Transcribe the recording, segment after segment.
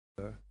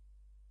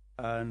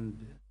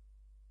and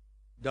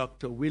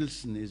Dr.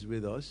 Wilson is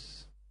with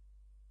us.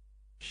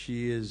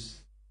 She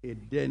is a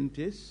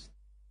dentist,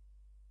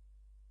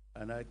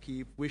 and I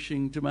keep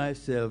wishing to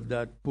myself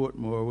that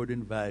Portmore would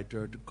invite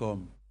her to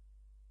come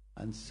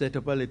and set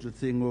up a little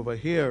thing over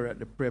here at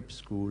the prep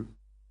school,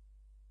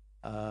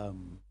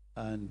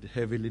 and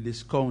heavily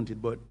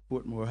discounted, but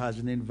Portmore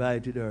hasn't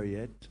invited her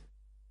yet.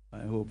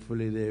 And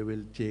hopefully they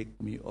will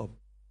take me up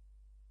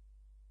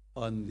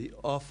on the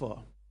offer.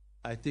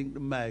 I think the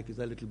mic is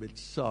a little bit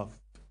soft.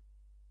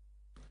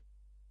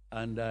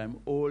 And I'm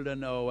older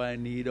now, I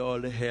need all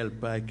the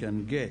help I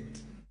can get.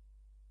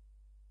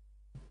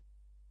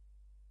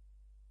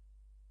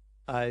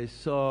 I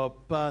saw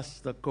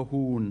Pastor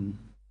Cahoon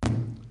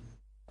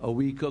a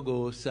week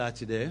ago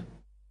Saturday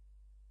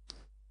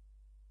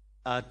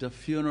at a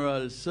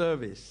funeral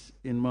service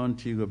in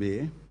Montego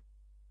Bay,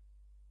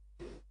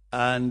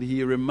 and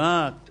he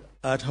remarked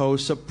at how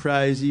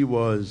surprised he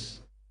was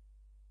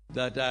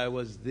that I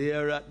was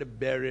there at the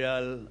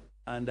burial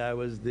and I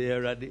was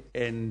there at the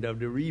end of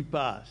the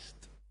repast.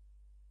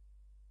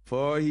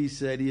 For he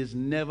said he has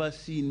never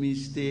seen me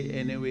stay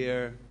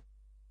anywhere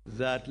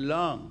that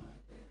long.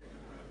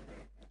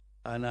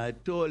 And I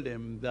told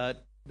him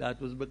that that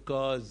was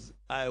because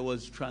I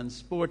was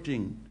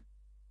transporting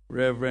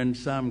Reverend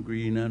Sam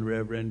Green and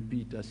Reverend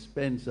Peter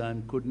Spencer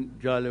and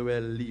couldn't jolly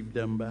well leave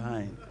them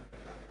behind.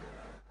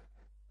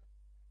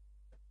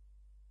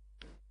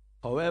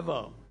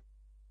 However,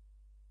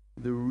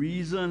 the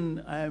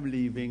reason I'm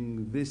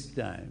leaving this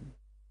time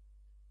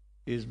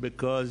is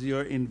because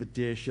your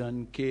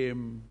invitation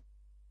came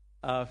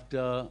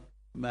after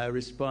my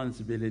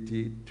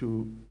responsibility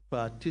to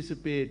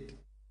participate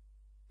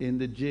in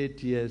the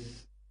JTS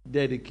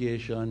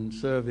dedication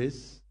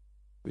service,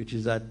 which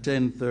is at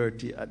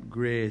 10:30 at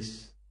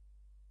Grace,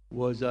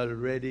 was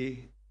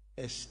already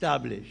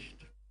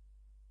established.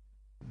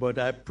 But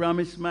I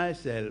promised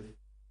myself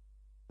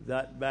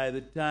that by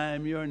the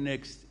time your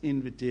next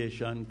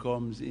invitation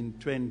comes in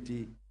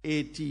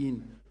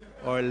 2018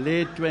 or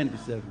late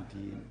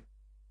 2017,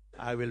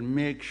 I will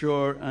make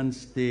sure and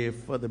stay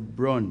for the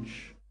brunch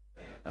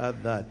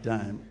at that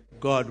time,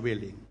 God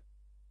willing.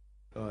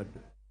 God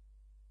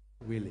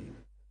willing.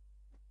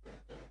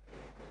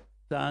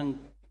 Thank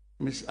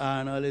Miss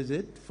Arnold, is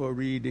it, for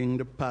reading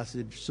the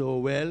passage so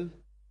well,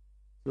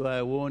 so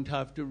I won't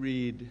have to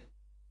read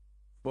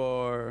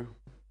for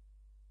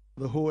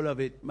the whole of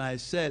it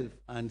myself.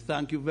 And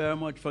thank you very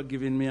much for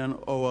giving me an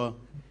hour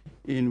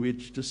in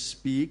which to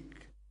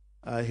speak.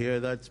 I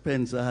hear that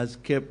Spencer has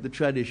kept the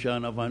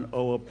tradition of an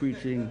hour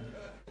preaching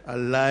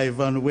alive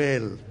and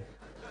well.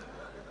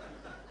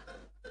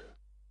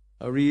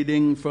 A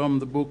reading from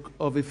the book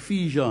of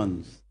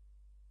Ephesians,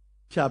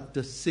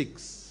 chapter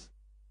 6,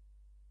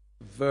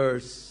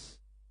 verse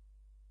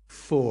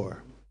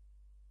 4.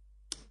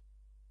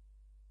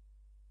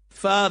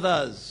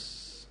 Fathers,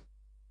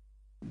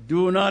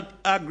 do not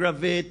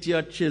aggravate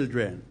your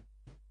children,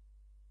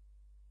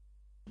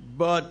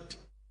 but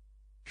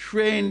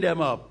train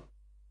them up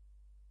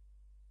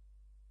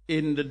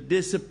in the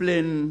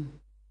discipline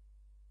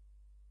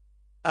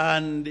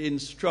and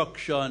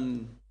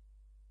instruction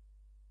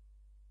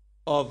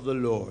of the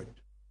Lord.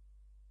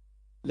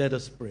 Let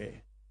us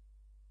pray.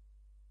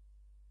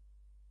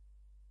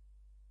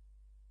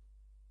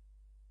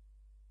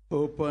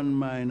 Open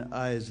mine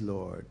eyes,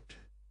 Lord.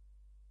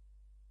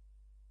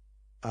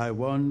 I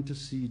want to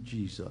see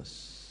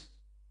Jesus.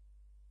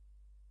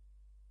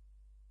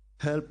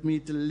 Help me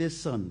to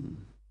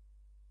listen,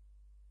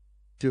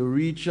 to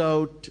reach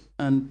out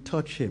and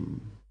touch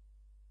him,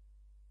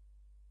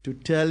 to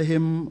tell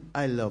him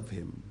I love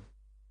him.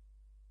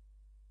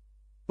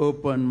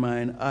 Open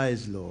mine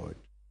eyes, Lord.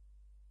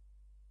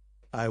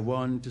 I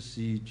want to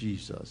see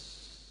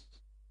Jesus.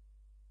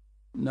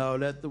 Now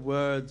let the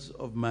words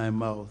of my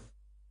mouth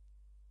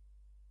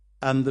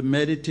and the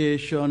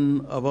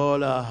meditation of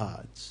all our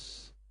hearts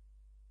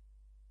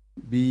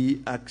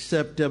be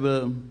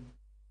acceptable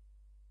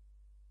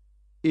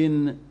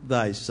in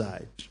thy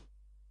sight,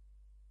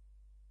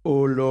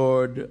 O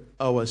Lord,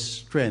 our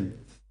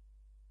strength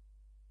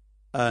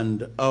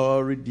and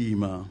our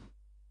Redeemer.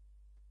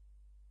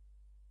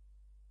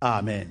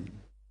 Amen.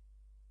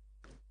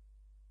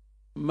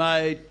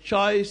 My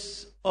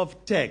choice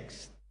of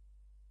text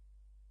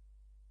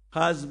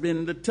has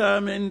been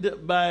determined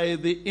by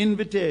the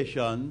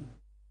invitation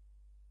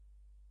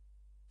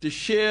to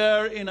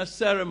share in a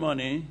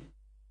ceremony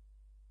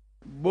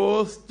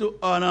both to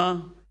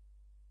honor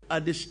a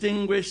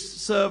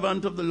distinguished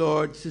servant of the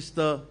Lord,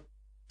 Sister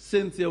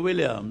Cynthia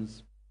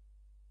Williams,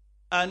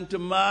 and to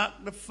mark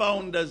the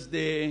Founders'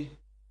 Day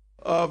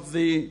of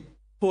the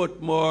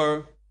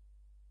Portmore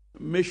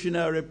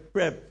Missionary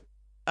Prep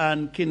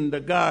and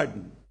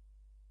Kindergarten.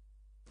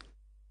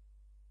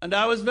 And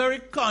I was very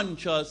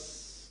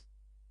conscious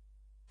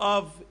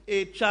of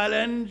a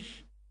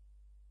challenge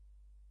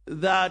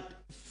that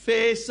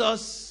faces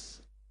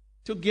us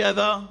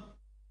together,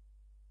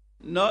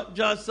 not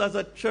just as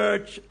a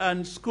church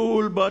and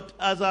school, but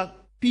as a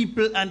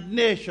people and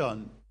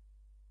nation,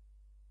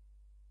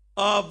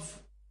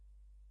 of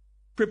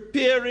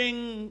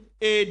preparing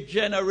a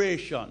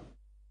generation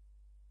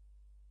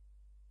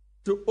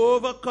to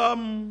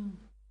overcome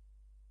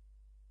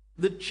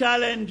the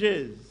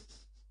challenges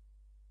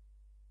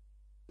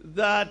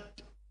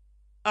that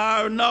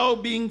are now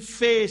being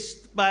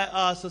faced by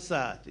our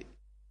society.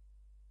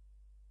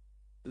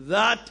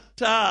 That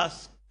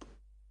task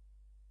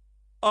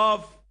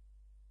of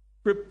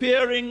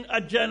preparing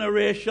a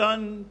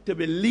generation to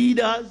be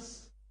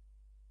leaders,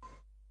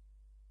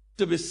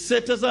 to be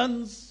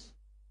citizens,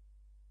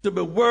 to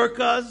be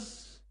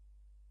workers,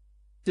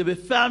 to be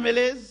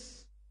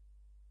families,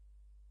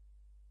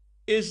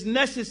 is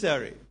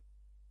necessary,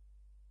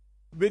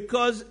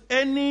 because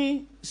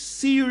any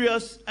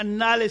serious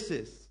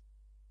analysis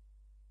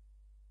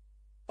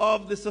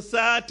of the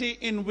society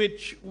in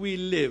which we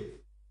live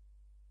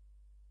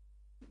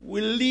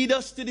will lead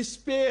us to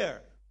despair.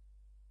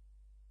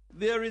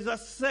 There is a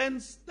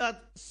sense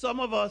that some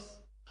of us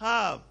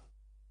have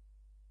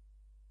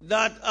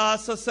that our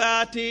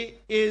society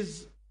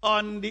is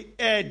on the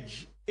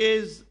edge,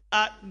 is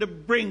at the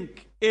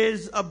brink,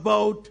 is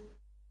about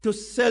to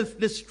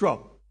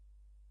self-destruct.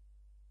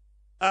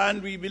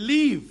 And we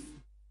believe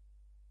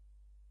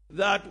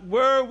that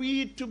were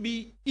we to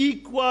be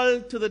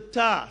equal to the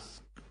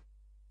task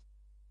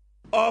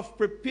of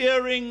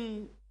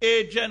preparing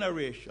a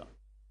generation,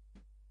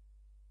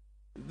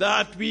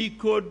 that we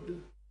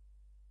could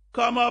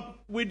come up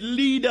with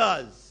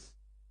leaders,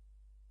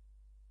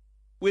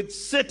 with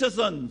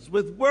citizens,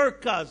 with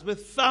workers,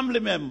 with family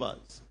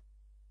members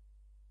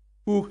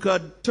who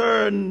could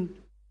turn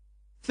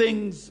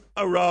things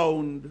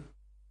around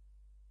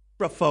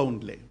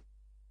profoundly.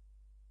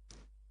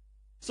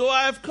 So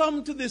I have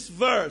come to this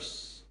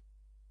verse,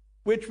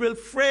 which will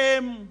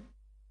frame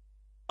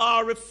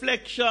our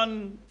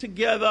reflection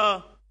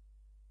together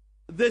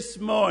this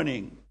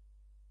morning.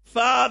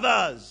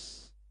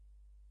 Fathers,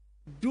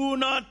 do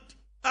not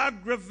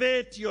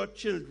aggravate your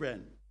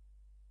children,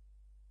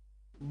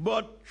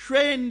 but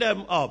train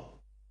them up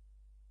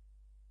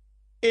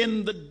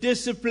in the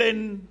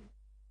discipline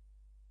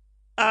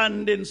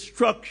and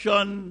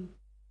instruction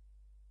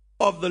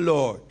of the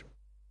Lord.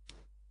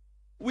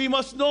 We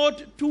must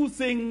note two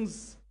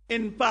things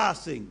in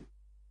passing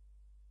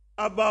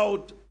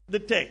about the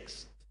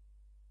text.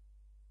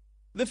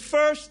 The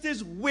first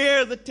is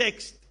where the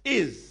text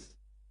is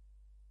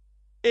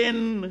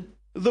in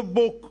the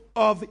book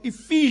of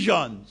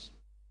Ephesians.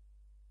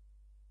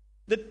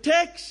 The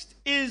text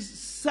is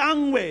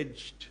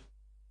sandwiched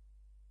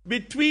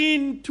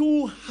between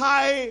two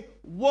high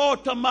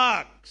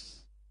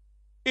watermarks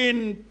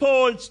in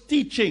Paul's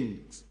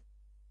teachings.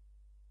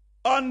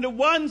 On the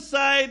one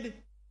side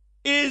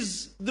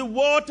is the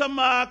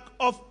watermark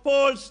of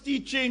Paul's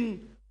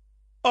teaching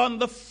on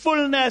the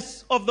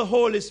fullness of the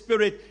Holy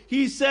Spirit.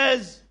 He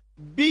says,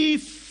 be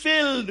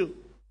filled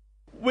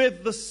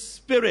with the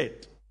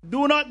Spirit.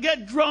 Do not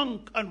get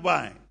drunk on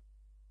wine,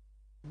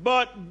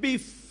 but be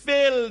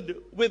filled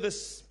with the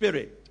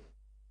Spirit.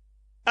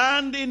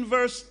 And in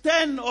verse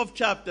 10 of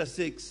chapter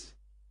 6,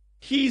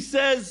 he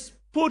says,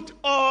 put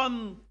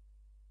on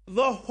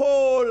the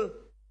whole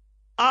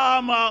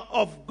armor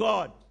of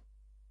God.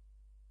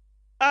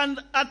 And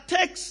a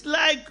text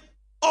like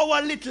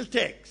our little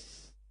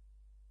text,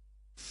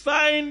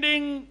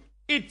 finding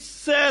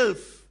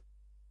itself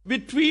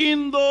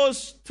between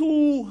those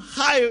two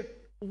high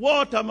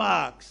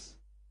watermarks,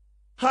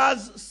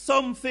 has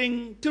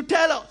something to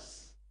tell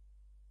us.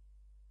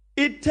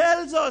 It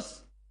tells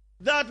us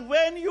that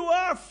when you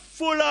are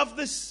full of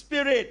the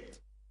Spirit,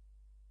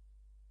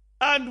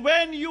 and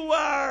when you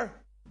are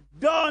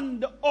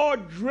donned or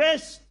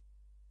dressed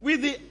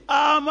with the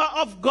armor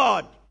of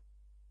God,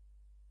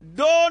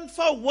 don't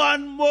for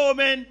one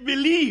moment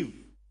believe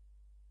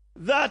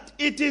that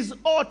it is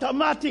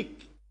automatic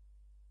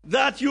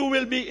that you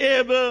will be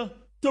able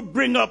to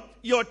bring up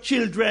your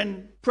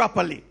children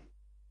properly.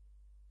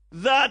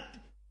 That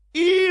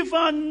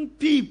even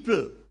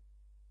people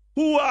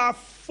who are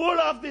full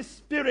of the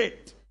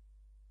Spirit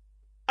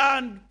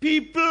and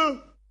people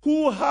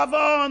who have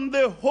on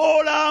the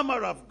whole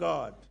armor of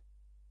God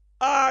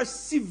are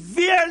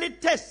severely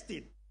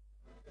tested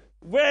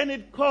when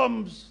it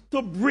comes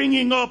to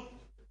bringing up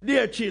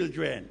their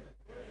children.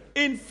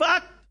 In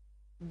fact,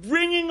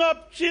 bringing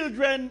up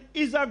children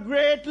is a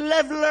great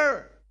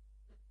leveler.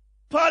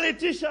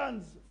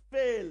 Politicians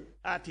fail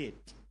at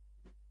it.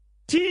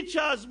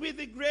 Teachers, with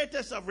the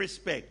greatest of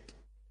respect,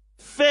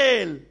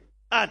 fail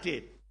at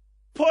it.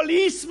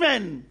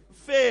 Policemen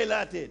fail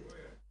at it.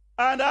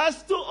 And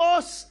as to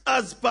us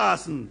as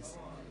persons,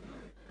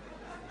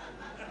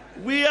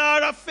 we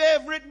are a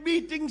favorite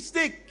meeting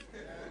stick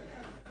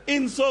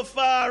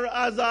insofar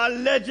as our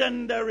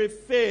legendary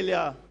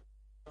failure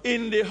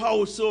in the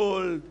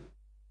household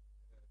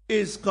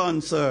is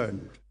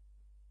concerned.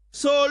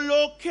 So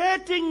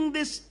locating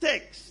this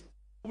text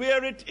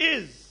where it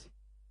is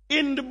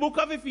in the book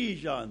of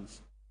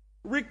Ephesians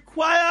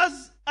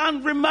requires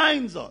and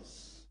reminds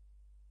us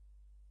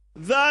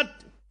that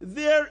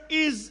there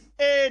is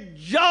a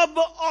job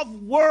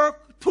of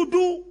work to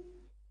do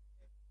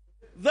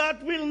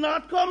that will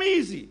not come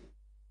easy.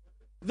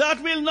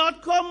 that will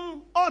not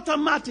come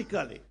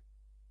automatically,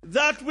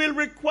 that will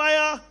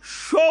require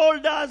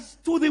shoulders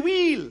to the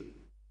wheel,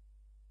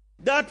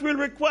 that will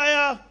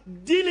require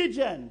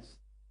diligence,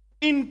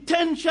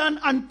 intention,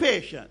 and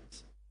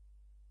patience.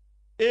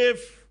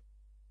 If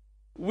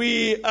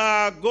we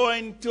are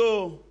going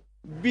to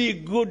be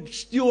good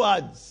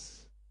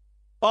stewards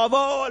of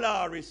all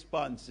our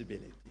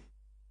responsibility.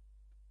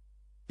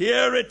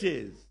 Here it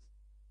is.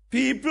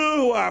 People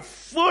who are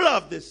full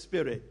of the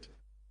Spirit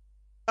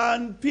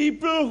and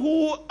people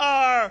who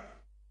are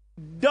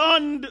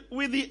donned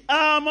with the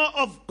armor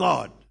of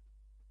God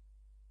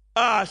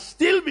are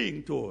still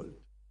being told,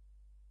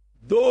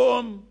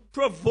 don't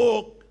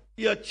provoke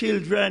your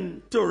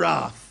children to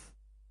wrath,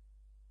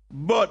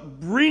 but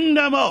bring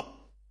them up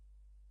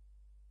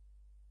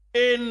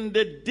in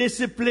the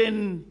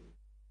discipline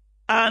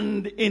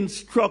and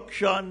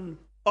instruction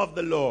of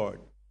the Lord,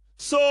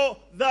 so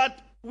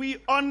that we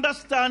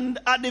understand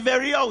at the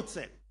very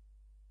outset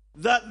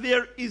that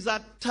there is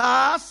a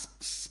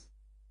task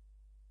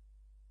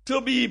to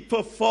be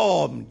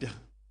performed,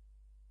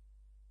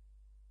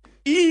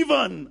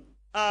 even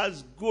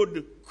as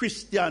good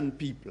Christian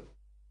people.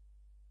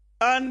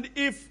 And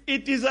if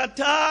it is a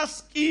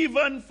task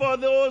even for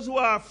those who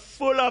are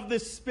full of the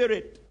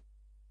Spirit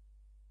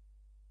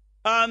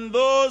and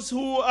those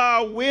who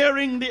are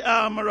wearing the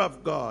armor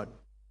of God,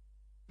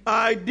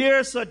 I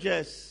dare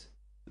suggest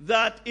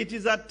that it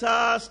is a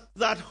task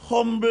that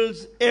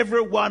humbles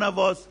every one of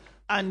us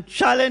and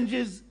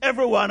challenges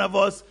every one of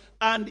us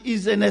and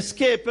is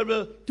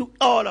inescapable to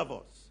all of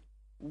us.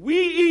 We,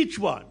 each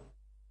one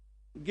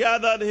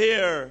gathered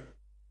here,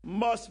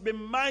 must be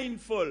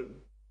mindful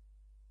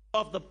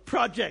of the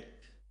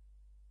project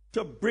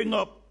to bring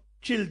up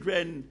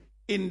children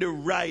in the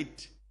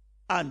right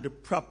and the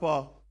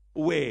proper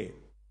way.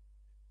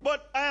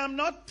 But I am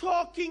not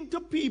talking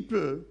to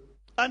people,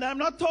 and I'm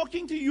not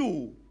talking to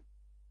you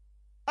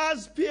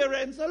as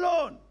parents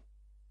alone,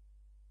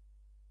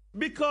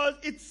 because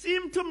it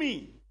seemed to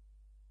me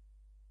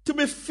to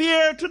be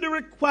fair to the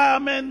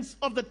requirements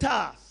of the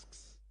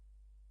tasks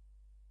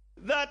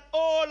that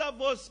all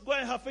of us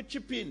going to have to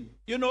chip in.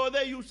 You know,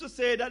 they used to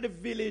say that the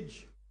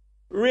village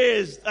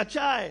raised a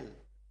child,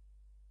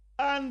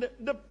 and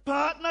the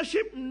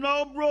partnership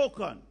now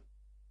broken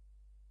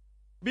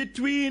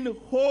between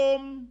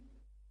home,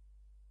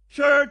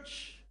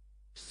 church,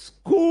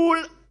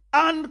 school,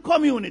 and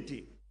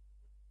community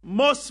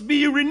must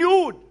be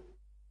renewed,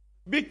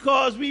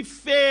 because we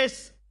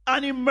face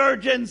an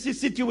emergency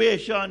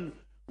situation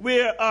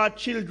where our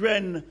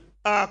children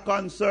are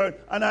concerned.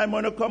 And I'm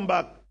going to come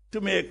back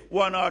to make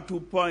 1 or 2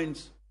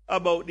 points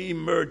about the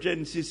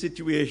emergency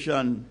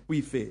situation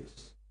we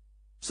face.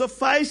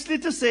 Suffice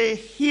it to say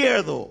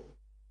here, though,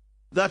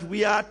 that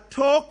we are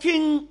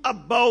talking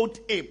about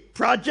a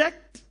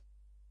project,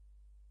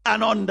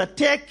 an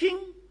undertaking,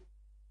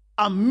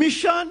 a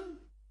mission,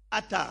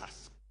 a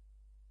task,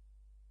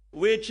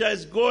 which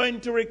is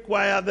going to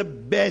require the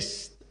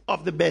best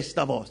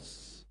of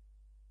us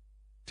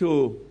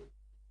to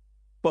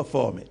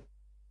perform it.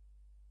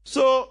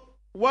 So,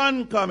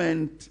 one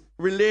comment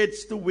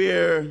relates to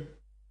where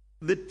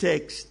the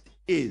text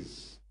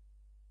is.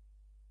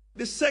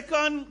 The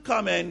second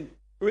comment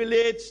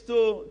relates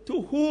to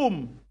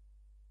whom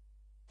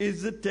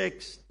is the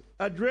text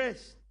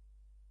addressed.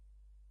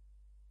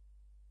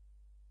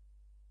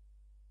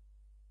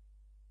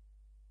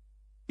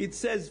 It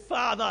says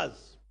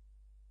fathers.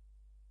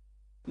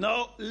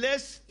 Now,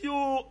 lest you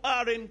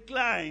are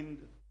inclined,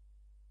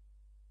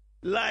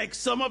 like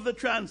some of the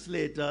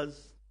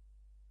translators,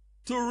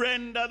 to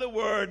render the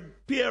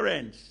word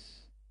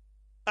parents,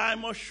 I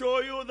must show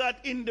you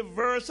that in the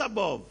verse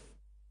above,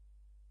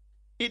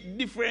 it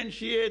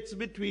differentiates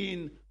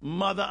between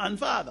mother and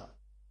father.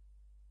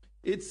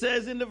 It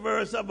says in the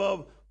verse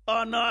above,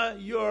 honor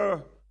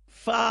your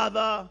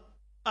father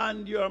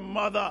and your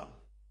mother,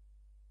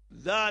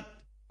 that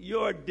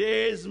your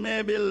days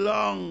may be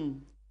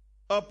long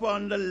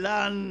upon the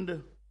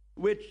land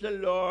which the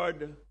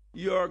Lord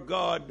your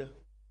God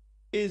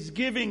is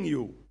giving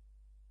you.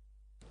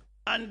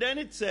 And then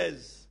it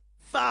says,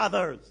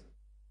 fathers.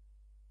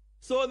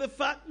 So the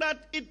fact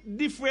that it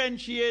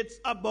differentiates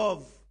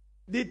above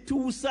the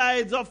two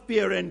sides of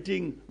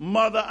parenting,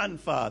 mother and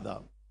father,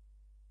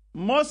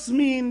 must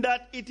mean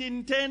that it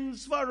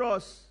intends for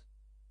us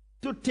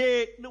to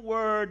take the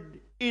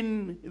word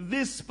in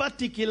this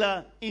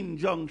particular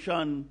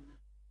injunction,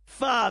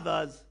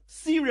 fathers,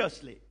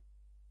 seriously.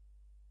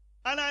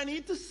 And I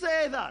need to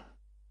say that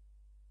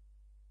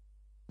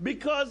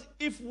because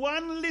if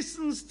one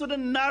listens to the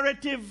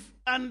narrative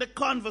and the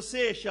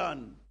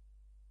conversation,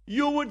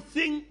 you would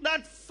think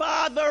that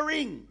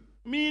fathering,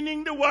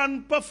 meaning the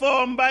one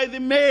performed by the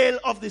male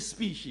of the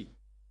species,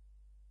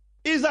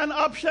 is an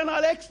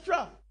optional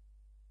extra,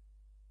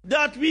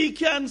 that we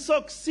can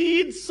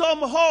succeed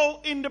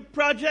somehow in the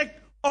project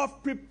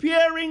of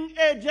preparing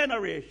a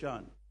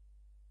generation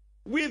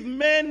with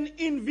men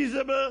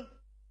invisible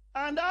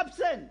and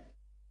absent.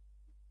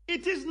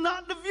 It is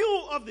not the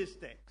view of this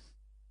text.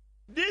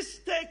 This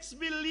text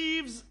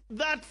believes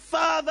that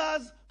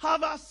fathers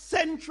have a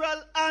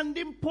central and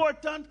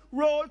important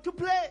role to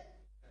play.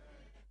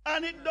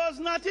 And it does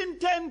not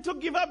intend to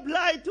give a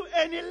blight to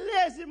any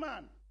lazy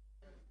man.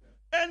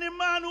 Any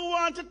man who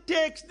wants to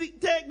take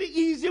the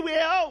easy way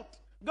out,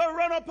 go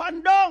run up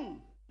and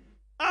down,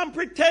 and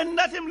pretend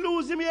that him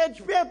losing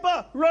edge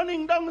paper,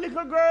 running down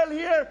little girl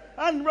here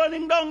and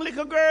running down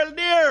little girl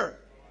there.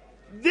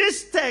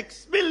 This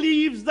text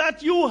believes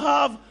that you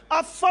have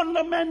a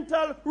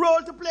fundamental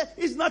role to play.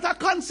 It's not a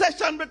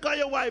concession because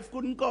your wife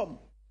couldn't come,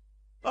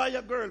 or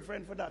your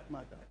girlfriend for that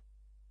matter.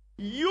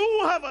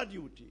 You have a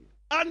duty,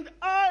 and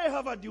I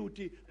have a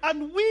duty,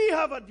 and we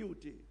have a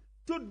duty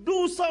to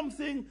do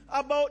something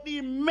about the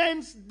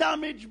immense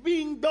damage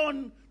being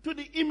done to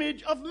the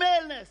image of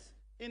maleness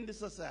in the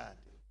society.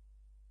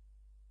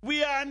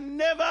 We are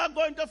never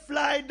going to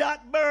fly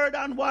that bird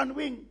on one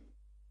wing.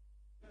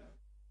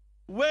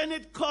 When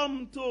it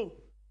comes to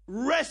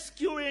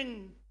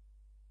rescuing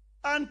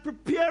and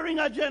preparing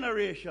a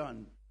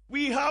generation,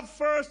 we have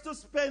first to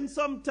spend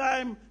some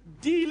time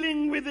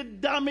dealing with the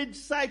damage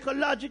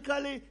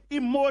psychologically,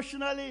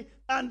 emotionally,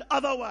 and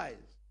otherwise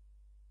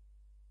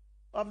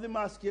of the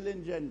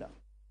masculine gender.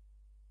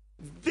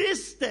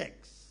 This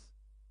text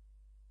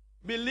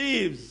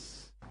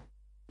believes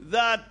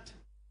that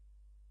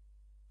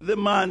the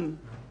man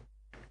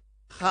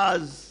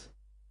has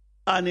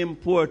an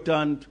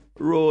important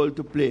role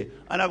to play.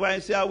 And I'm going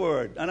to say a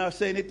word, and I'm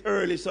saying it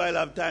early so I'll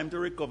have time to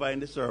recover in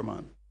the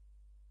sermon.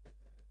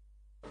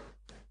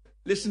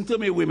 Listen to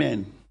me,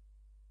 women.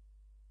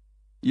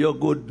 You're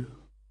good,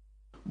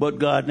 but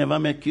God never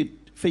make it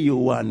for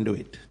you and do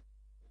it.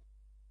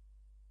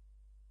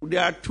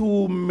 There are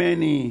too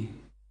many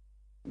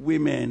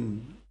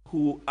women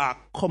who are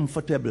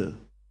comfortable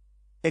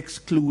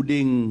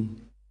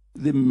excluding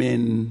the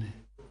men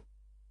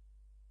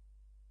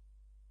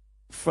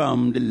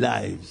from the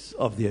lives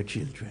of their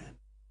children.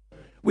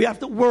 We have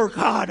to work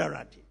harder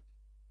at it.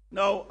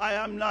 Now, I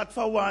am not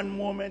for one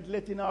moment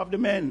letting off the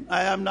men.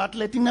 I am not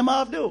letting them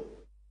off, though.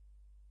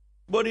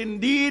 But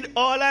indeed,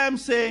 all I am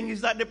saying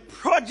is that the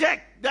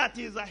project that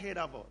is ahead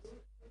of us,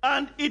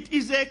 and it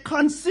is a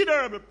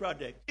considerable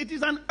project. It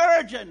is an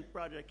urgent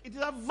project. It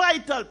is a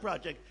vital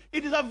project.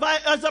 It is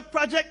a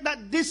project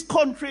that this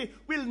country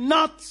will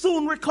not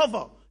soon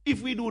recover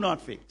if we do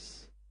not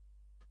fix.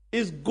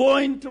 It's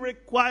going to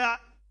require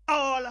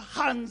all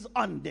hands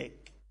on deck.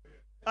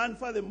 And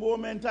for the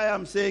moment, I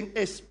am saying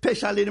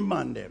especially the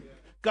man them,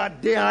 because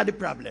they are the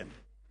problem.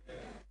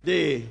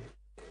 They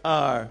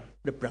are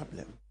the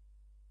problem.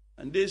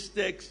 And this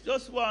text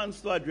just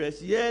wants to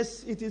address,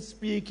 yes, it is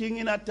speaking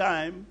in a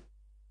time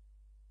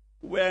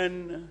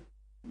when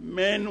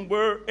men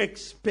were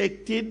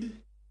expected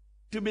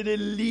to be the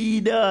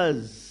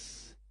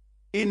leaders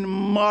in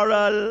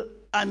moral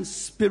and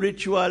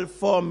spiritual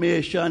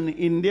formation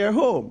in their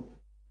home.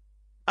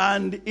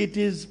 And it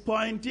is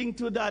pointing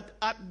to that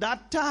at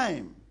that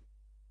time,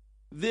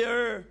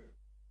 they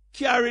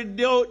carried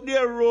out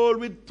their role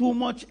with too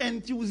much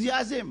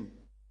enthusiasm.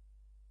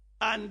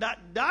 And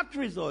that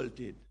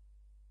resulted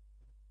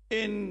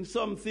in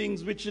some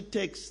things which the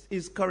text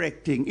is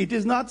correcting. It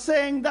is not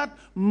saying that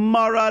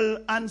moral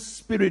and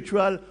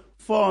spiritual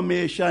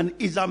formation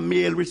is a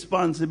male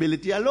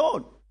responsibility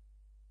alone.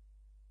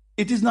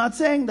 It is not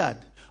saying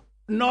that.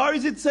 Nor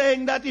is it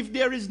saying that if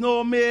there is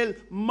no male,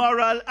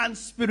 moral and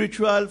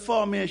spiritual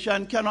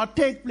formation cannot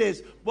take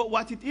place. But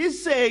what it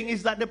is saying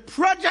is that the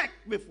project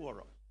before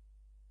us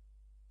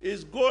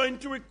is going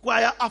to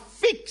require a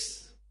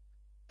fix,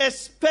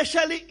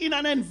 especially in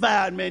an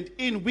environment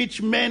in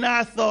which men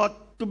are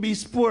thought to be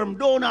sperm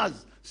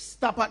donors.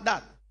 Stop at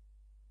that.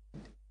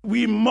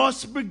 We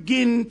must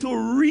begin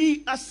to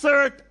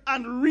reassert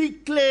and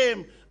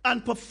reclaim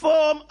and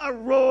perform a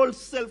role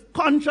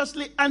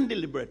self-consciously and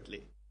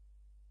deliberately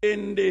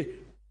in the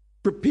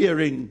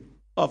preparing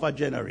of a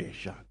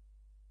generation.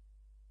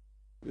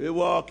 We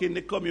walk in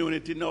the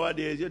community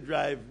nowadays, you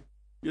drive,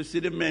 you see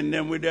the men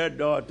them with their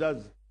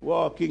daughters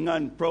walking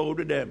and proud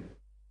of them.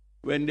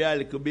 When they are a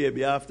little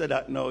baby, after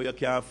that now you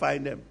can't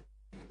find them.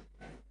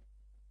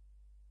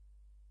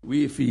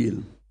 We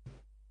feel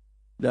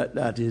that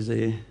that is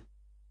a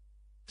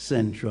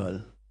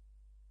central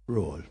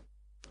role.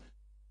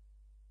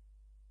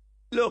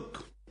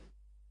 Look,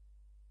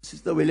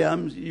 Sister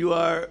Williams, you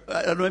are,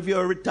 I don't know if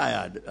you're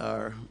retired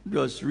or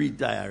just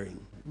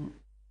retiring.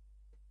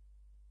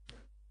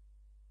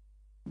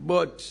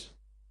 But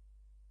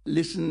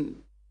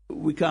listen,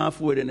 we can't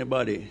afford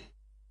anybody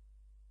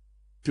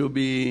to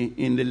be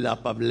in the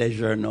lap of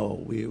leisure now.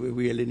 We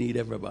really need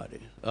everybody.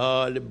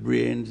 All the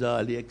brains,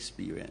 all the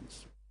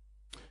experience.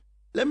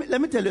 Let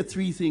me tell you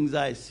three things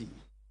I see.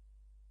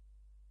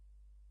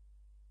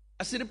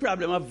 I see the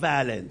problem of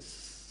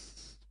violence.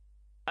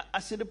 I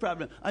see the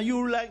problem. And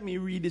you, like me,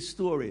 read the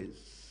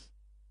stories.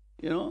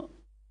 You know,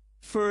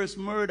 first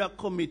murder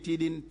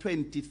committed in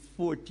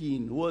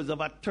 2014 was of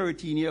a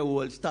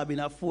 13-year-old stabbing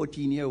a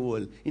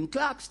 14-year-old in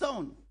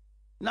Clarkstown.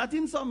 Not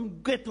in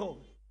some ghetto.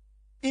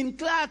 In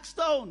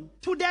Clarkstown,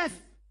 to death.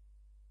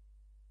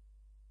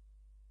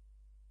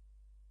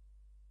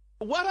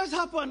 What has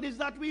happened is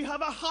that we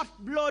have a hot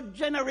blood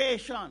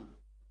generation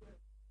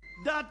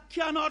that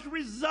cannot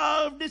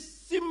resolve the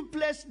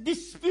simplest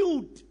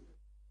dispute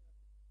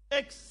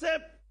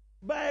except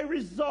by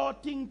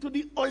resorting to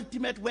the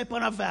ultimate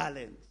weapon of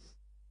violence.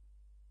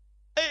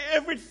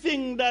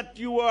 Everything that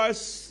you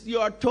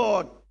are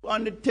taught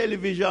on the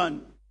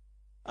television.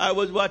 I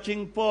was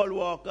watching Paul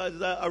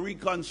Walker's a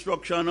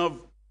reconstruction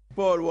of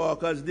Paul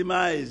Walker's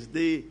demise,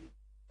 the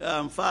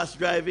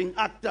fast-driving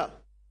actor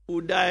who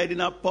died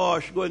in a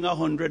Porsche going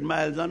 100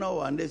 miles an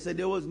hour. And they said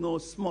there was no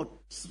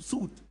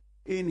soot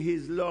in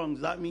his lungs.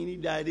 That means he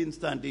died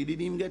instantly. He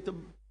didn't even get to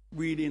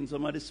breathe in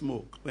some of the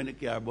smoke when the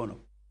car burned up.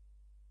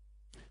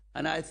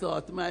 And I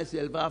thought to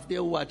myself,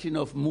 after watching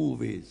enough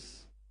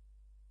movies,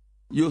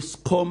 you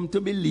come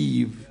to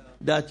believe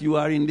that you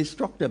are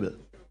indestructible.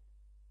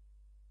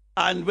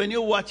 And when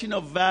you're watching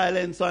enough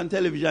violence on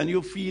television,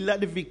 you feel that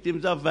the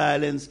victims of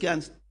violence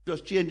can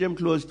just change them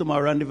clothes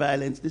tomorrow and the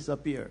violence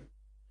disappear.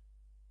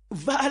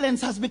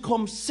 Violence has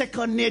become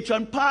second nature,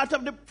 and part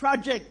of the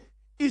project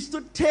is to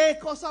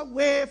take us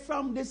away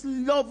from this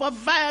love of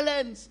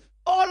violence.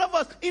 All of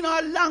us, in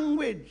our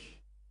language.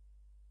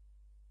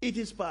 It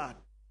is part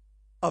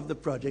of the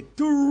project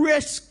to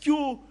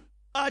rescue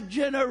a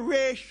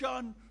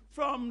generation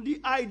from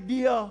the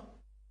idea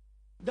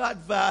that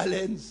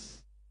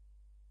violence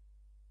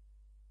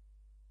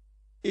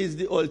is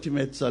the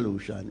ultimate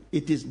solution.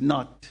 It is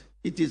not.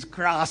 It is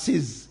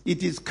crosses.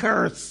 It is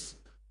curse.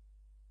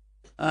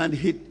 And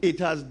it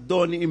has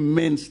done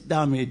immense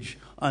damage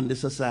on the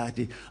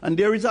society. And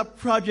there is a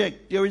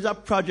project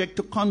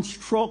to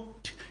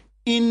construct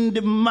in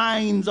the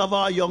minds of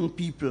our young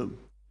people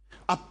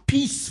a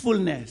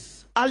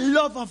peacefulness, a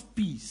love of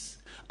peace,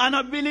 an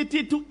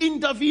ability to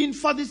intervene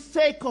for the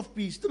sake of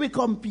peace, to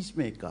become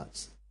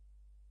peacemakers.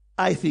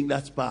 I think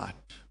that's part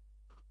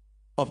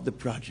of the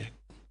project.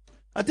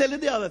 I'll tell you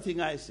the other thing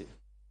I see.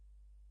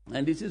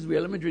 And this is where,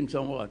 let me drink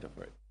some water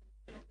for it.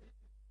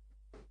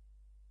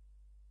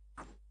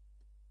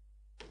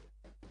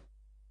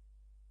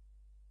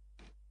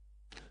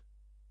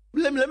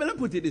 Let me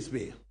put it this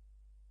way.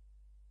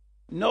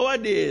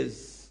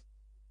 Nowadays,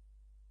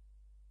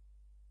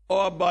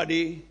 our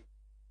body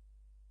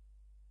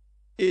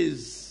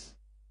is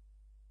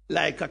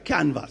like a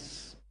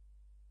canvas.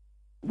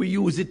 We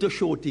use it to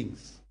show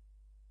things.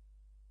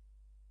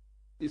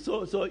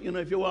 So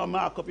if you want to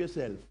mark up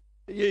yourself,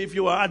 if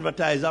you want to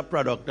advertise a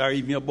product or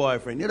even your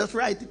boyfriend, you just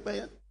write it for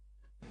you.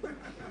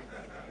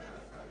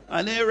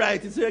 And then you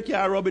write it so you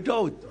can't rub it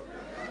out.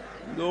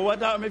 So what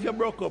happens if you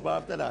broke up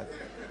after that?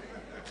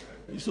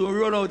 You soon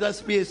run out of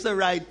space to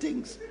write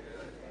things.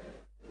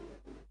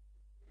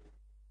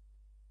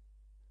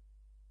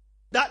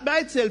 That by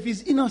itself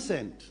is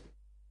innocent.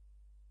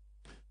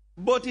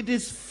 But it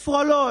is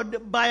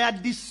followed by a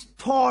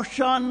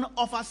distortion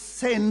of a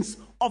sense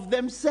of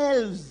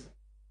themselves.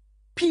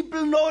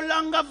 People no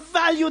longer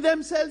value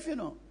themselves, you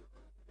know.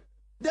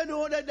 They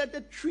know that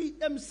they treat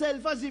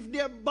themselves as if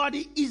their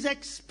body is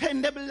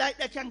expendable, like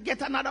they can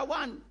get another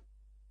one.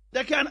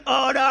 They can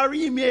order a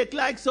remake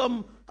like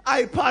some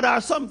iPad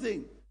or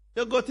something.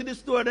 You go to the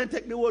store and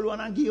take the old one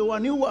and give you a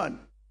new one.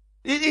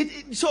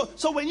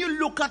 So when you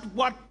look at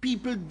what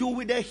people do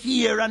with their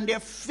hair and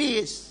their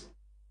face,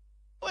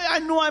 well, I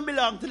know I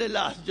belong to the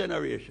last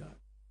generation.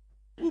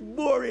 We're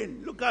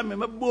boring. Look at me,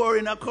 I'm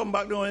boring. I come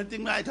back, the only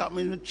thing I thought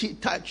me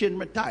change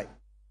my tie.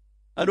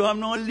 I don't have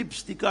no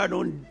lipstick, I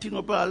don't think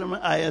up all of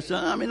my eyes.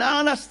 I mean,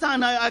 I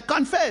understand, I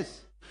confess.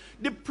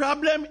 The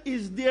problem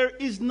is there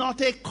is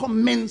not a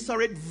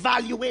commensurate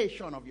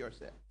valuation of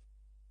yourself.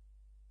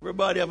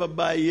 Everybody have a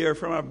buy here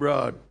from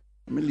abroad.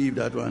 Let me leave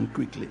that one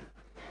quickly.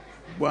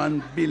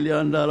 $1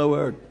 billion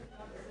word.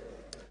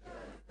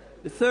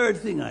 The third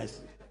thing I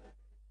see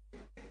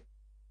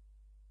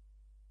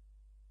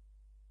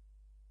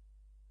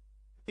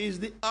is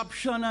the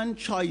option and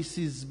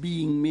choices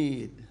being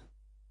made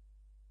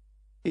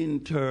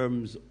in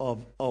terms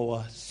of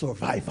our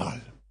survival.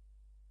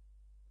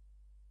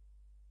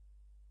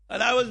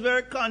 And I was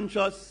very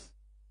conscious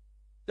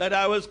that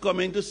I was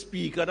coming to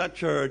speak at a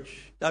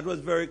church that was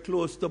very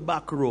close to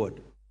Back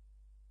Road.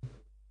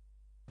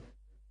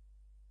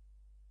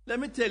 Let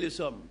me tell you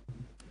something.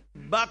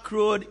 Back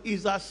Road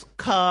is a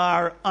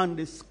scar on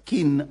the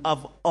skin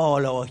of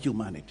all our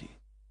humanity.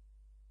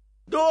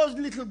 Those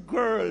little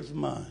girls,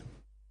 man.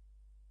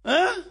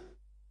 Huh?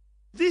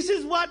 This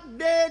is what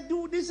they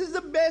do. This is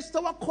the best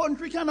our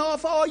country can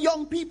offer our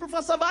young people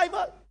for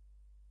survival.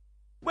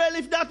 Well,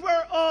 if that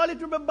were all,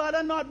 it would be bad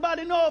and not bad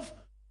enough.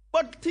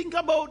 But think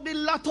about the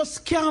lotto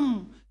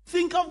scam.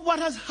 Think of what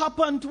has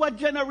happened to a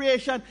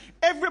generation.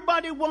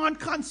 Everybody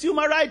wants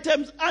consumer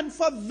items, and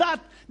for that,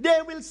 they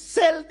will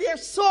sell their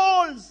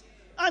souls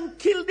and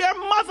kill their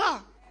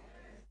mother.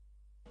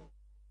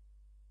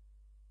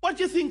 What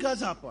do you think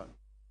has happened?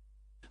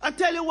 I'll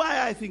tell you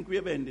why I think we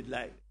have ended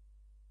like.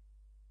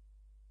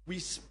 We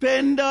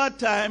spend our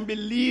time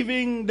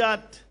believing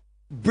that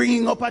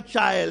bringing up a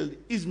child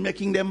is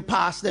making them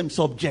pass them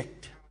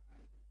subject.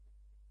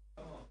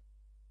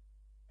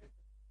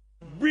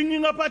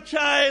 Bringing up a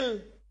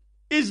child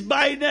is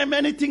buy them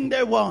anything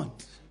they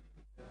want.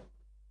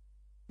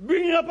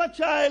 Bringing up a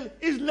child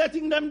is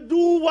letting them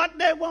do what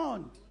they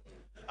want.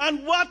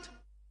 And what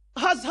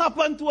has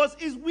happened to us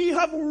is we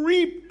have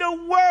reaped the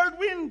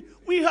whirlwind.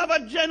 We have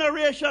a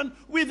generation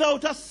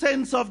without a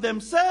sense of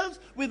themselves,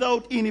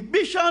 without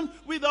inhibition,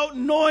 without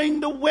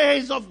knowing the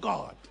ways of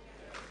God.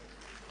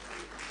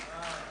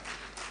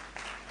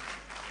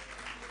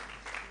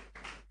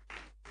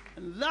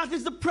 And that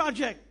is the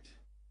project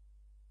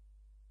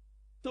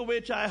to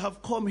which I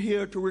have come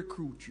here to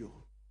recruit you.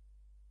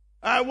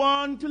 I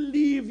want to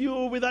leave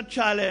you with a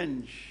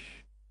challenge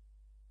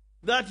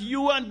that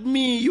you and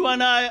me, you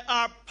and I,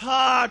 are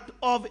part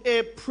of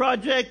a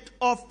project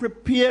of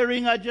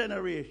preparing a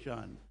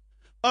generation,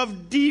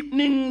 of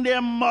deepening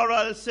their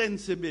moral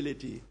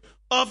sensibility,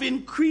 of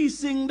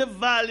increasing the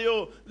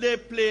value they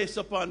place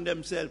upon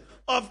themselves,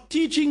 of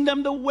teaching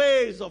them the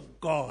ways of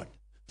God,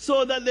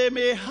 so that they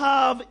may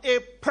have a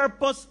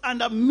purpose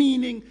and a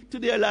meaning to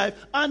their life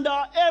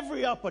under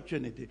every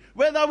opportunity.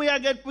 Whether we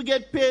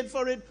get paid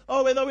for it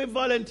or whether we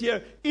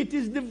volunteer, it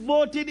is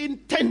devoted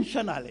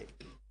intentionally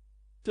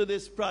to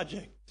this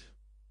project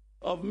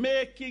of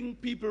making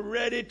people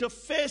ready to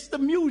face the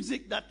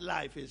music that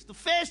life is, to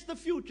face the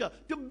future,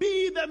 to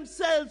be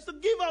themselves, to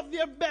give of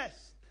their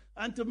best,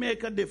 and to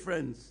make a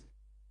difference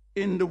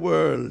in the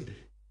world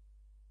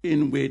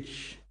in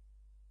which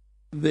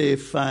they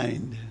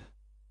find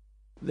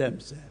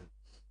themselves.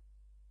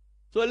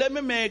 So let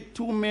me make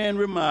two main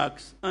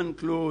remarks and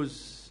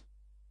close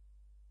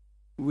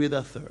with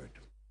a third.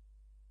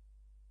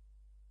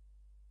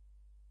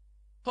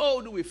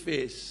 How do we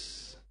face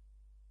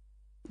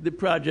the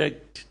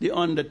project, the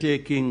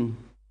undertaking,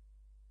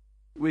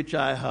 which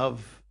I have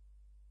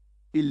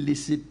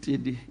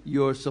elicited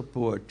your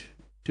support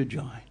to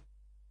join?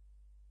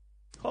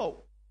 How?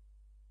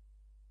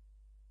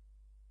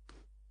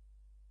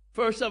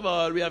 First of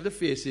all, we have to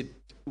face it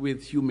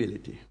with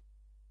humility.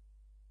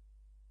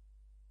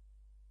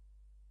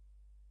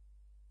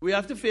 We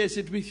have to face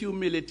it with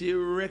humility,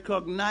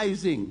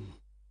 recognizing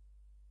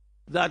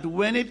that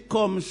when it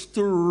comes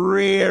to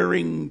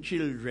rearing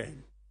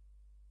children,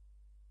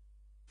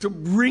 to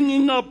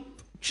bringing up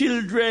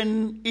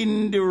children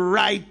in the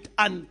right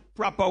and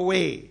proper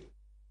way,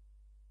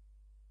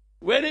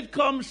 when it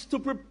comes to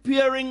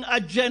preparing a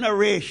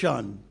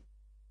generation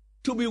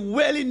to be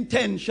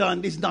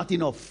well-intentioned is not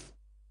enough.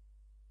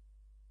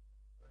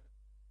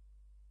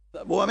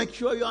 I want to make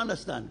sure you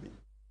understand me.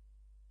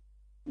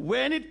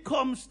 When it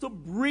comes to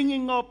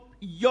bringing up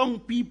young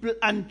people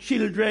and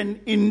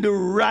children in the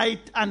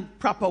right and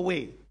proper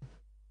way,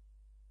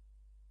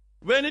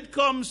 when it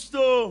comes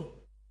to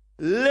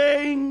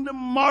laying the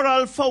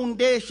moral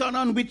foundation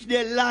on which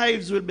their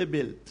lives will be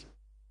built,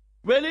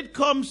 when it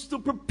comes to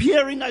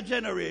preparing a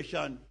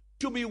generation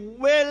to be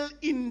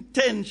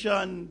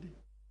well-intentioned,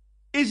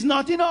 is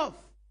not enough.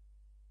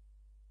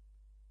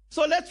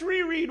 So let's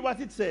reread what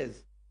it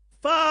says.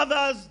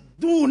 Fathers,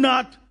 do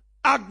not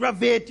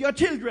aggravate your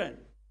children.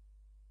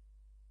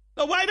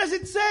 Now, why does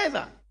it say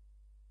that?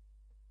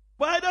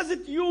 Why does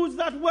it use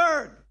that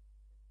word?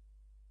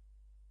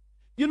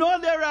 You know,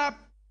 there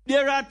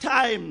are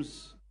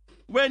times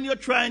when you're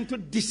trying to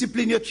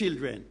discipline your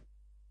children,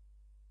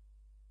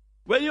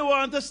 when you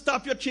want to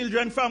stop your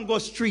children from go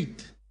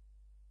street,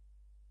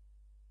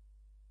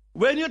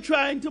 when you're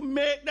trying to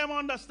make them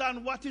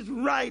understand what is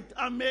right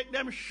and make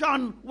them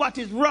shun what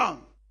is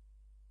wrong,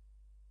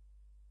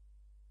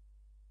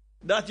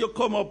 that you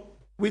come up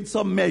with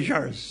some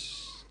measures.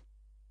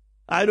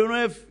 I don't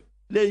know if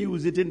they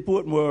use it in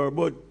Portmore,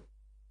 but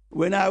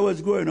when I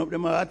was growing up,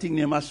 them had a thing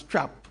named a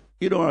strap.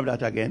 You don't have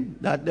that again.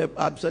 That they're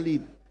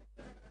obsolete.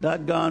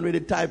 That gone with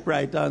the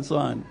typewriter and so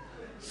on.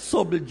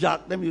 Subtle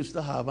jack them used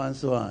to have and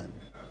so on.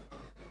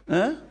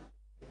 Huh?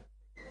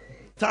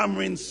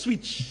 Tamarind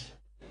switch.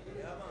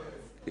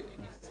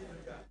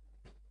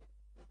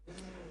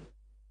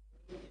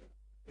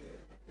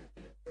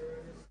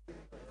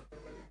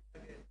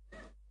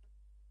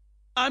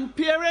 And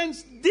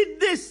parents did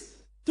this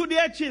to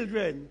their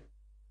children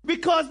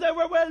because they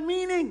were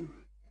well-meaning.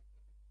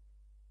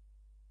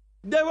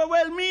 They were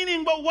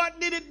well-meaning, but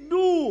what did it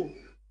do?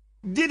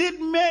 Did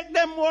it make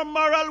them more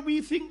moral?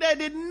 We think they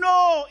did.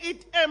 No,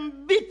 it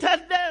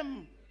embittered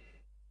them.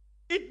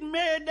 It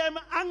made them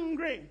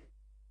angry.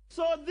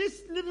 So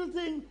this little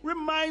thing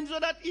reminds you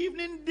that even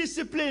in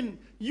discipline,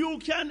 you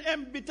can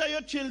embitter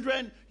your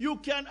children, you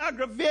can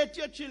aggravate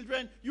your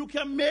children, you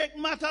can make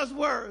matters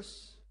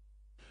worse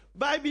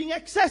by being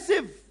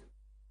excessive.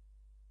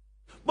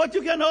 But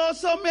you can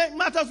also make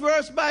matters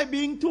worse by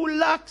being too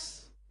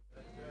lax.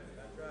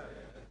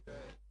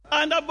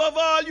 And above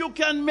all, you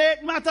can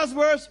make matters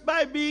worse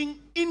by being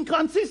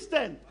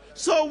inconsistent.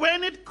 So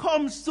when it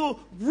comes to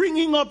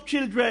bringing up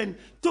children,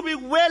 to be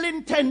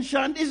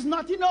well-intentioned is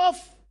not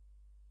enough.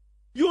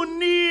 You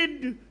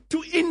need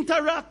to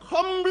interact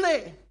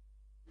humbly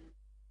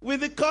with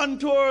the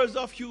contours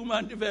of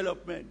human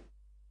development.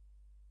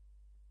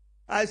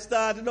 I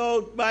started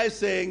out by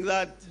saying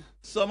that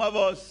some of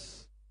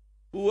us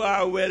who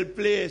are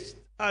well-placed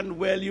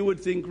and you would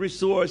think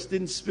resourced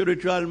in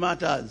spiritual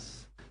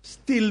matters,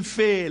 still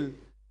fail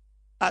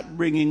at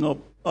bringing up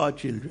our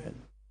children.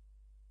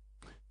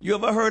 You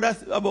ever heard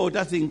about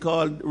a thing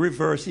called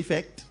reverse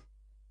effect?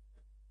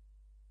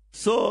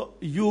 So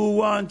you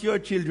want your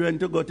children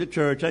to go to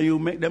church and you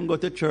make them go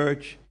to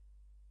church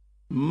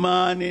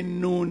morning,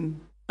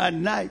 noon,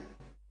 and night.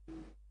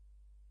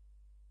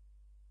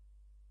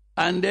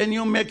 And then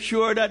you make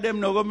sure that them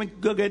not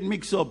go get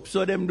mixed up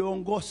so them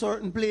don't go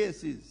certain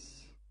places.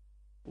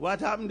 What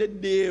happened the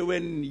day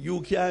when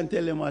you can't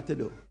tell them what to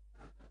do?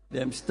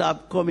 Them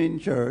stop coming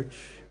to church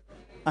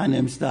and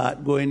them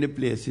start going to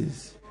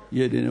places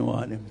you didn't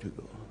want them to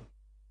go.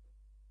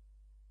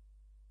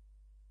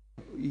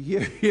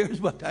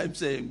 Here's what I'm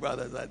saying,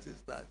 brothers and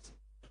sisters.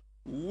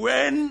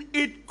 When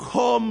it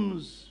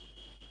comes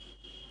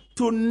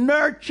to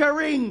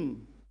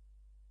nurturing,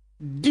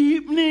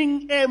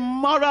 deepening a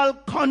moral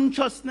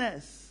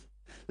consciousness,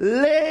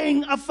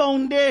 laying a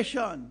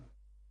foundation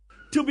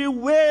to be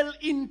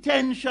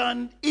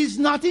well-intentioned is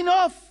not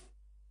enough.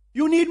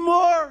 You need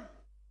more.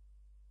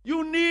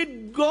 You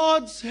need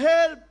God's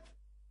help.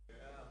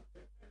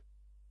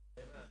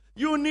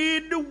 You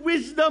need the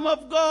wisdom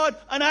of God.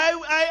 And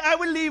I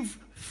will leave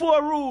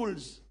 4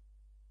 rules.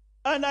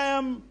 And I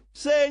am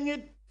saying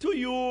it to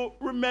you,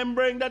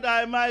 remembering that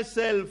I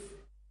myself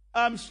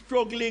am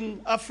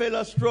struggling, a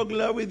fellow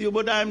struggler with you,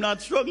 but I'm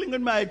not struggling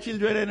with my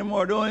children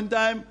anymore. The only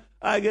time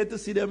I get to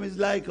see them is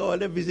like, oh,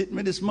 they visit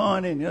me this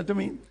morning. You know what I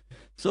mean?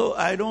 So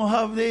I don't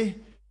have the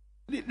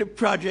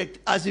project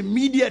as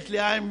immediately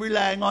I'm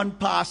relying on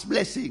past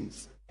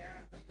blessings.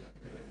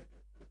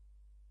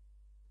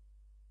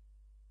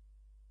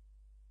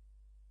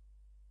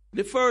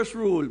 The first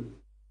rule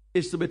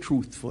is to be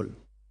truthful.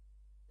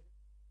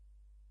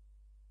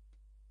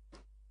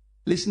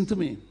 Listen to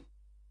me.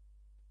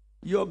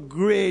 Your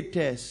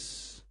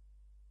greatest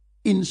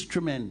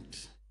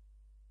instrument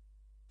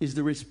is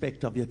the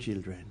respect of your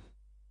children.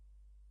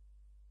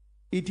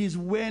 It is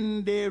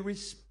when they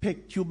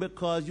respect you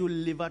because you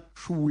live a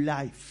true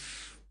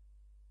life.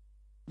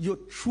 You're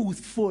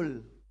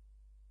truthful.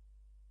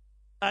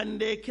 And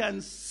they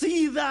can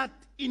see that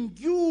in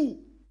you.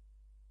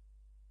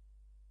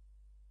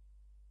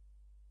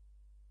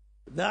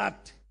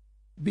 That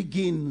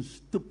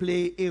begins to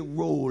play a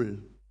role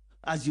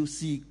as you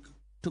seek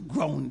to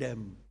ground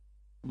them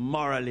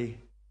morally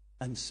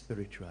and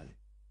spiritually.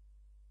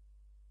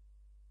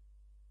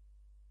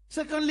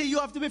 Secondly, you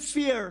have to be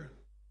fair.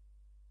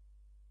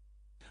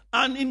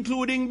 And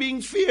including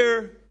being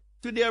fair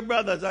to their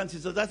brothers and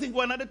sisters. I think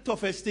one of the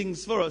toughest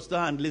things for us to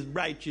handle is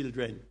bright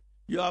children.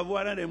 You have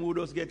one of them who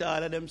does get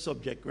all of them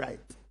subject right.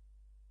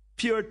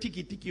 Pure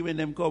ticky when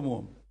them come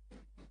home.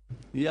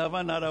 You have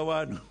another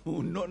one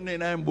who nothing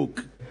in a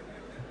book.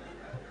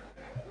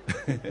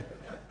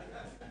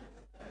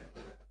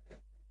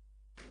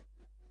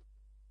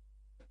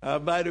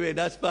 By the way,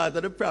 that's part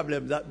of the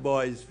problem that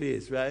boys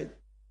face, right?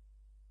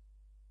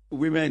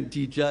 Women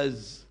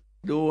teachers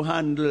don't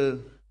handle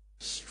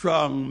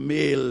strong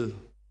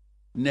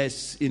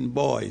maleness in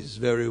boys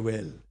very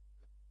well.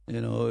 You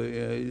know,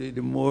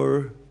 the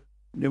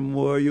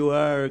more you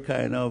are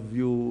kind of,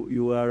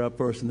 you are a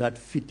person that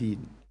fit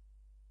in.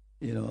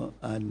 You know,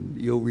 and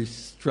you're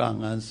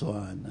strong and so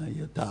on. And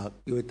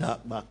you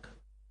talk back.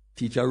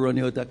 Teacher run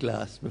you out of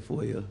class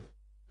before you.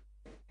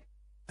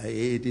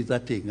 It is a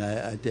thing.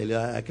 I tell you,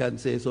 I can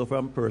say so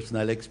from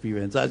personal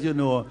experience. As you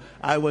know,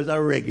 I was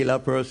a regular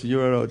person. You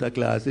run out of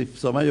class. If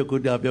some of you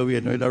could have your way,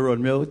 you'd run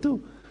me out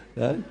too.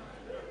 Yeah?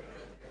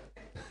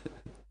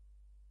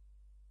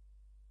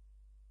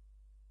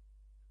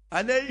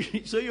 And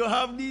then, so you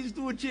have these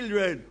 2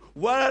 children.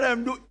 One of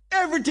them do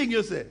everything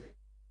you say.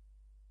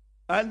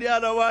 And the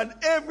other one,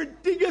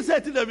 everything you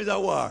say to them is a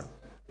war.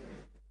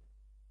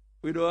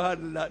 We don't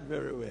handle that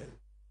very well.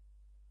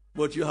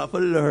 But you have to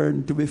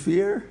learn to be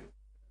fair.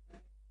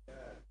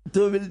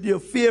 To be your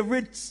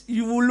favorites,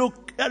 you will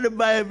look at the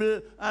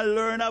Bible and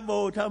learn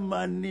about a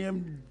man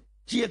named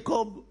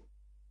Jacob.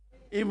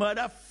 He had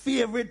a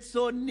favorite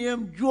son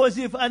named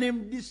Joseph, and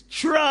him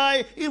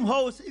destroy him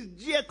house is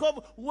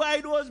Jacob.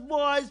 Why those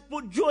boys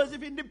put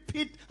Joseph in the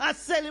pit and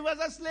sell him as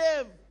a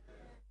slave?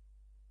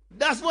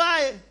 That's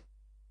why.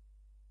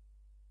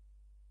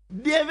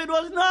 David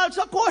was not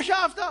so kosher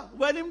after.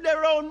 When him there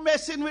around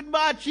messing with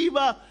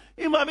Bathsheba,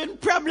 him having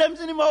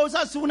problems in his house.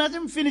 As soon as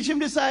him finish, him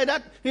decide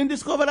that, him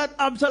discover that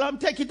Absalom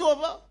take it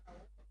over.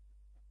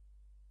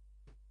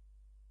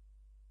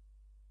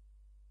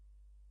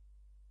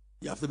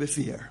 You have to be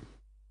fair.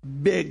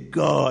 Beg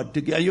God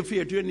to get, and you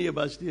fear to your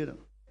neighbors too, you know.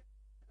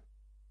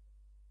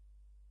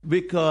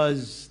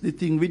 Because the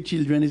thing with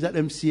children is that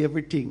them see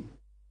everything.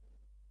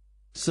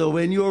 So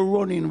when you're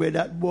running with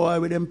that boy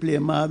with them play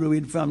marble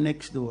with from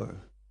next door,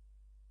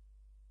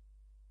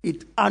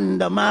 it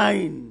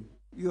undermines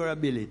your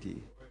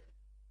ability.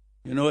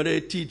 You know,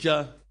 the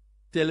teacher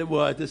tell the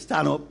boy to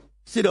stand up.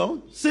 Sit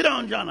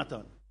down,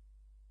 Jonathan.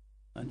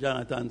 And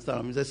Jonathan stand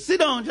up. He says, sit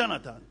down,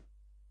 Jonathan.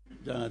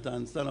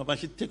 Jonathan stand up and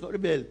she take out the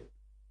belt.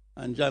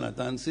 And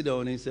Jonathan sit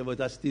down and he said, but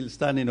I'm still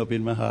standing up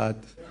in my heart.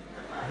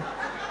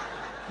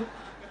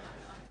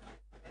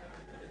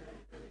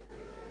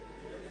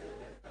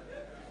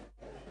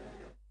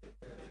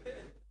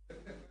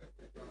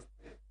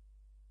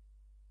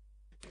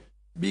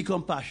 Be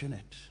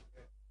compassionate.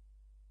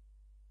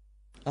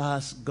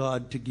 Ask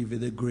God to give you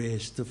the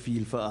grace to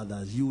feel for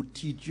others. You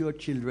teach your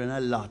children a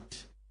lot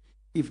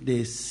if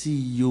they see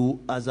you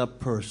as a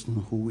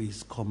person who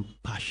is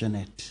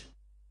compassionate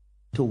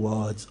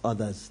towards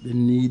others. The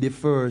needy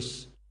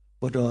first,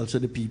 but also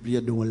the people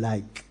you don't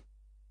like.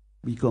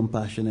 Be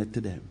compassionate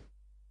to them.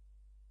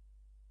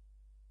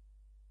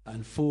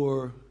 And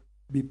 4,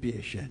 be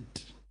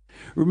patient.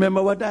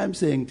 Remember what I'm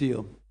saying to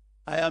you.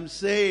 I am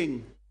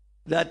saying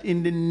that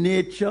in the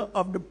nature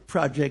of the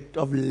project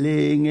of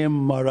laying a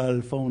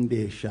moral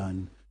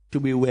foundation, to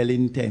be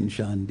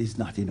well-intentioned is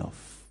not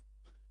enough.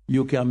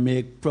 You can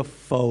make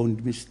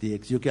profound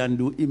mistakes. You can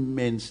do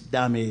immense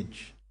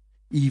damage,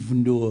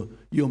 even though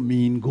you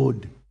mean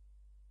good.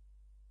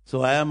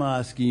 So I am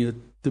asking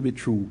you to be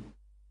true,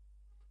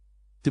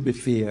 to be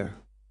fair,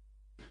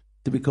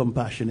 to be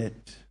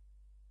compassionate,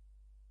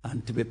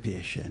 and to be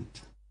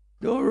patient.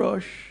 Don't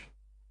rush.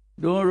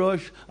 Don't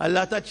rush. A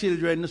lot of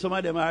children, some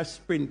of them are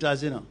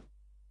sprinters, you know.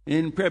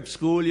 In prep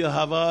school, you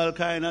have all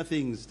kind of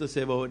things to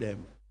say about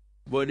them.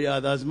 But the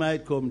others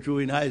might come through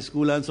in high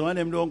school, and some of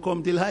them don't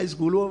come till high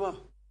school over.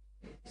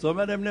 Some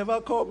of them never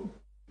come.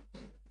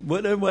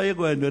 But then what are you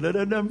going to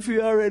do? Them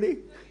fear already.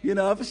 You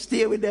know, have to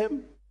stay with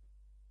them.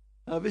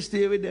 Have to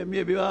stay with them.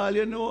 Maybe all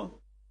you know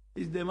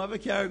is them have to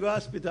carry to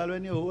hospital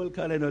when your whole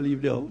car and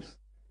leave the house.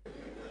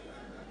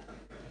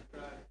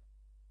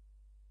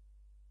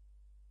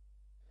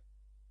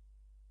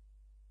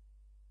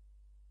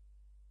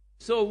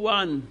 So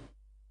 1,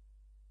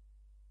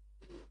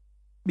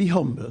 be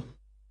humble.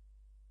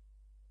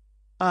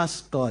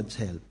 Ask God's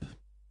help.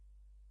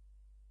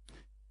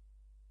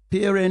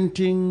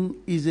 Parenting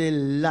is a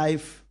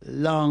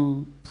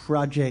lifelong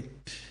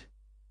project.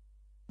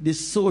 The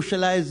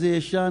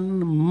socialization,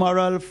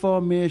 moral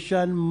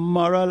formation,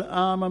 moral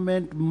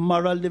armament,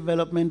 moral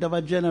development of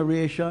a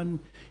generation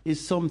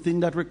is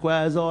something that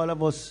requires all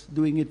of us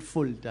doing it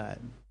full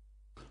time.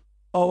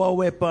 Our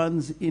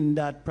weapons in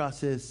that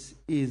process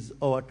is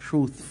our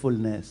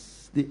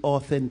truthfulness, the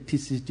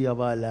authenticity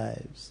of our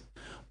lives.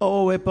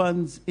 Our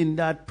weapons in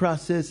that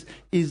process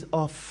is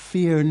our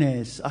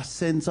fairness, a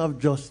sense of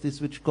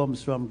justice which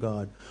comes from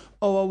God.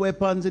 Our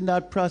weapons in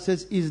that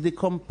process is the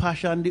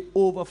compassion, the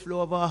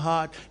overflow of our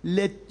heart.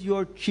 Let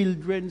your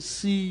children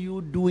see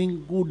you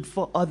doing good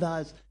for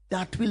others.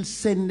 That will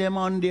send them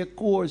on their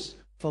course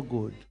for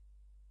good.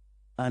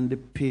 And the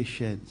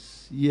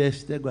patience.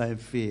 Yes, they're going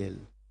to fail.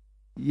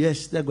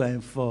 Yes, they're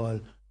going to fall.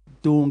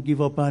 Don't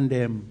give up on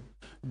them.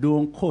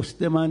 Don't curse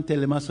them and tell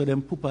them I saw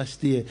them poopa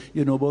stay.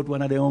 You know about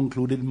one of their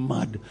uncle did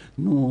mad.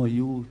 No,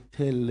 you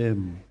tell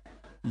them.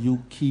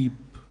 You keep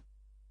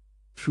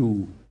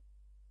true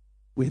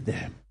with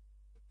them.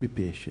 Be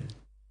patient.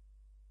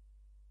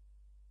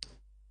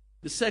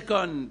 The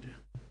second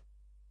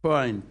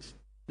point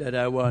that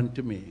I want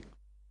to make.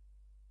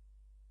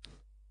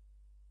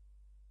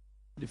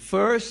 The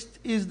first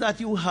is that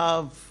you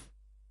have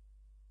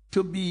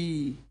to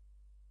be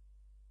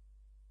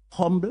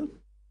humble.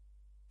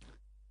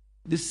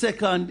 The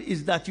second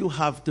is that you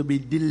have to be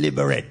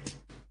deliberate.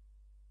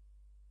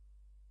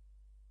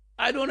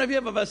 I don't know if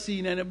you've ever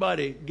seen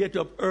anybody get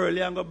up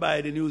early and go buy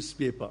the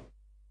newspaper.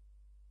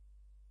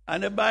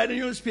 And they buy the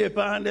newspaper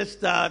and they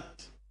start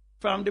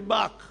from the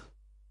back.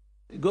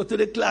 Go to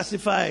the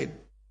classified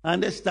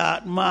and they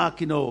start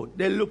marking out.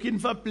 They're looking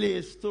for a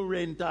place to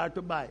rent or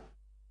to buy.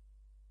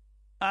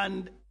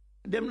 And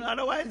them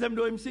otherwise them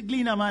don't even see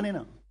gleaner man, you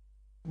know.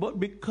 But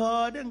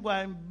because they go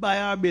and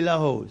buy or build a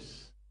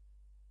house,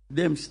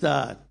 them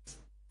start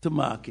to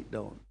mark it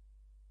down.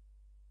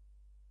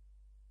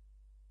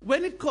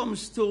 When it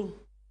comes to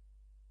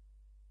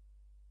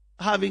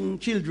having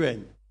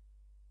children,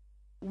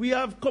 we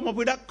have come up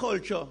with a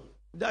culture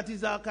that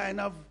is a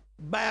kind of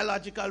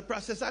biological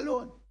process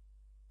alone.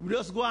 We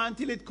just go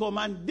until it comes,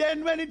 and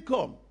then when it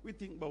comes, we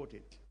think about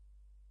it.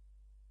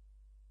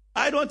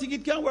 I don't think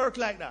it can work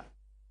like that.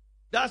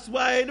 That's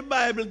why the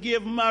Bible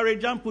gave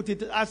marriage and put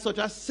it as such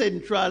a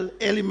central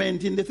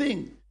element in the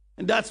thing.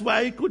 And that's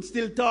why he could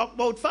still talk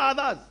about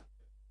fathers.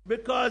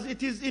 Because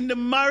it is in the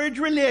marriage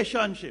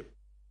relationship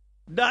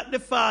that the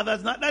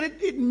fathers, not that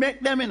it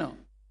make them, you know.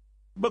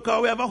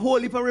 Because we have a whole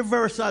heap of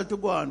reversal to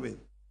go on with.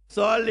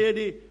 So a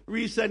lady,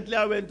 recently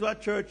I went to a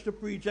church to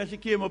preach and she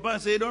came up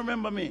and said, "You don't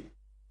remember me?"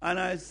 And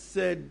I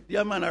said,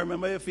 "Yeah man, I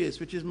remember your face,"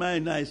 which is my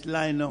nice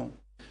line now.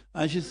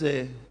 And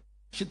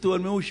she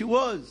told me who she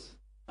was.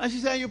 And she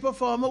said, "You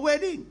perform a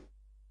wedding."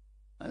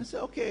 And I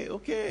said,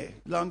 okay.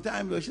 Long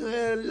time ago. She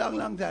said,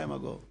 long time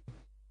ago.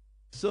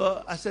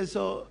 So I said,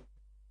 so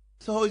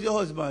how's your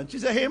husband? She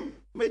said, him?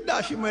 Me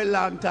dash him a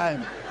long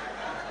time.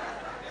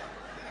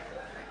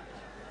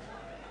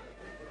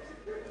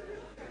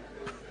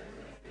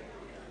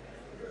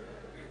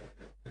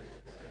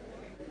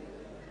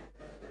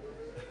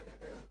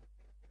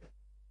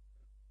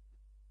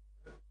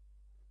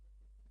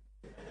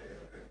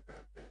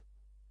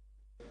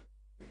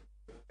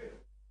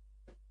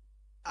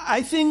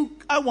 I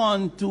think I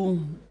want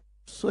to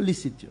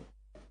solicit you.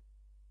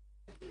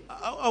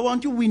 I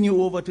want to win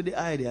you over to the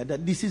idea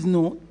that this is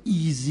no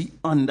easy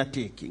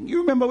undertaking. You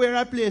remember where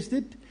I placed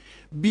it?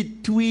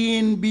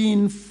 Between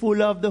being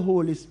full of the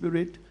Holy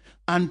Spirit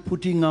and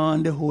putting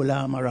on the whole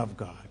armor of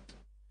God.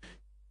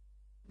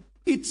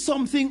 It's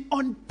something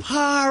on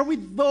par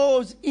with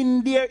those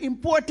in their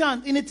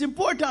importance, in its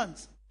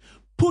importance.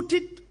 Put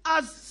it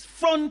as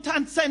front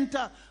and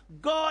center.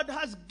 God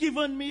has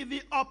given me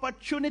the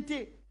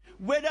opportunity.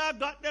 Whether I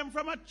got them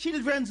from a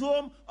children's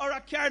home or I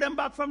carry them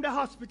back from the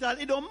hospital,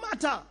 it don't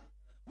matter.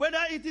 Whether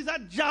it is a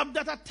job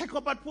that I take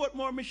up at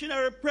Portmore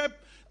Missionary Prep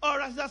or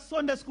as a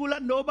Sunday school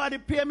that nobody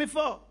pay me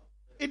for,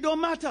 it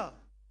don't matter.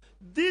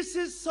 This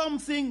is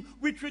something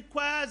which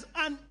requires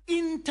an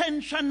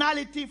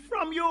intentionality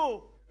from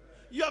you.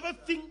 You ever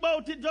think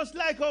about it just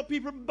like how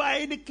people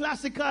buy the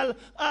classical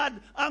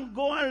ad and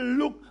go and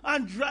look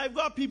and drive,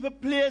 go to people's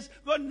place,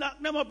 go knock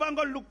them up and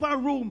go look for a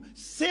room.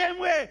 Same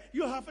way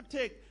you have to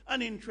take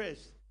an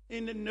interest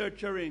in the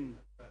nurturing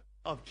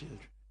of children.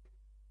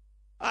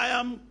 I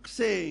am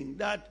saying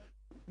that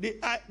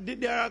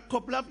there are a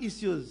couple of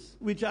issues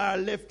which are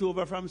left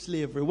over from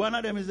slavery. One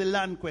of them is the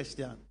land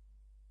question.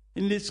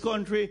 In this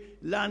country,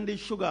 land is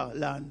sugar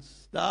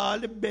lands. They're all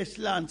the best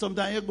land.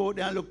 Sometimes you go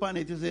there and look upon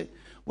it, you say,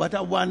 what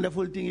a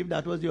wonderful thing if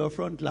that was your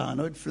front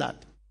lawn or it's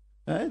flat.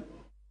 Right?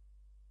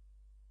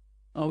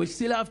 And we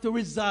still have to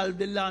resolve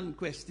the land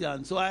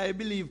question. So I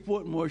believe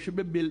Portmore should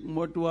be built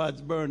more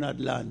towards Bernard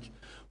land,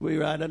 where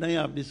rather than you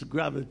have this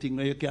gravel thing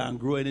where you can't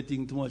grow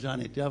anything too much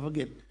on it. You have to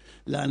get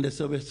land that's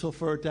so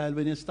fertile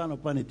when you stand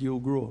up on it, you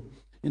grow.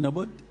 You know,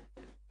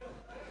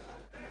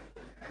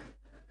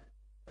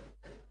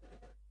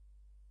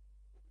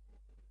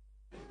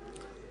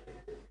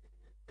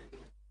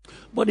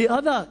 but the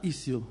other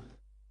issue,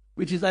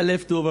 which is a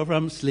leftover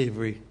from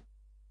slavery,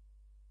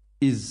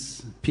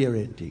 is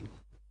parenting.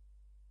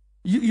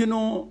 You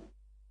know,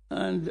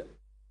 and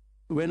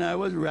when I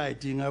was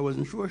writing, I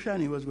wasn't sure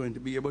Shani was going to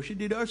be here, but she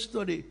did her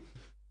study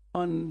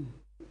on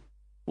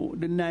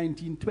the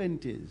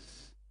 1920s.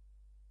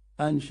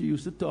 And she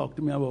used to talk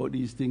to me about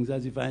these things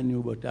as if I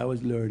knew, but I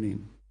was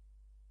learning.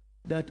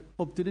 That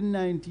up to the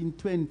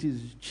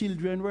 1920s,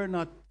 children were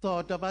not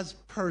thought of as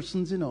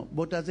persons,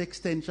 but as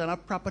extension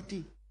of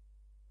property.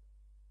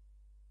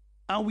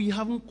 And we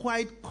haven't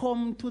quite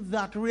come to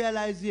that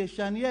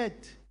realization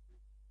yet,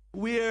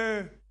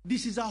 where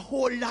this is a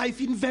whole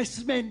life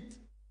investment.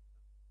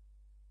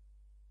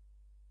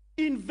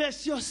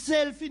 Invest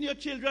yourself in your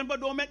children,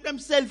 but don't make them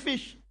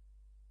selfish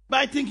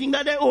by thinking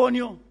that they own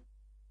you.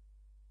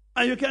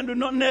 And you can do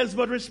nothing else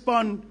but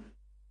respond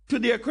to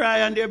their cry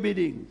and their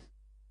biddings.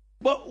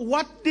 But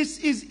what this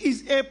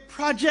is a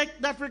project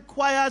that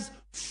requires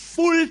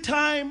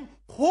full-time,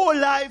 whole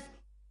life,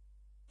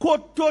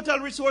 total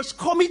resource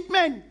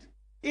commitment.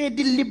 A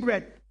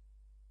deliberate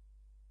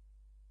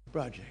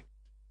project.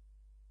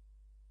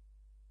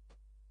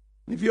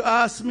 If you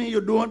ask me,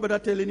 you don't, but I'm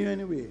telling you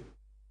anyway.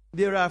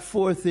 There are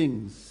 4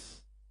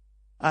 things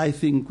I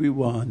think we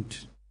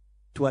want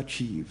to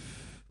achieve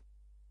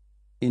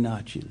in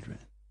our children.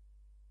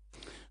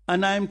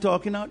 And I'm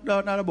talking not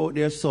about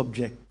their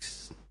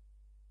subjects.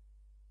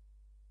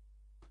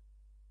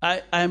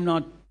 I'm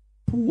not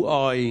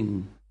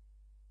poo-awing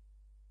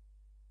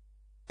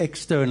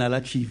external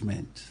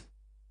achievement.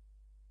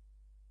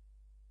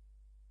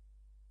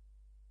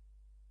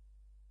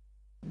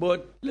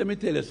 But let me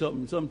tell you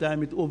something.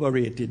 Sometimes it's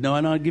overrated. Now,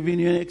 I'm not giving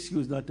you an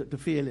excuse not to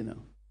fail,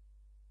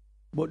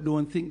 But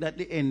don't think that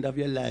the end of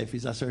your life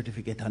is a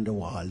certificate on the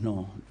wall.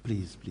 No,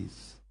 please.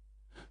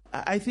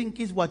 I think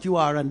it's what you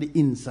are on the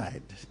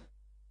inside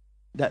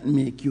that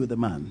make you the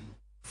man.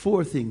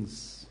 4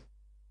 things.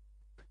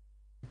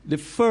 The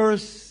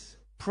first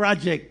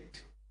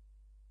project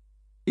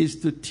is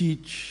to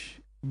teach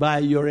by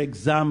your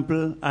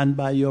example and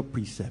by your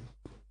precept.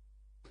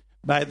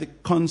 By the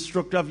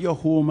construct of your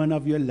home and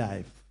of your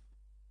life.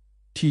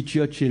 Teach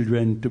your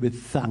children to be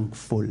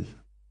thankful.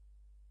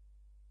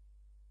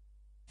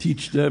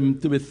 Teach them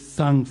to be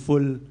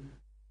thankful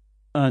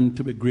and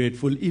to be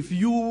grateful. If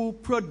you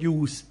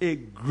produce a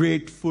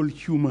grateful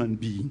human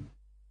being,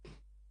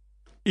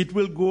 it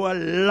will go a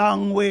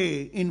long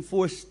way in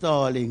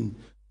forestalling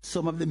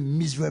some of the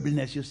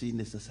miserableness you see in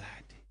this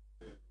society.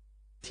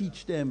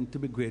 Teach them to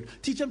be grateful.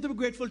 Teach them to be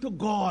grateful to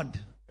God.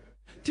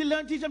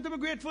 Teach them to be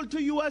grateful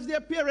to you as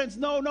their parents.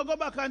 No, go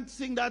back and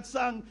sing that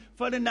song,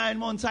 for the 9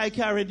 months I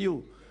carried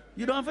you.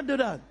 You don't have to do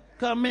that,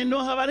 because men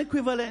don't have an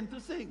equivalent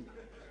to sing.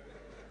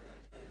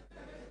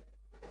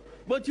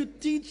 But you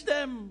teach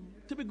them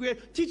to be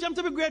grateful. Teach them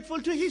to be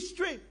grateful to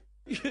history.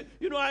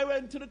 I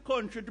went to the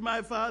country, to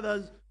my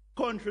father's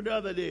country the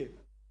other day.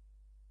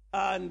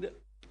 And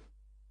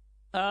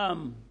I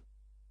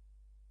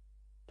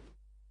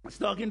was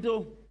talking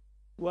to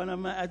one of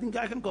my, I think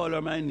I can call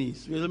her my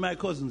niece. She was my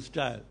cousin's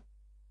child.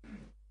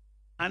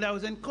 And I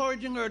was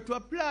encouraging her to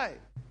apply.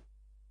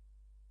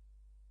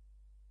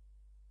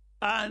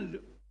 And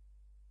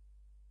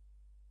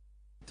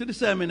to the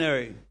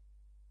seminary.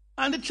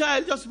 And the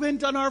child just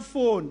went on her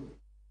phone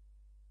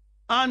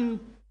and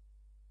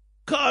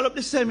called up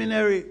the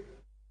seminary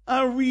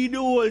and read the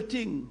whole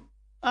thing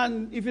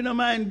And if you don't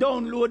mind,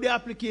 download the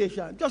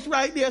application. Just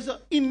right there, so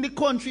in the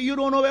country, you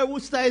don't know where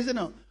Worcester is, you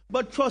know.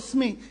 But trust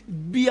me,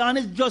 beyond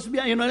is just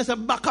beyond. You know, there's a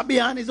back of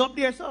beyond is up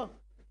there, sir.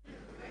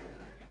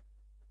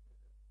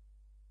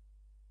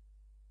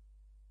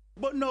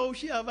 But now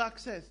she have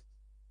access.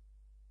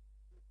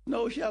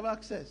 Now she have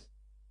access.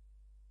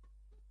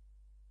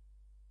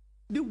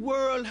 The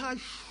world has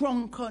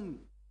shrunken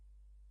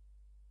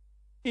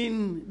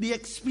in the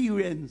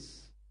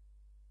experience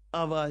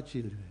of our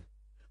children.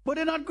 But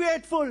they're not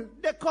grateful.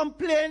 They're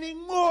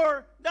complaining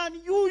more than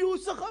you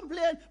used to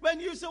complain when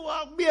you used to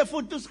walk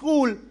barefoot to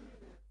school.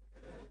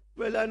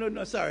 Well, I don't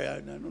know. Sorry,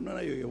 none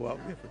of you walk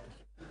barefoot.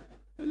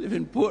 I live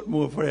in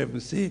Portmore, for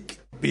heaven's sake,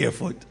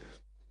 barefoot.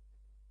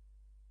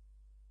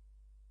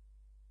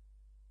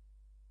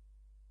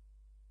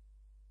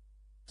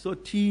 So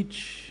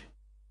teach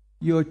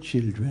your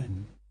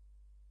children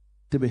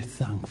to be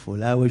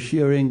thankful. I was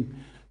sharing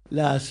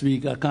last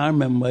week, I can't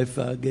remember if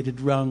I get it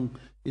wrong,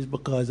 it's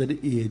because of the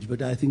age,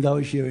 but I think I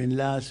was sharing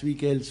last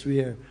week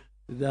elsewhere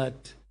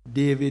that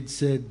David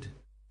said,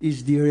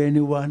 is there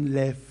anyone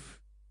left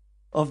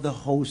of the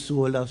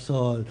household of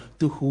Saul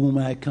to whom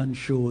I can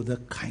show the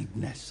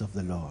kindness of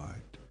the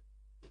Lord?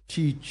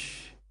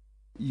 Teach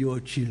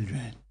your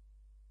children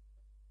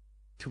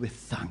to be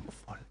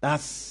thankful.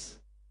 That's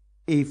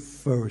a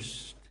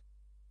first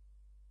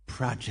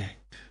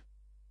project.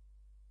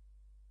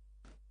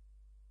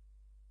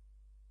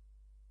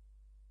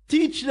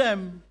 Teach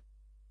them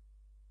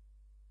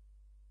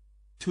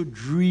to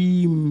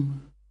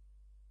dream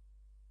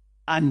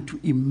and to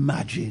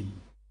imagine.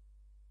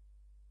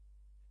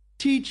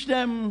 Teach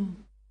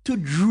them to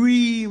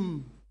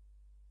dream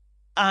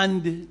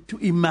and to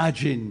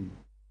imagine.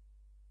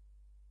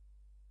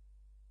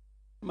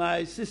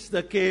 My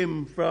sister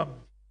came from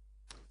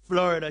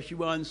Florida. She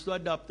wants to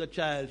adopt a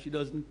child. She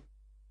doesn't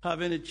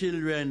have any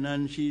children,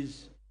 and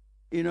she's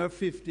in her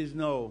 50s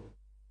now.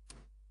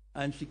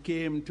 And she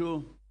came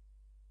to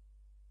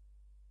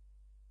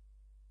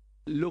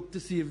look to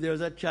see if there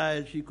was a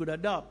child she could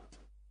adopt.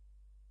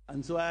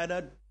 And so I had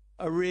to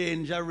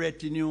arrange a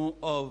retinue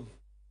of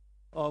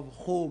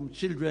home,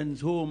 children's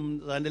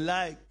homes and the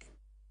like,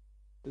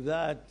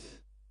 that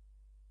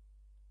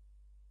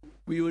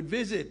we would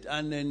visit,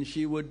 and then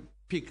she would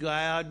pick.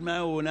 I had my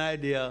own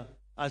idea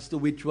as to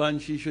which one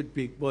she should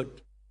pick, but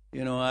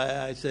you know,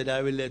 I said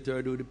I will let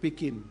her do the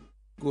picking.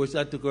 Of course,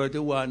 I took her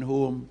to one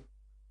home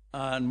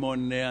on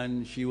Monday,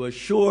 and she was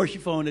sure she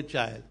found a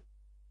child.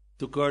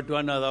 Took her to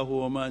another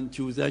home on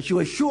Tuesday, and she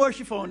was sure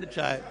she found a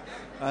child.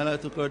 And I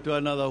took her to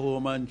another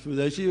home on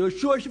Tuesday. She was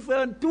sure she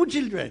found 2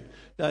 children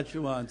that she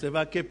wants. If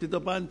I kept it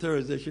up on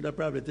Thursday, she'd have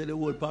probably tell the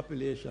whole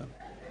population.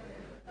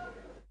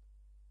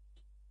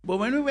 But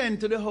when we went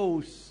to the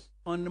house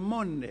on the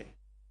Monday,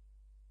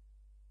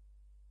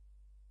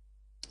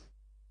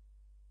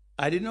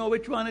 I didn't know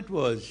which one it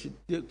was. She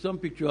took some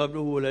picture of the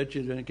whole of the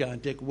children. You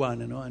can't take one,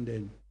 you know, and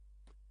then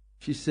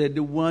she said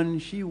the one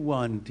she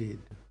wanted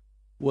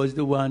was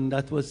the one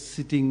that was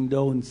sitting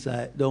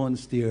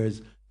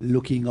downstairs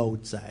looking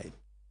outside.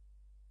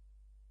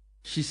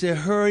 She said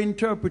her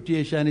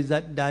interpretation is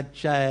that that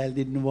child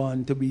didn't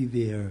want to be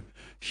there.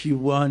 She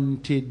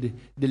wanted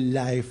the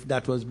life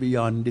that was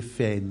beyond the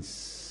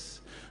fence.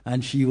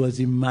 And she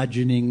was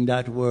imagining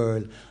that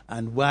world.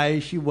 And why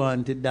she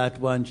wanted that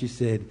one, she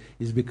said,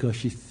 is because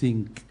she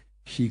think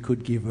she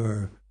could give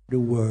her the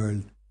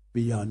world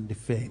beyond the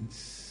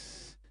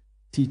fence.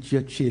 Teach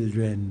your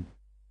children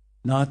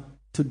not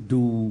to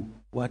do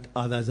what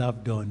others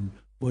have done,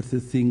 but to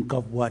think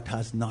of what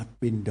has not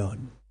been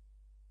done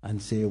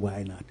and say,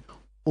 why not?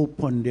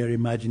 Open their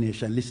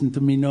imagination. Listen to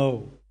me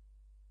now.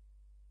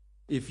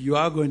 If you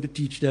are going to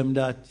teach them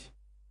that,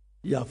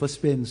 you have to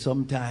spend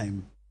some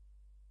time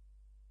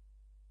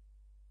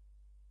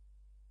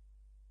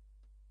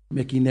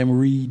making them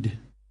read.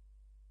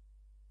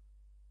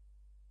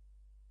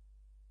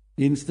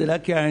 Instead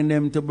of carrying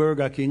them to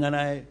Burger King, and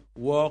I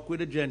walk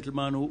with a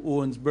gentleman who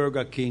owns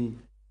Burger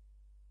King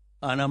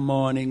on a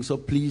morning, so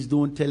please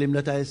don't tell him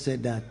that I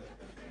said that.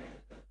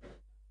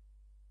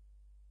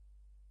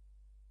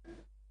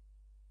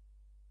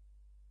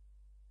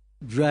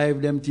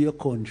 Drive them to your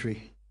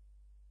country.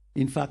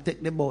 In fact,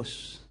 take the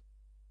bus.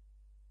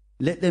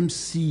 Let them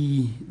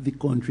see the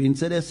country.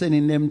 Instead of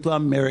sending them to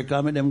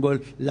America, make them go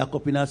lock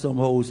up in some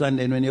house, and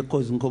then when your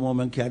cousin come home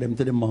and carry them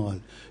to the mall,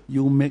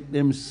 you make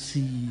them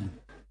see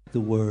the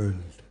world.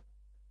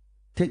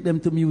 Take them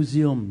to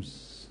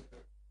museums.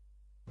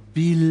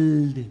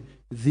 Build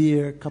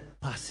their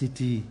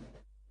capacity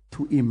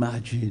to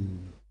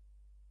imagine.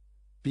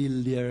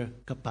 Build their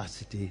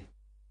capacity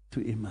to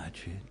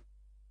imagine.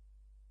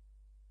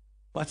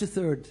 What's the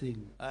third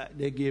thing?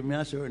 They gave me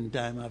a certain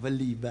time. I have to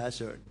leave by a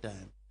certain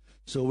time.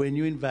 So when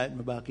you invite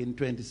me back in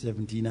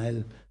 2017,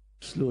 I'll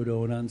slow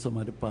down on some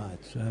of the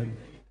parts. Right?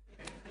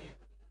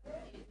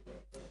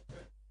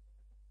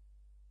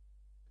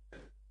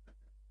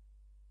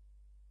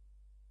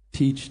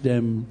 Teach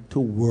them to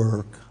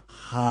work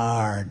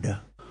hard.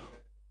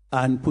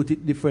 And put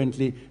it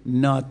differently,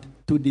 not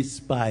to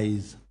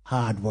despise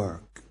hard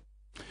work.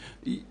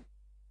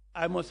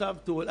 I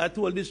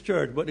told this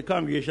church, but the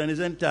congregation is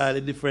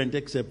entirely different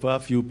except for a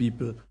few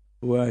people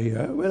who are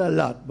here. Well, a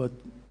lot, but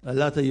a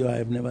lot of you I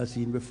have never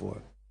seen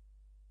before.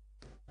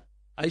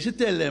 I used to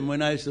tell them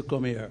when I used to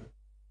come here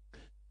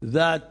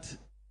that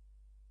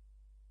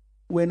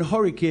when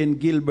Hurricane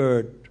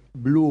Gilbert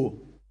blew,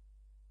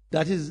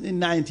 that is in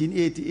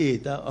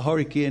 1988, a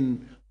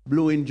hurricane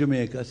blew in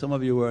Jamaica. Some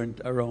of you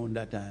weren't around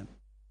that time.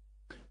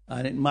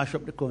 And it mashed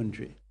up the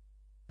country.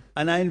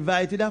 And I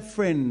invited a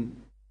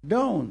friend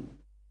down.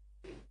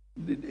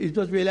 It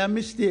was really a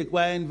mistake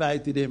why I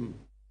invited him.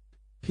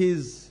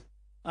 His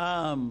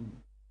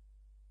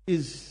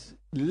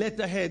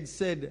letterhead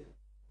said,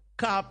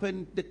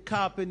 the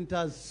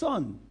carpenter's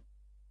son.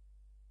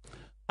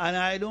 And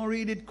I don't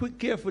read it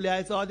carefully.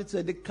 I thought it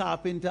said the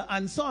carpenter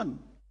and son.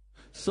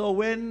 So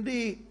when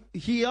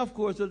he of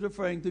course was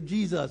referring to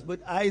Jesus, but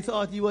I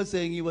thought he was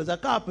saying he was a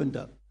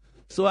carpenter.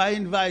 So I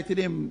invited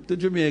him to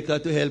Jamaica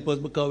to help us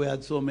because we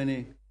had so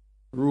many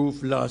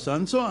roof loss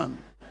and so on.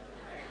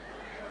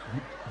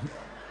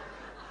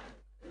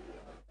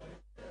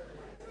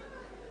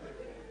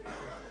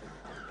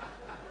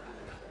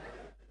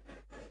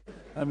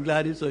 I'm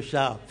glad he's so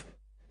sharp.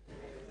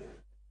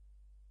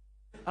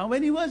 And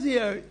when he was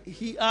here,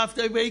 he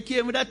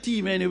came with a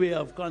team anyway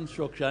of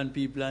construction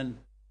people and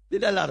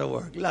did a lot of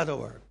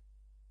work.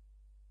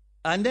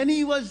 And then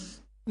he was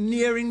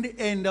nearing the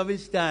end of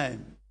his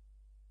time.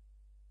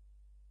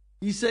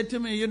 He said to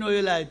me, you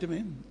lied to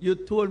me. You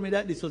told me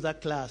that this was a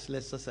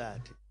classless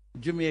society.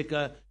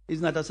 Jamaica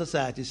is not a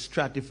society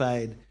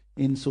stratified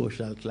in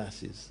social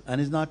classes. And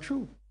it's not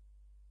true.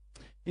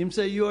 Him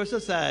say your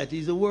society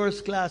is the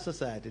worst class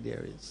society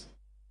there is.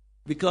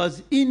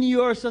 Because in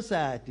your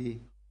society,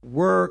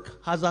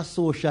 work has a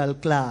social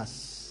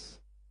class.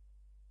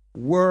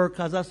 Work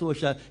has a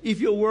social. If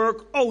you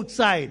work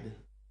outside,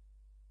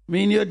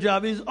 mean your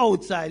job is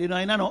outside, in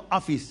an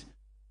office,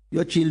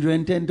 your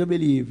children tend to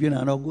believe,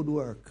 no good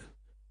work.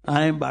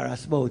 I'm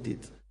embarrassed about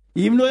it.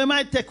 Even though you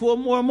might take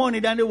home more money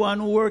than the one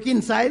who work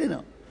inside,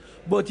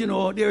 But,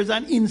 there's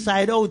an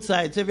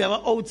inside-outside. So if you have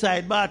an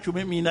outside bathroom,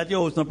 it means that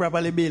your house not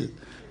properly built.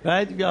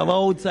 Right? If you have an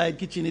outside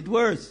kitchen, it's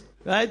worse.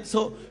 Right?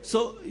 So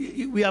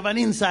we have an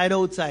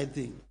inside-outside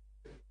thing.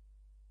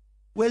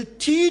 Well,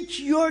 teach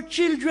your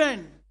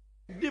children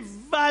the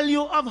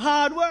value of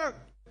hard work.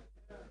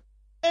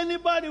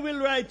 Anybody will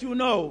write you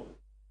now.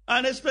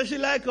 And especially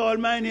like all,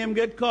 my name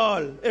get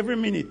called every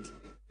minute.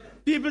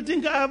 People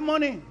think I have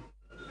money.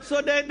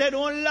 So they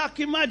don't lack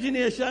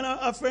imagination.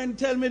 A friend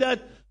tell me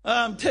that,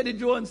 Teddy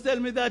Jones tell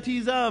me that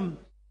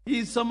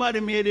he's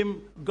somebody made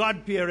him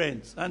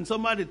godparents. And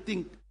somebody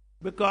think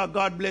because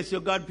God bless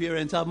your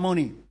godparents have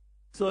money.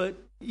 So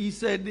he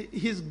said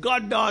his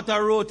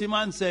goddaughter wrote him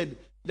and said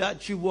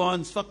that she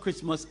wants for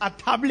Christmas a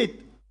tablet.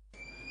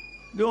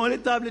 The only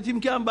tablet him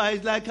can buy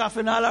is like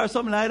 $50 or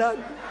something like that.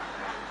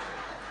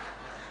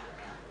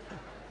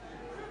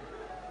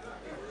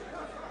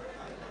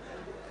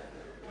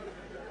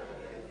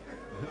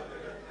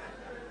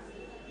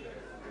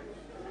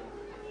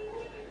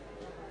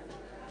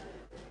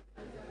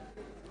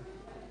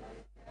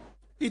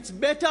 It's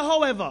better,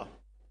 however,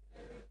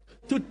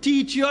 to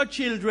teach your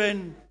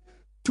children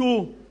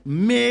to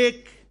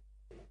make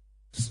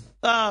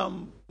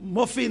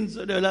muffins,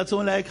 that's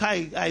only like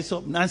high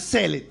something, and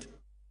sell it.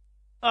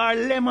 Or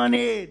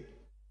lemonade.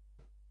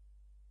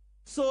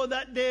 So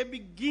that they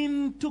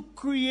begin to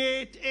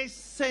create a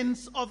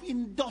sense of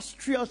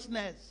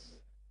industriousness.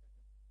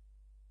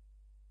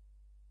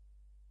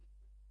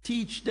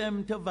 Teach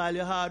them to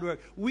value hard work.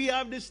 We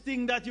have this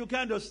thing that you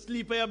can't just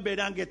sleep in your bed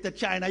and get to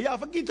China. You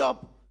have to get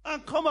up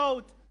and come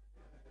out.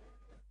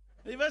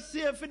 You ever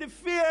save for the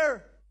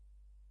fare.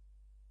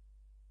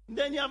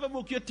 Then you have to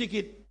book your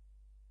ticket.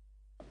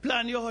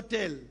 Plan your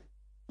hotel.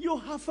 You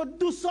have to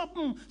do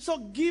something. So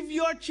give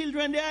your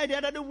children the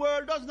idea that the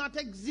world does not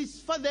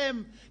exist for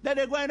them. That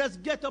they're going to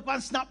just get up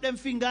and snap them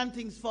finger and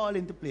things fall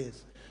into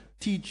place.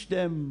 Teach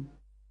them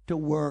to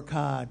work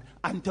hard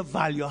and to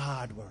value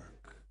hard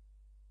work.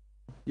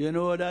 You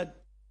know that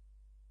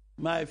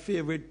my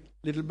favorite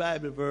little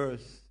Bible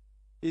verse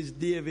is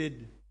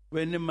David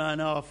when the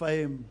man offered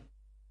him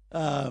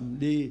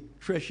the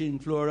threshing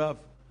floor of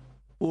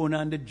On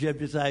and the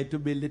Jebusite to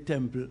build the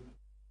temple.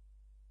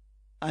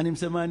 And him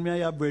say, man, me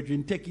your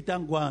brethren, take it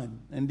and go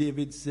on. And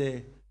David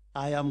say,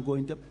 I am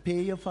going to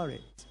pay you for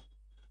it.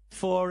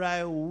 For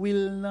I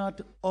will not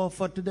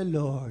offer to the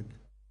Lord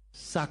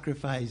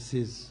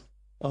sacrifices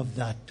of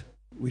that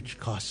which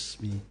costs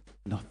me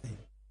nothing.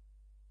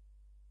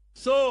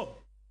 So,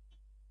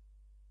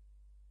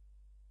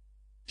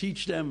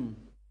 teach them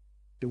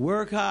to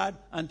work hard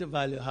and to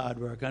value hard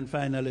work. And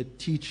finally,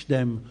 teach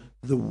them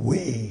the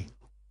way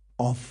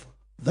of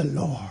the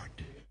Lord.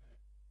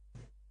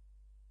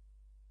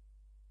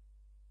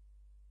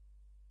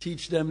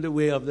 Teach them the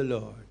way of the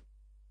Lord.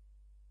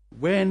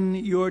 When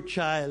your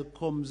child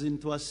comes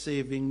into a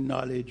saving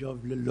knowledge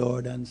of the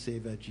Lord and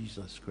Savior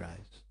Jesus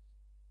Christ,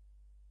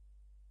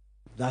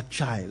 that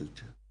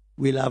child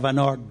will have an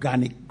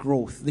organic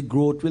growth. The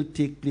growth will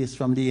take place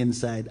from the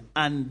inside,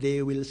 and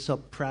they will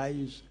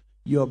surprise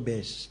your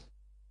best.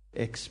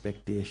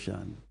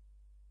 expectation.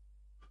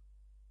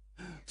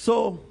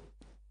 So,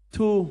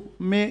 to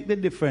make the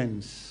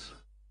difference,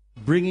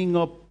 bringing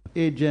up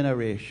a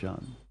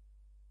generation,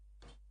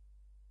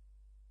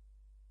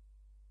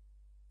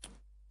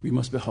 we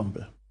must be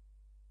humble.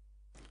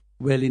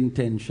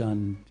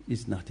 Well-intentioned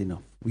is not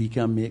enough. We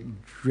can make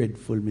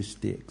dreadful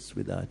mistakes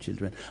with our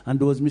children, and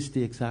those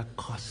mistakes are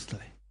costly.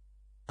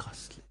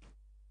 Costly.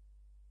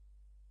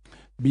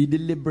 Be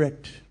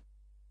deliberate.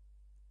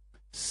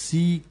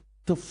 Seek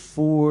to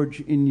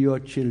forge in your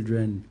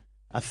children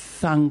a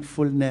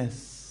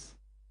thankfulness,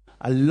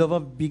 a love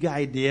of big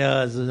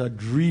ideas, a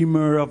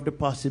dreamer of the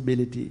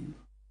possibility.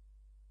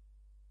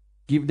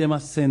 Give them a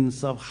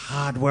sense of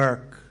hard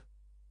work,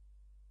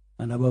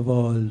 and above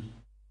all,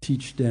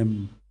 teach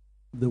them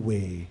the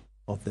way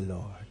of the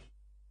Lord.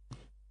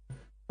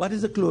 What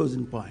is the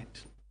closing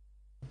point?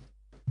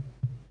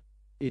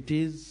 It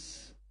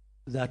is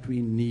that we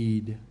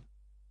need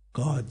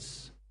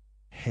God's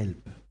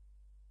help.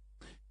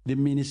 The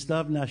Minister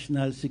of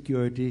National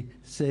Security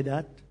said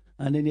that,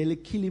 and they nearly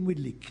kill him with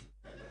lick.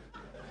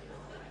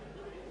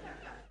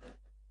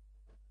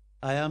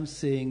 I am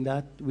saying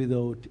that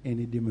without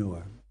any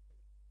demur.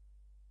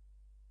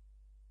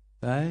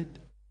 Right?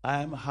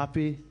 I am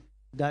happy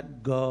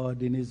that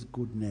God in His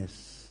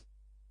goodness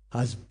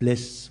has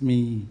blessed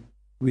me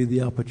with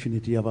the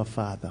opportunity of a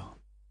father.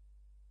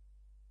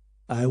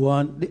 I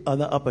want the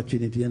other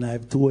opportunity, and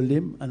I've told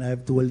him and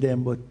I've told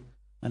them,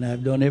 and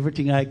I've done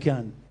everything I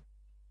can.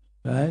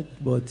 Right?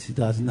 But it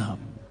doesn't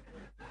happen.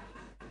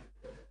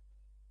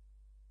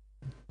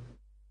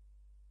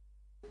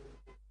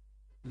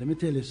 Let me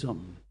tell you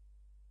something.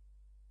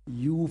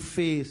 You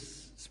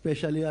face,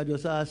 especially I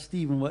just asked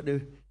Stephen what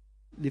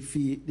the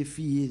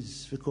fee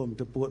is to come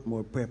to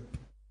Portmore Prep.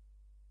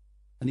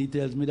 And he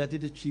tells me that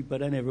it is cheaper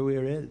than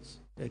everywhere else,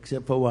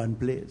 except for one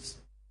place.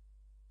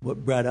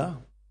 But brother,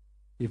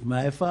 if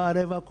my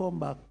father ever come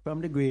back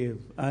from the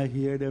grave, I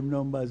hear them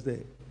numbers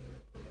there.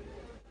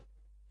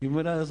 He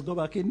might just go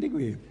back in the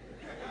grave.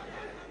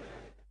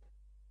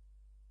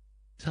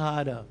 It's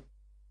harder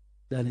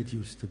than it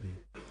used to be.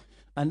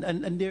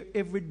 And there,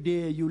 every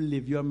day you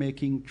live, you're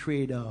making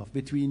trade-off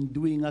between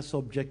doing a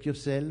subject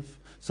yourself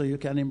so you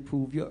can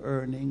improve your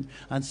earning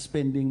and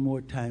spending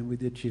more time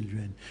with your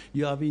children.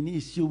 You have an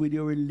issue with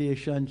your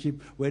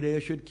relationship, whether you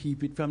should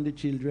keep it from the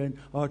children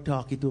or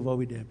talk it over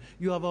with them.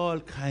 You have all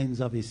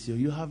kinds of issues.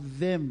 You have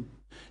them.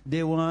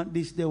 They want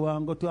this, they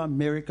want to go to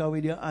America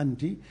with your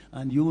auntie,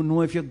 and you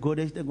know if you go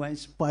there, they're going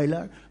to spoil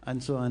her,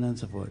 and so on and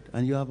so forth.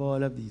 And you have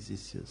all of these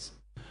issues.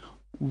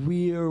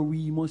 Where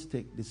we must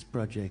take this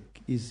project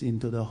is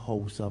into the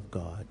house of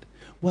God.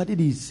 What did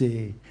He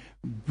say?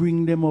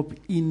 Bring them up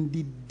in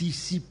the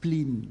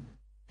discipline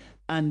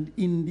and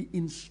in the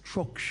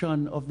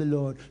instruction of the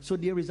Lord. So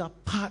there is a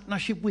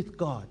partnership with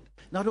God.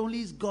 Not only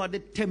is God the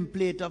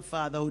template of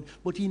fatherhood,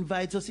 but He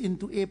invites us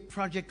into a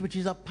project which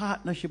is a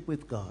partnership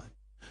with God,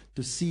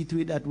 to see to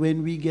it that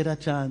when we get a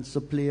chance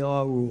to play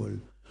our role,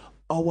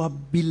 our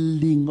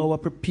building, our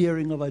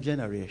preparing of a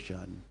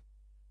generation,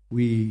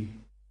 we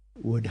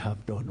would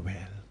have done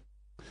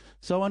well.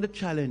 So I want to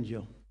challenge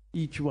you,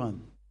 each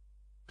one,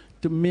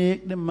 to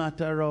make the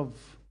matter of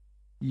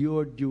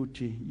your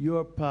duty,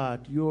 your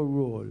part, your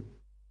role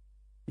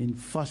in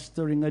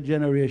fostering a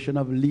generation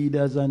of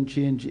leaders and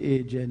change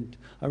agents,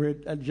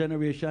 a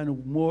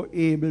generation more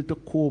able to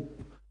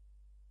cope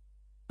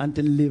and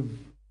to live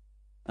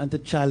and to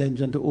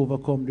challenge and to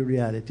overcome the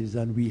realities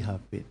than we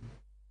have been.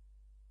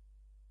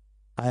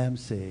 I am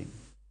saying,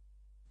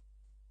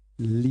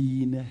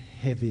 lean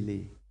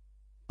heavily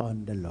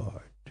on the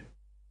Lord.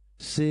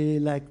 Say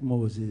like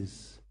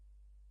Moses,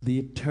 the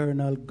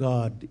eternal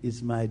God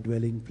is my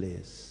dwelling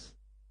place,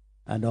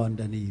 and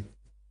underneath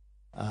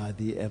are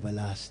the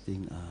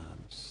everlasting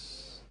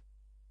arms.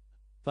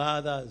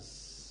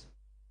 Fathers,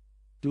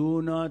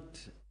 do not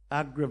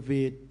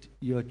aggravate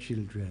your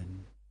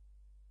children.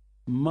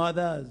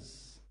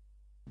 Mothers,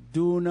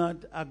 do not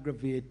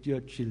aggravate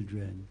your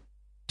children.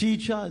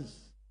 Teachers,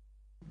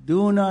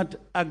 do not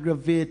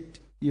aggravate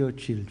your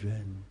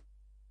children.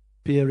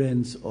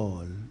 Parents,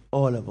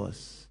 all of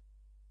us,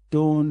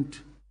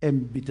 don't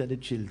embitter the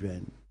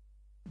children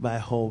by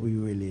how we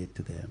relate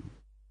to them.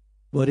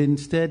 But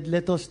instead,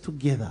 let us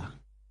together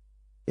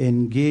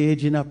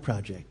engage in a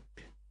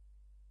project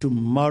to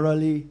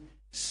morally,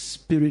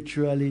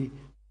 spiritually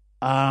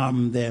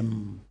arm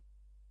them,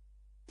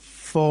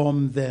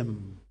 form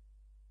them,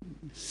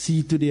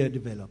 see to their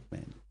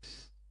development.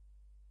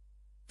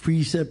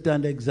 Precept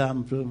and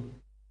example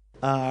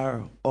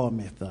are our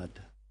method.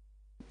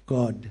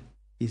 God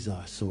is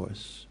our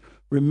source.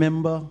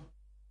 Remember,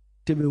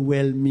 to be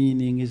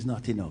well-meaning is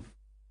not enough,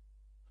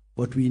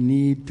 but we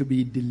need to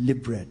be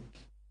deliberate,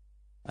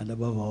 and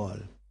above all,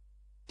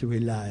 to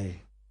rely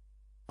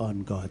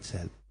on God's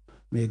help.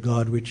 May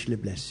God richly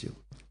bless you.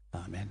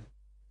 Amen.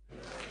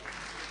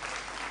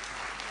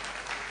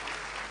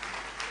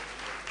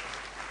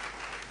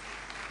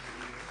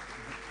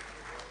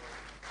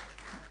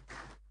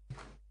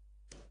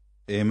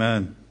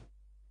 Amen.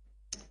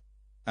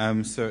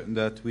 I'm certain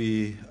that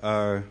we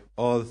are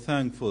all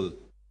thankful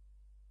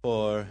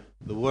for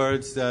the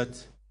words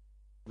that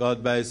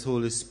God by His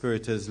Holy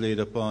Spirit has laid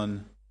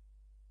upon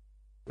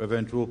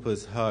Reverend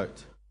Roper's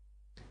heart.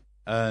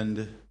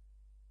 And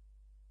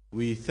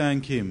we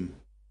thank him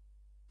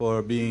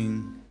for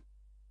being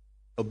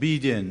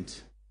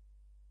obedient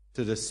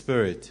to the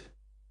Spirit.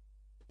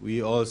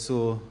 We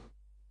also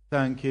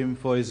thank him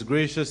for his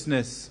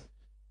graciousness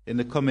in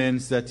the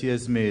comments that he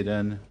has made,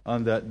 and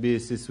on that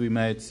basis we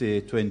might say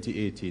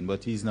 2018,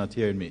 but he's not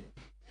hearing me.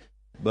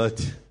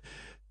 But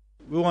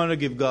we want to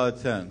give God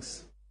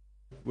thanks.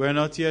 We're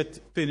not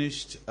yet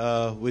finished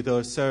with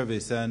our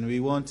service, and we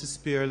want to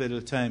spare a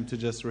little time to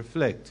just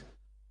reflect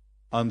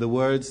on the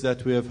words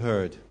that we have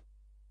heard,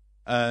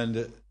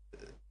 and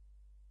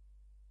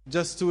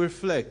just to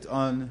reflect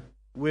on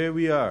where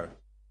we are.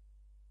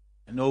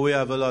 I know we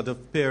have a lot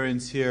of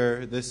parents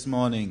here this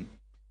morning,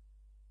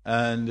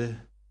 and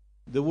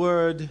the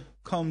word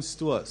comes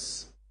to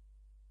us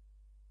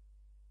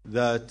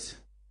that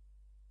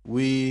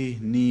we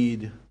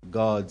need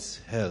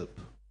God's help.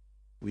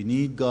 We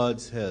need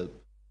God's help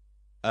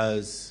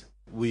as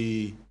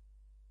we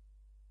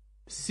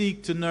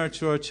seek to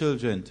nurture our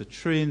children, to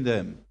train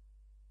them,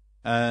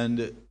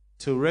 and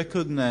to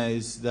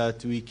recognize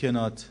that we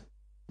cannot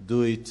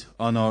do it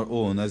on our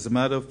own. As a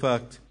matter of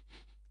fact,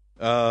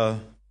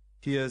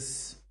 he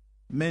has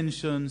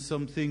mentioned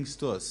some things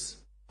to us,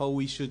 how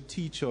we should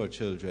teach our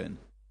children,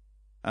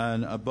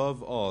 and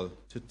above all,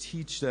 to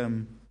teach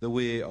them the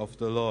way of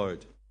the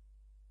Lord.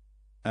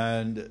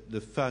 And the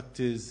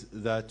fact is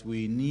that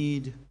we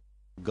need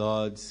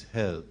God's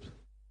help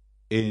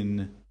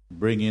in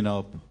bringing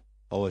up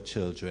our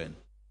children.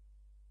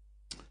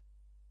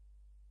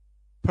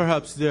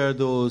 Perhaps there are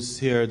those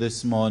here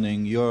this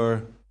morning,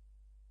 you're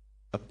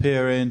a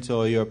parent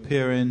or your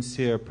parents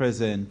here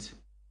present,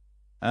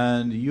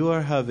 and you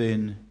are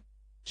having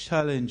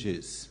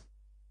challenges,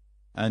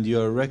 and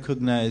you're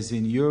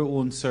recognizing your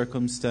own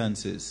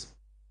circumstances,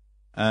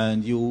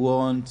 and you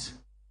want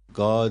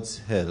God's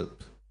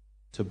help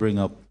to bring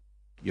up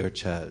your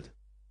child.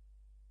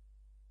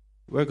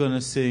 We're going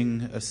to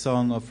sing a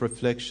song of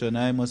reflection.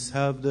 I must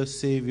have the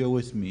Savior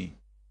with me,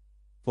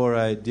 for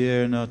I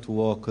dare not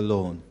walk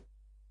alone.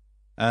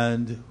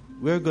 And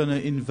we're going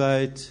to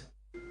invite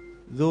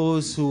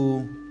those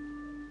who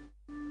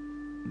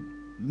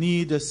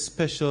need a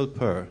special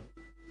prayer.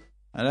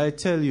 And I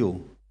tell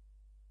you,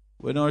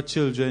 when our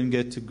children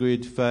get to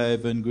grade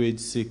 5 and grade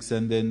 6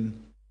 and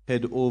then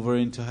head over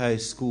into high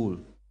school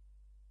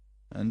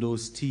and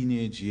those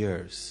teenage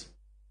years,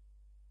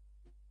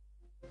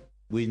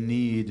 we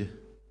need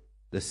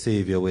the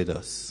Savior with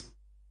us.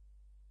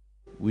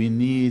 We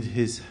need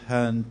His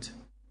hand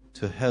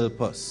to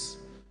help us.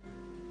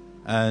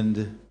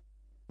 And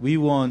we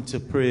want to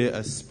pray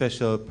a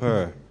special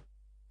prayer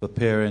for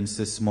parents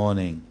this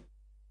morning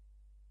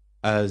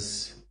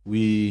as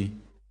we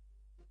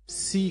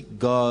seek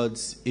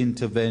God's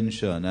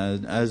intervention.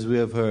 And as we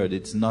have heard,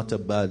 it's not a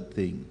bad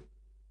thing.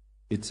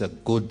 It's a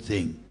good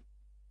thing.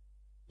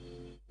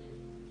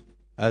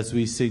 As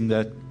we sing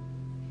that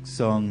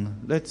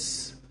song,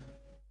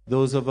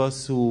 those of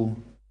us who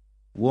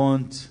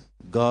want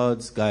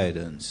God's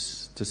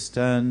guidance to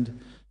stand,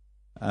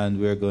 and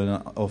we're going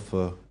to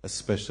offer a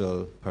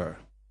special prayer.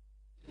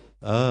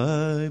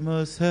 I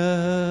must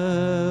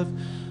have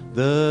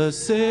the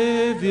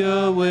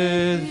Savior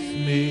with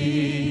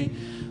me,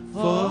 for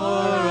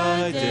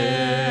I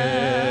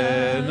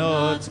dare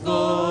not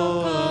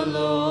go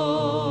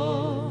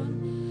alone.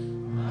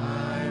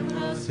 I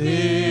must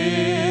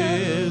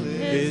feel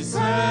His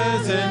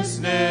presence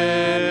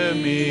near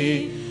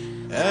me,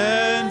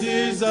 and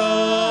His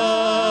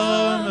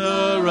arm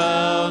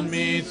around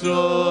me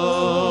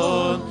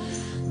thrown.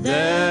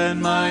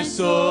 Then my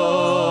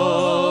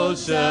soul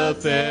shall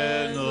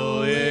fear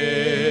no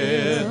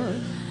ill.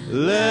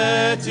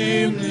 Let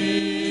Him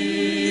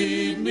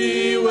lead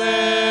me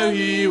where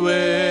He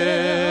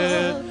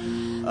will.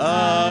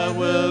 I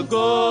will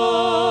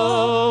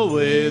go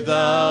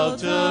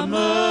without a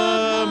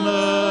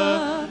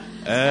murmur,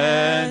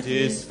 and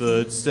His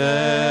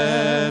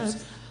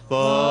footsteps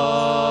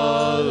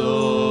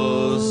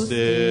follow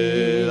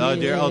still. Are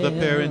there other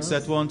parents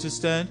that want to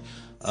stand?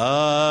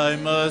 I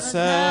must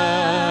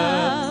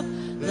have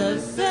the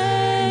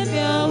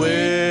Savior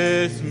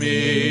with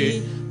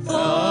me, for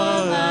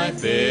my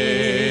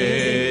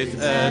faith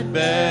at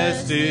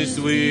best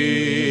is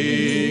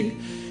weak.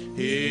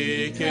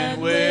 He can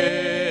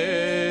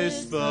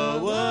whisper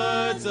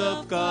words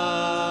of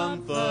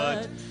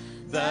comfort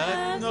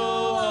that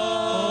no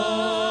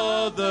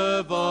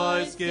other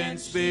voice can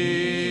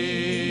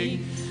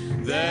speak.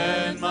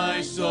 Then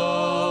my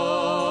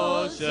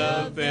soul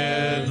shall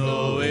fear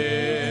no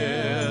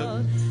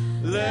ill.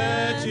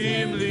 Let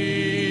Him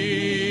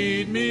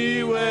lead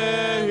me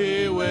where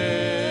He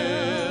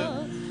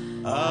will.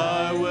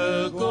 I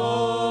will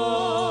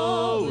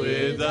go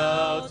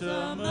without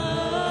a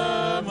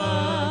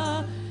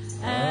murmur,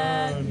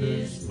 and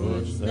His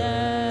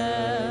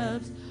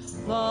footsteps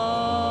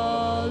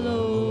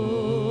follow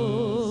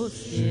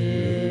still.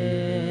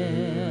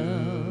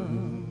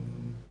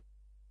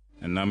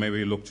 Now may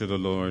we look to the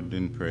Lord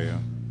in prayer.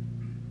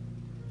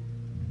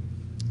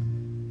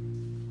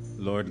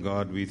 Lord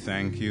God, we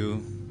thank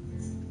you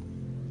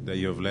that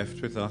you have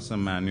left with us a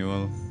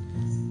manual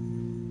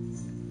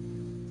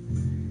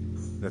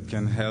that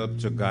can help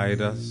to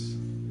guide us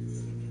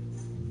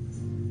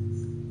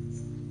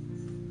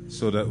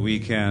so that we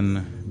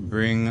can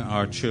bring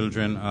our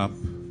children up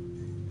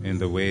in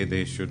the way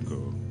they should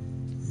go.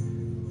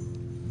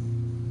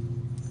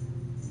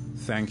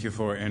 Thank you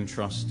for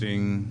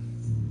entrusting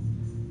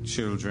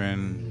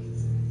children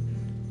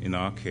in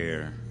our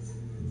care.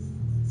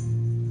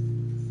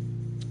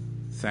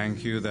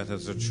 Thank you that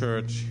as a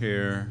church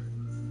here,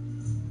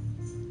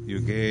 you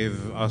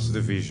gave us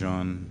the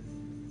vision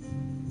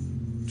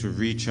to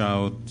reach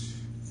out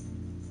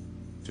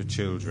to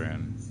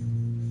children.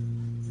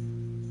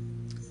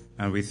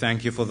 And we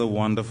thank you for the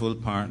wonderful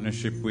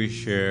partnership we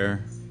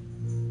share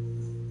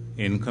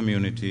in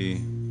community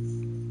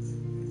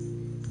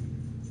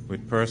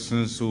with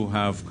persons who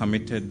have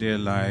committed their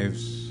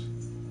lives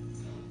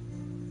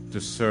to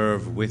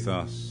serve with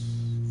us.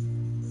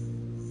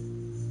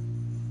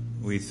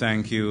 We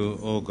thank you,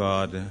 O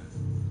God,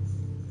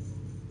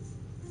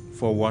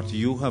 for what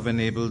you have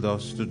enabled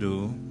us to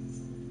do.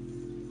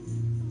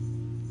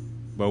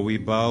 But we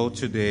bow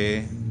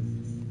today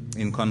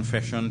in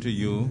confession to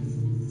you,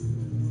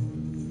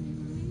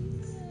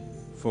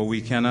 for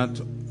we cannot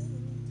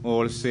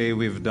all say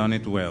we've done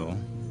it well.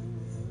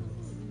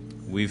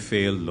 We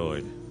failed,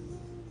 Lord.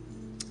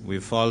 We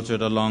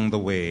faltered along the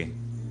way.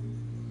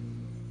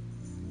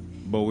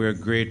 But we're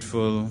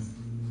grateful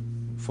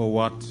for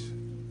what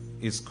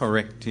is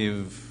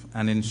corrective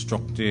and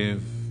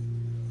instructive,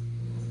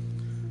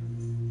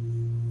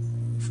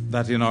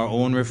 that in our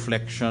own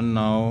reflection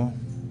now,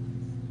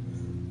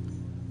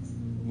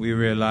 we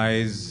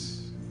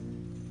realize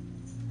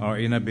our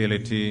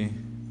inability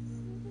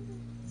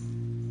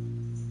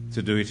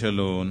to do it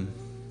alone.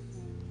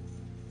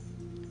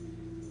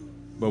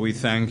 But we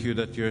thank you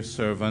that your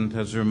servant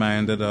has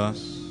reminded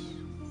us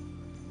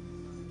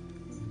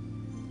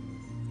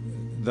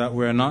that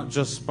we're not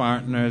just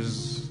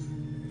partners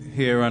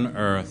here on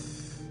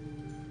earth.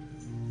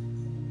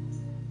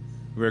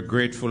 We're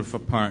grateful for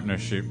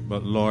partnership,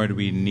 but Lord,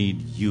 we need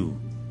you.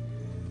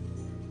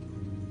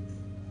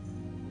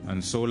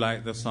 And so,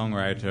 like the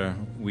songwriter,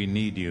 we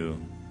need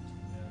you.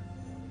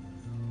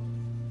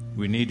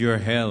 We need your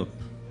help.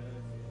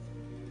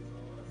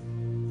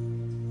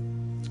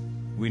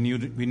 We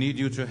need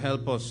you to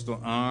help us to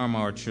arm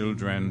our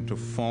children, to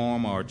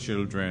form our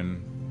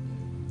children,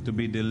 to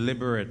be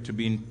deliberate, to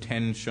be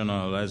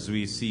intentional as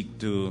we seek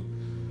to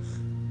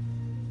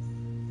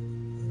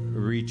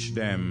reach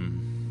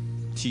them,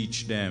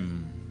 teach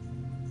them,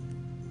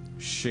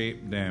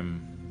 shape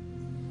them.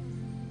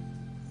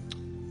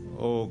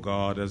 Oh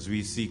God, as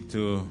we seek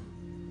to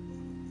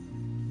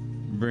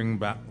bring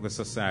back the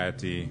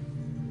society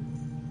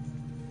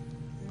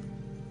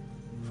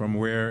from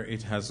where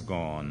it has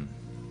gone.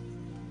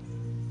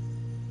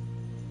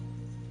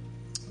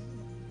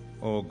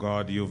 Oh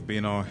God, you've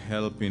been our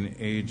help in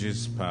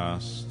ages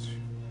past.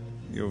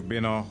 You've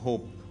been our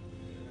hope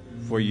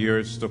for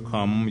years to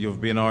come.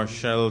 You've been our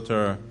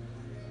shelter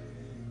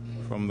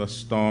from the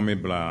stormy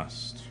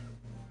blast.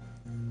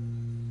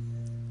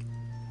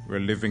 We're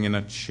living in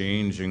a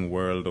changing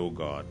world, oh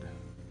God.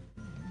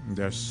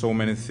 There are so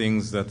many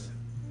things that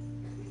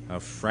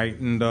have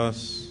frightened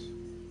us.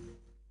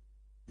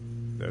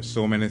 There are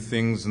so many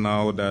things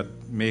now that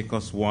make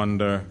us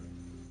wonder,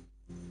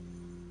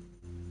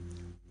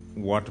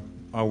 what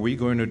are we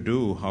going to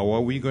do? How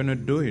are we going to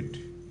do it?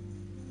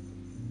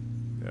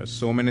 There are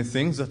so many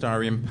things that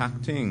are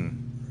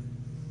impacting,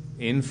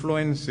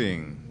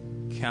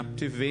 influencing,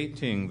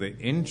 captivating the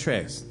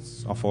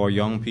interests of our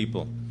young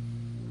people.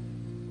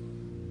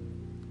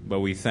 But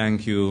we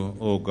thank you,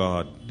 O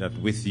God, that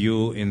with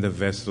you in the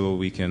vessel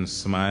we can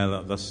smile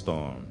at the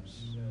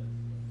storms.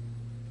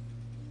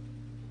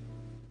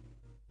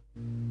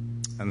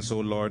 And so,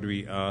 Lord,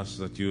 we ask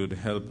that you'd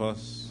help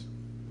us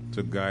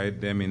to guide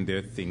them in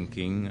their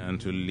thinking and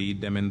to lead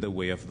them in the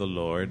way of the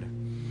Lord,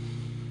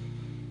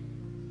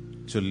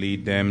 to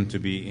lead them to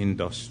be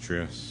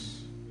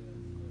industrious,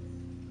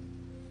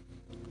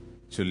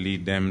 to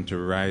lead them to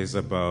rise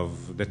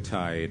above the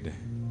tide,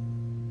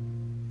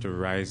 to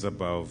rise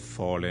above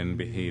fallen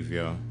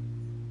behavior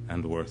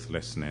and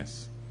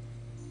worthlessness.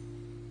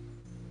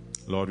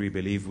 Lord, we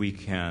believe we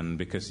can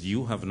because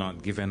you have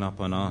not given up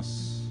on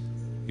us.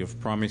 You've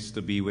promised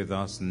to be with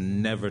us,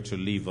 never to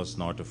leave us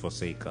nor to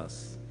forsake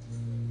us.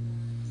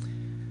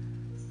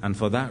 And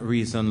for that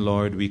reason,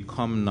 Lord, we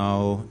come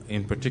now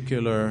in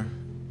particular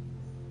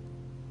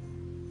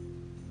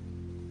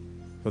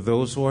for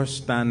those who are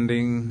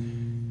standing,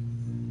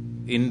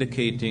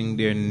 indicating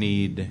their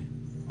need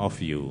of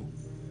you.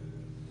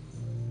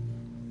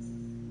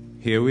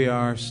 Here we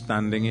are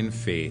standing in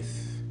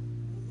faith.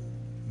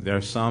 There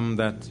are some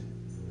that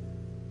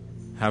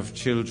have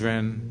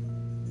children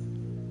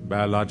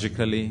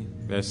biologically.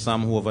 There are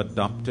some who have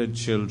adopted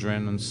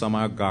children, and some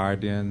are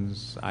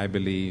guardians, I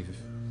believe.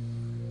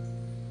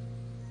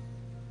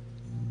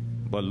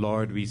 But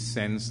Lord, we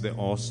sense the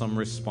awesome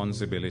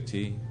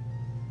responsibility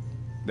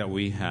that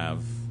we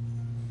have,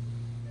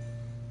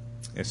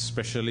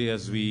 especially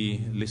as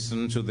we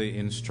listen to the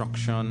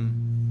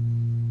instruction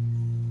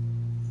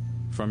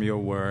from your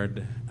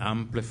word,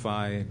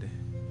 amplified,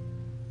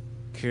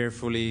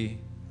 carefully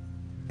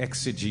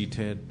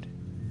exegeted,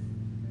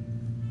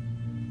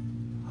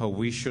 how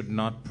we should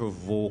not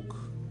provoke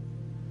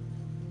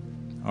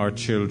our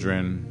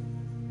children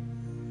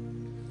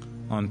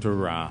unto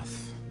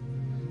wrath,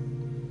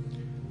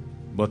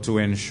 but to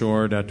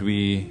ensure that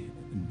we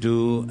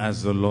do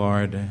as the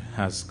Lord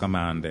has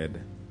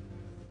commanded.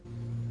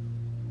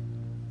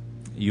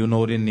 You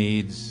know the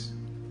needs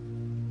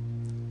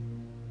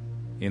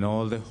in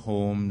all the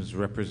homes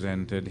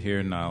represented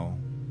here now,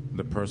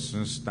 the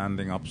persons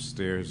standing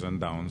upstairs and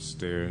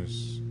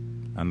downstairs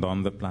and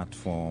on the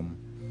platform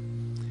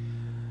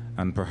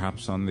and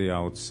perhaps on the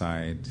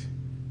outside.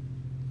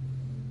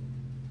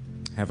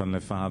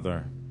 Heavenly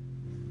Father,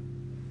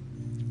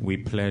 we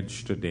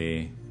pledge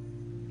today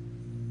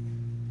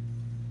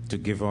to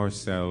give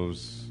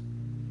ourselves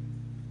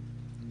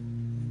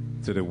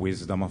to the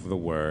wisdom of the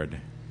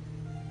Word,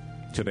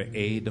 to the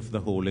aid of the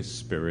Holy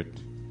Spirit,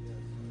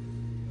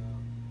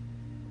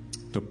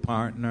 to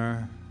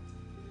partner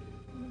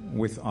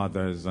with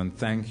others, and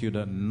thank you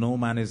that no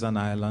man is an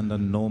island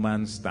and no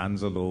man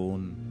stands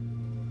alone.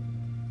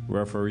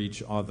 We're for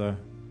each other,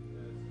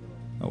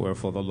 and we're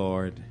for the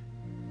Lord.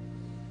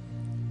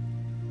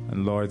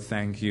 And Lord,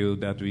 thank you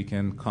that we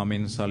can come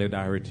in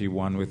solidarity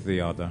one with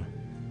the other.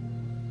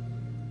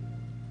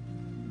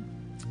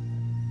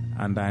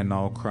 And I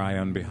now cry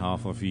on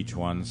behalf of each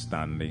one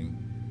standing.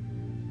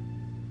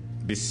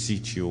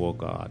 Beseech you, O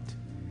God.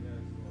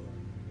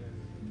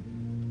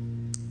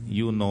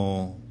 You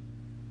know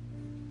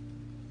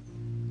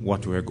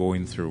what we're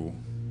going through.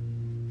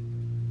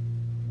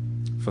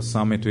 For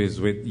some it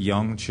is with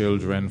young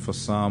children, for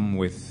some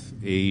with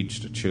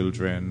aged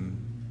children.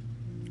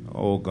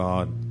 Oh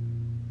God,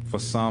 for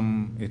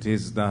some it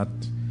is that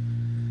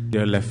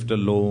they're left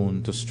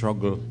alone to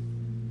struggle.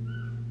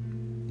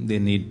 They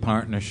need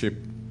partnership.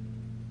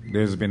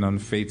 There's been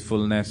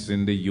unfaithfulness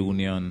in the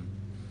union,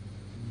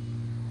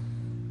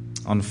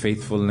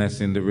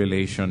 unfaithfulness in the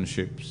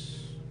relationships.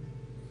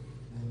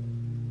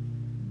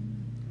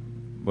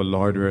 But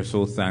Lord, we're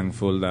so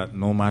thankful that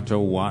no matter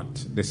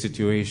what the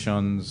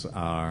situations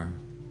are,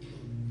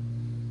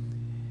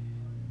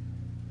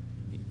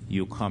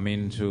 you come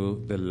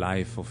into the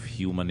life of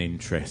human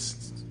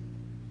interest.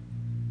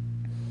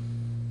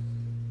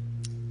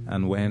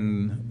 And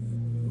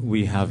when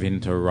we have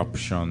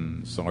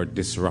interruptions or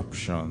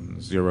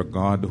disruptions, you're a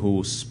God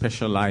who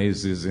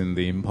specializes in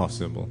the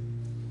impossible.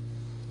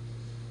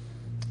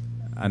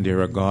 And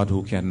you're a God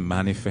who can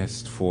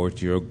manifest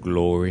forth your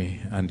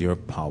glory and your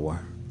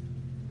power.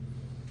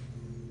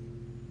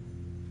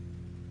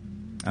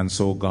 And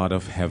so, God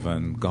of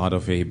heaven, God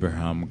of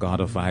Abraham, God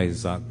of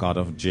Isaac, God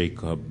of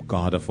Jacob,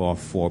 God of our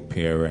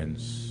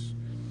foreparents,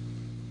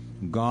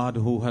 God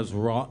who has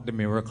wrought the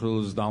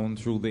miracles down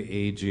through the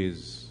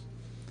ages,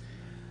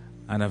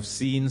 and have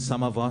seen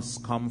some of us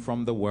come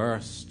from the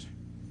worst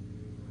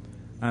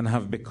and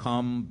have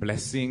become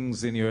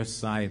blessings in your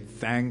sight.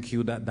 Thank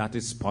you that that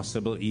is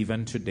possible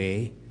even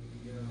today.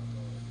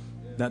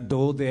 That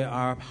though there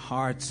are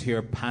hearts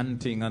here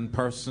panting and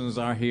persons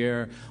are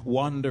here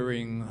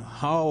wondering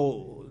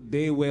how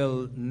they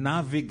will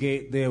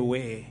navigate their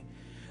way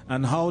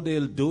and how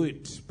they'll do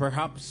it,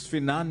 perhaps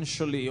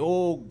financially,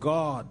 oh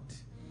God,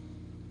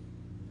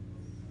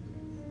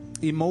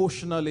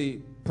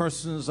 emotionally,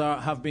 persons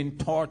have been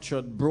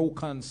tortured,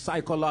 broken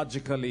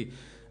psychologically.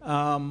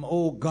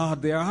 Oh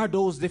God, there are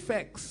those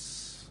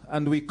defects,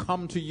 and we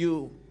come to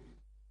you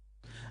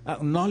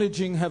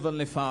acknowledging,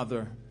 Heavenly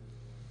Father,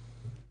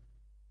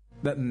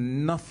 that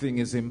nothing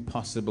is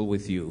impossible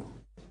with you.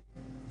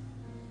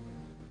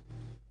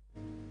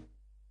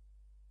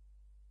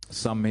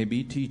 Some may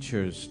be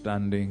teachers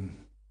standing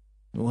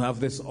who have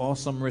this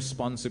awesome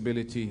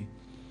responsibility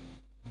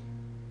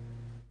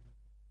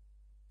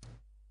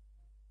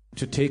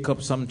to take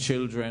up some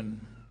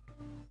children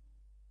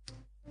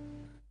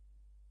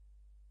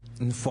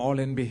in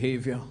fallen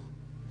behavior,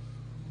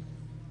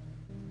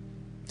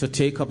 to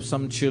take up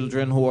some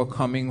children who are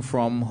coming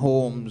from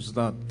homes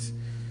that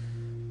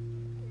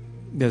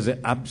there's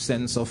an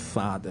absence of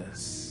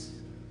fathers,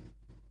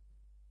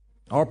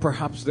 or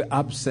perhaps the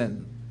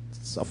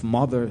absence of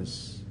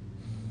mothers,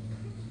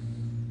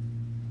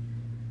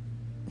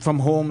 from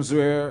homes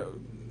where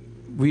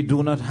we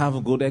do not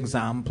have good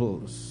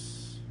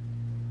examples,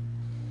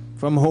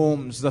 from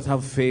homes that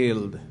have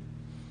failed.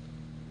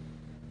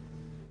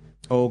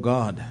 Oh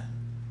God,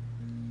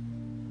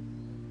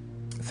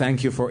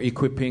 thank you for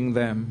equipping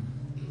them,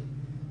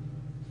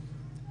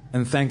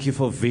 and thank you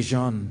for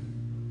vision.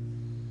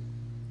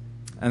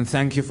 And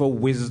thank you for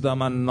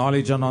wisdom and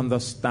knowledge and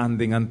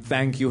understanding. And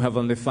thank you,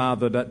 Heavenly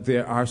Father, that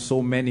there are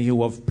so many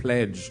who have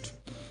pledged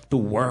to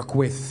work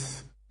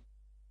with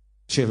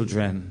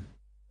children,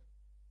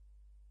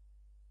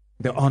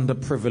 the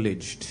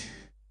underprivileged.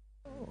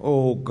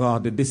 oh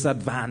God, the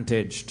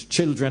disadvantaged,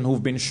 children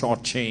who've been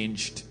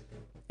shortchanged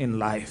in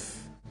life.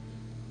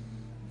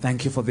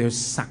 Thank you for their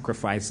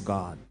sacrifice,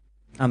 God,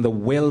 and the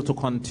will to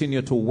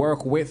continue to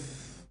work with.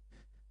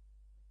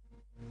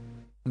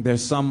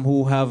 There's some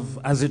who have,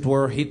 as it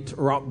were, hit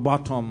rock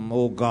bottom,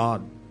 oh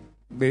God.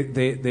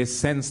 They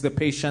sense the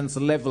patience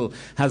level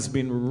has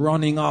been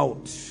running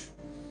out.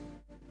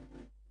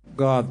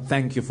 God,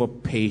 thank you for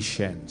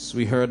patience.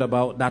 We heard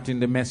about that in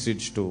the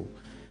message too.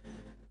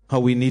 How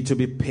we need to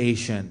be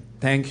patient.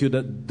 Thank you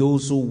that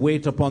those who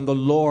wait upon the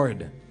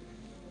Lord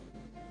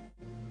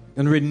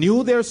and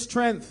renew their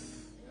strength,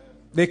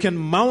 they can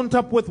mount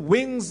up with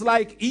wings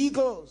like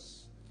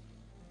eagles.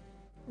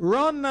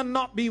 Run and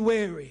not be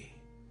weary.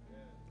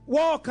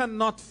 Walk and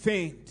not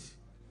faint.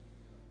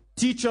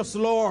 Teach us,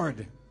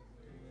 Lord.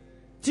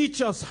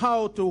 Teach us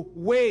how to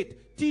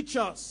wait. Teach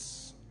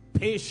us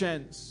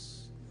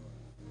patience.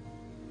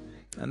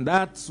 And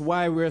that's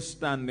why we're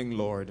standing,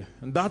 Lord.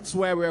 And that's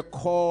why we're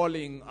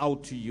calling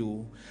out to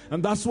you.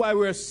 And that's why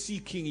we're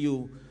seeking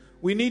you.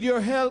 We need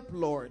your help,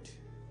 Lord,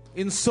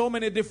 in so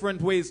many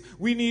different ways.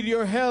 We need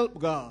your help,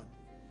 God.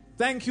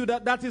 Thank you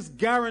that that is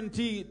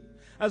guaranteed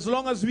as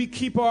long as we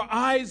keep our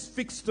eyes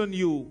fixed on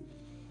you.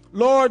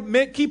 Lord,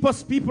 keep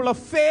us people of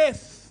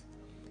faith,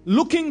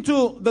 looking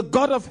to the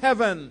God of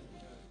heaven,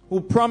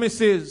 who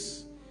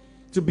promises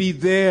to be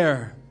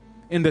there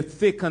in the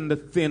thick and the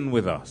thin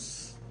with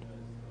us.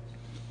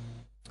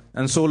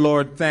 And so,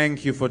 Lord,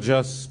 thank you for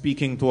just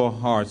speaking to our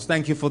hearts.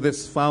 Thank you for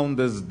this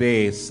Founders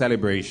Day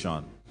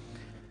celebration.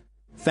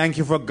 Thank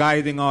you for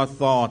guiding our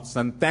thoughts.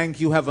 And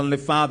thank you, Heavenly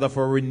Father,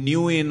 for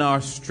renewing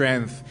our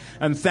strength.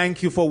 And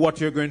thank you for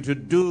what you're going to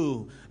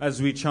do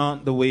as we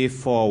chant the way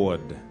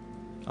forward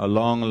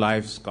along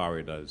life's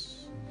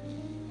corridors.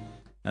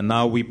 And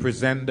now we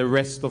present the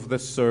rest of the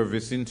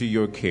service into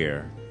your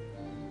care.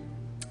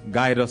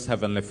 Guide us,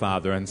 Heavenly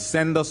Father, and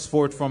send us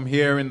forth from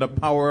here in the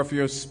power of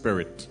your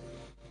Spirit,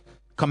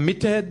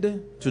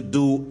 committed to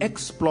do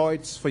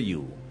exploits for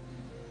you.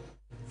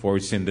 For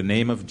it's in the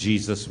name of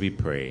Jesus we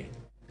pray.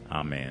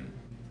 Amen.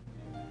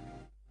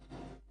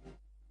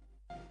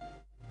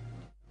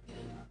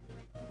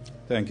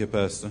 Thank you,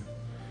 Pastor.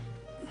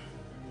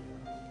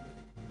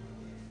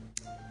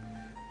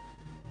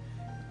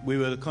 We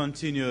will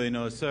continue in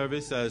our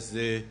service as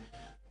the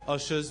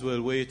ushers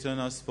will wait on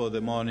us for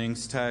the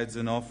morning's tithes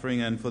and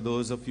offering. And for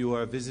those of you who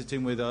are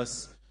visiting with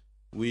us,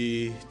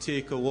 we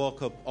take a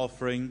walk-up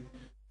offering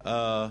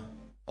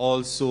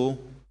also,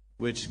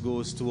 which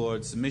goes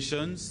towards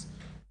missions.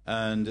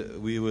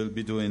 And we will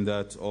be doing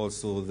that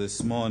also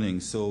this morning.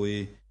 So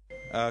we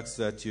ask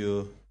that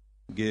you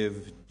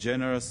give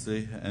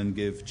generously and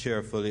give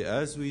cheerfully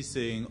as we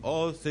sing,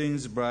 all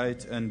things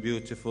bright and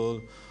beautiful,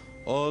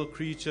 all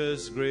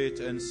creatures great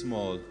and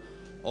small,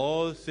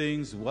 all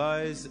things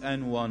wise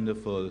and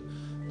wonderful,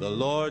 the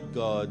Lord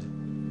God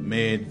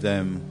made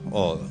them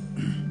all.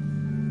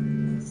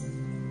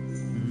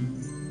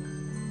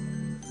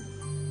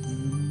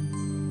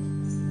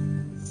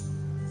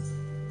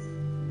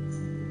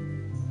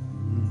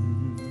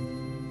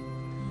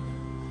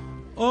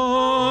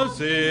 All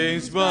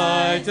things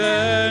bright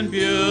and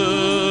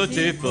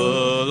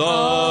beautiful,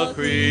 all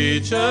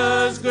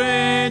creatures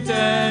great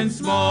and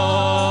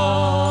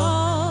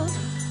small,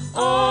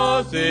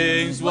 all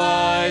things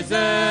wise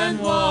and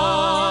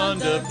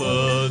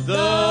wonderful,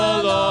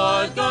 the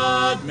Lord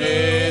God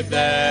made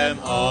them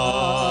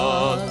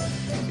all.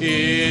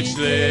 Each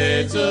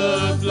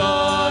little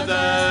flower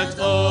that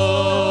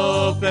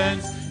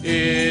opens,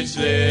 each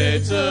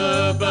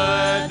little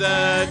bird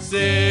that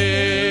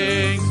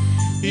sings,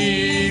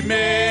 He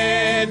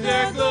made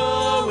their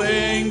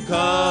glowing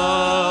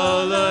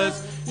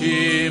colors,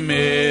 He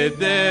made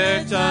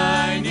their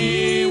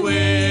tiny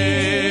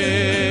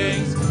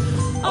wings.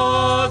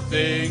 All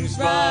things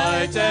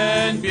bright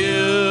and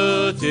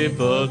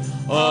beautiful,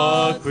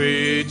 all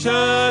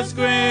creatures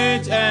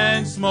great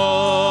and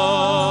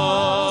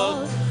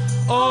small,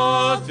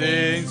 all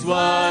things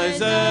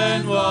wise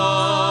and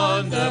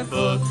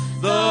wonderful,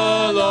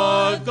 the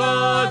Lord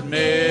God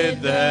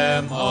made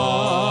them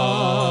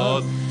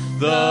all.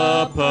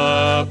 The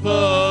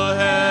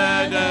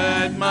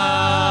purple-headed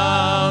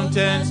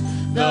mountains,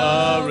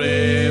 the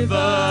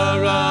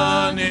river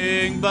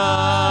running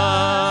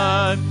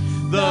by,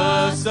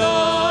 the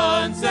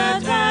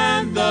sunset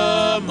and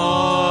the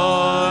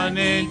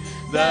morning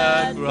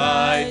that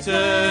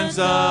brightens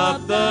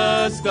up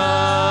the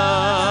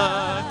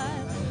sky.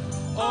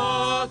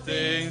 All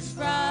things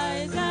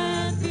bright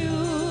and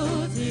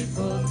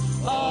beautiful,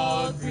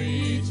 all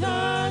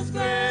creatures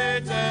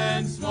great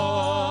and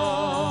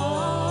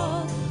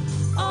small,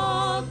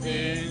 all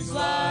things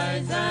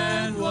wise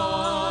and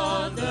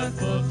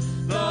wonderful,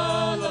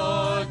 the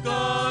Lord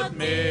God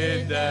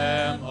made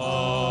them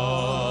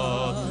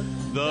all.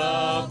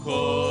 The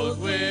cold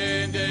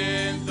wind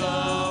in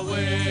the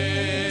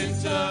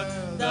winter,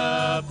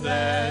 the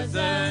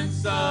pleasant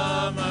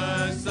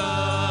summer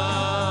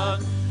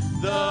sun,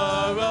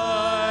 the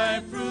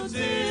ripe fruits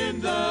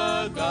in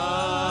the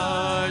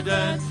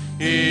garden,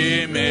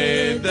 He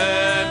made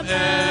them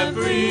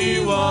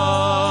every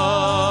one.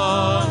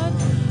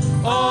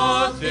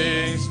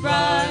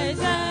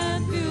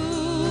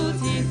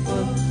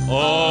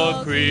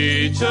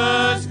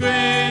 creatures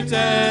great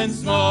and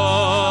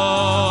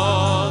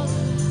small,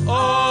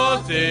 all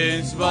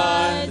things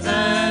bright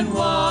and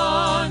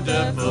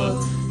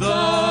wonderful,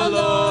 the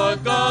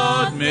Lord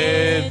God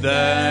made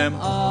them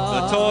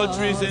all. The tall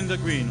trees in the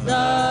greenwood,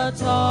 the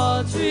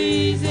tall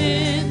trees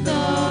in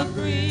the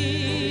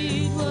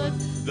greenwood,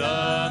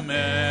 the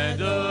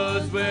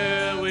meadows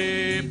where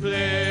we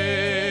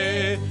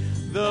play,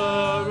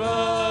 the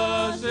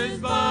rushes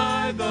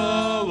by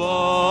the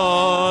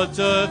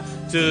water,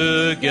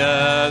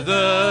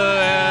 together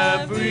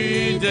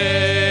every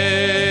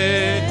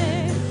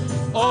day.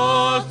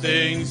 All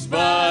things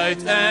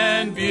bright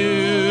and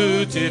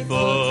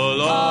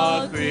beautiful,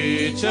 all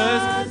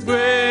creatures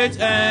great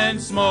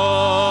and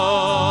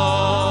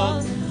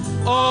small,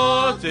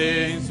 all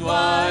things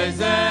wise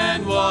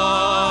and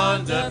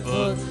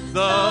wonderful,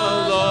 the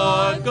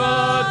Lord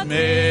God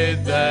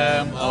made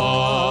them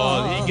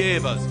all.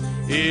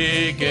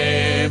 He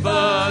gave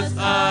us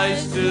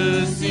eyes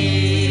to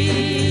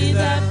see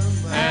them,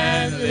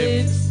 and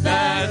lips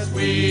that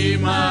we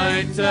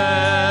might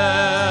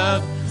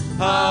tell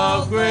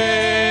how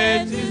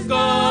great is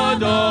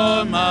God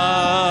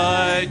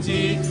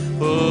Almighty,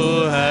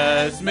 who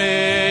has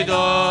made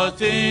all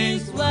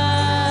things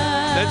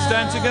well. Let's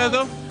stand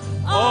together.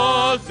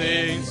 All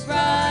things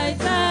bright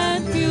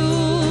and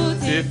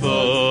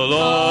beautiful,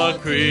 all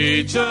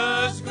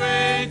creatures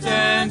great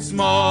and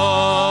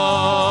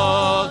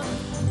small,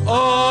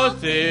 all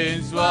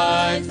things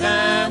white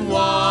and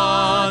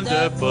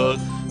wonderful,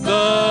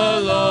 the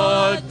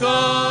Lord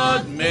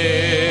God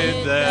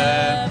made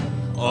them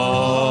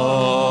all.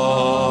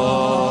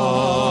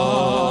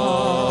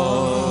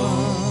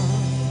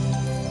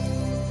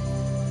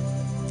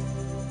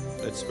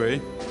 Let's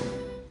pray.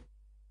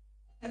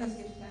 Let us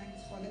give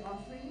thanks for the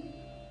offering.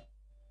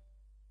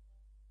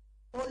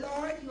 O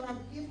Lord, you have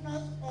given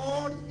us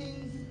all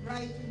things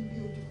bright and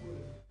beautiful.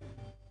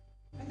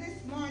 And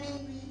this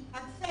morning we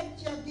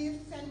accept your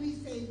gifts and we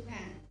say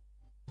thanks.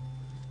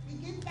 We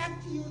give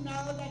back to you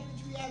now that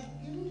which we have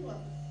given to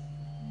us.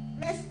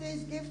 Bless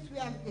these gifts we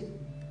have given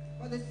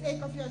for the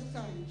sake of your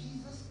Son,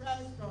 Jesus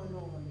Christ our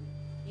Lord.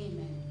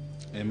 Amen.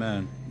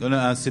 Amen. I'm going to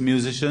ask the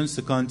musicians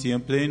to continue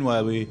playing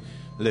while we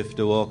lift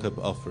the walk-up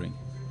offering.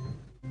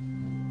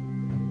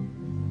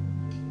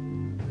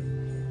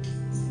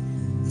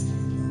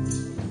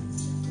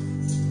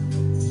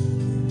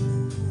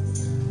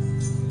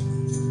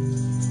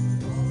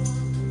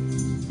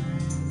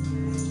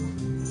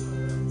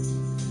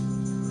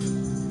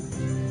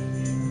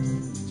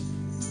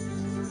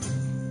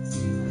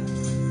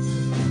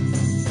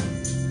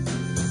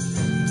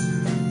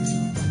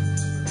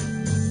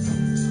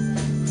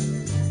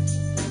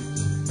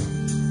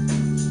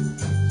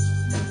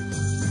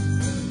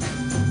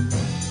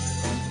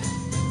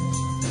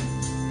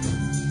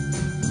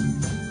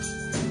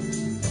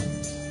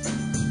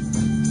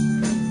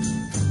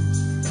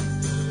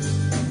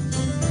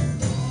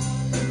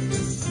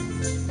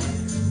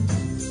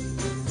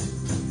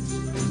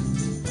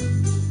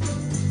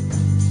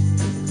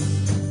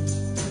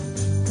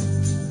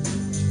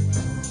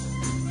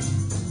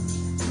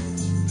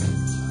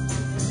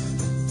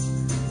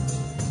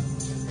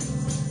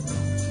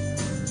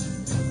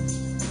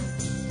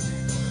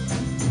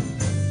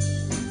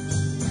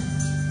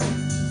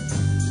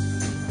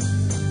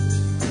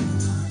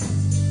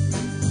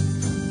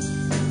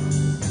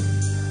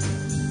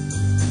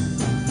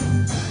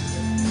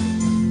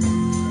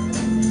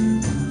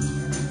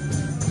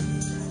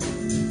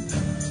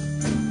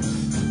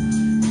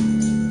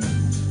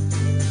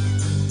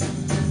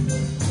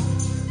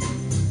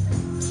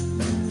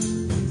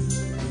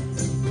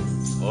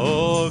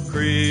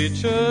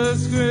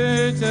 Creatures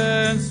great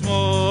and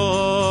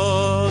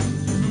small,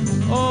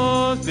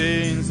 all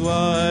things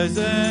wise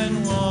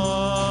and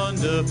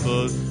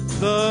wonderful,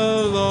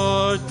 the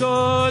Lord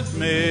God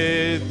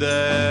made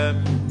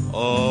them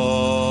all.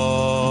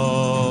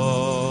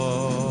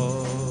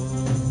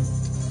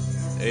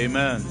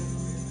 Amen.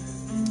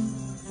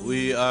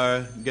 We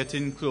are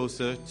getting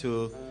closer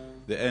to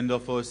the end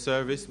of our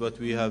service, but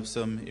we have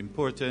some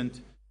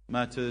important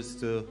matters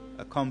to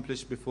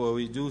accomplish before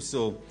we do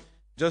so.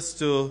 Just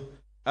to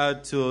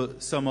add to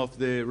some of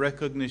the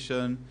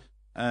recognition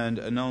and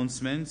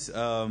announcements,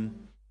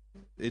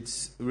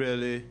 it's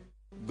really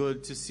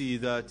good to see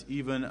that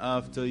even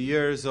after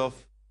years of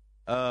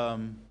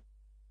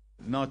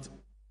not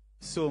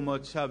so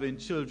much having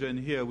children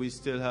here, we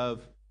still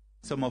have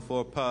some of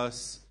our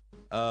past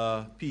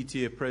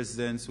PTA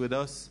presidents with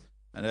us.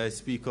 And I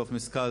speak of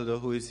Ms. Calder,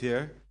 who is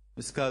here.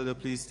 Ms. Calder,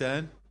 please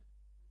stand.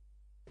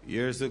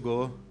 Years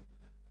ago,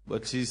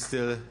 but she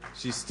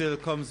still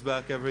comes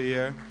back every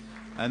year.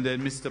 And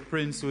then Mr.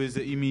 Prince, who is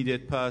the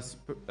immediate past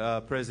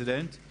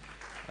president.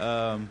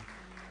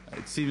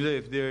 It seems like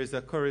if there is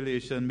a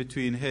correlation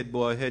between head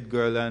boy, head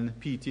girl, and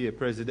PTA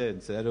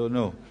presidents. I don't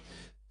know.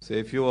 So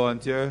if you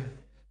want your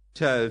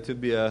child to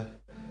be a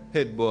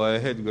head boy,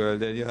 head girl,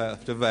 then you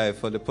have to vie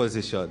for the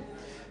position.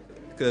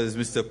 Because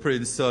Mr.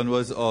 Prince's son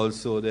was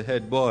also the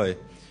head boy.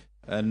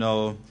 And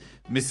now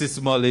Mrs.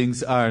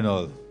 Mullings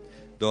Arnold,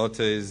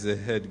 daughter, is the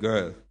head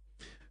girl.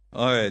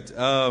 All right.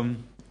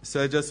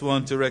 So I just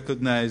want to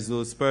recognize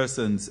those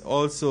persons.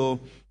 Also,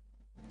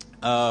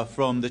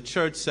 from the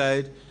church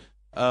side,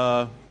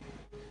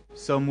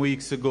 some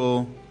weeks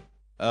ago,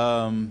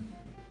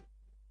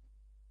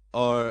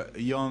 our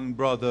young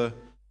brother,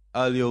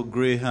 Alio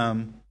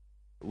Graham,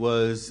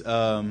 was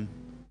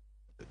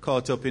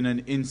caught up in an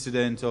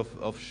incident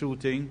of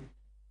shooting,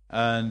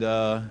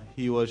 and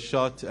he was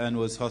shot and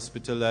was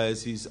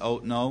hospitalized. He's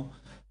out now.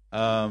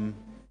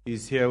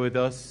 He's here with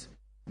us,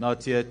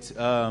 not yet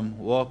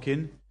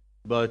walking,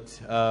 but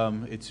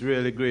it's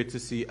really great to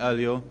see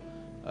Alio.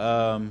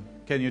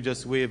 Can you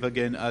just wave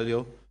again,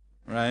 Alio?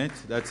 Right?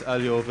 That's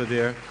Alio over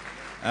there.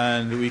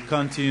 And we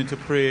continue to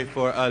pray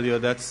for Alio.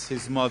 That's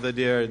his mother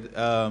there,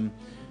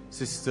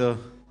 Sister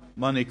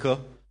Monica.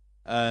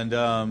 And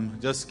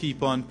just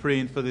keep on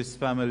praying for this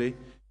family.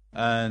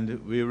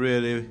 And we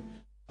really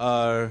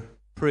are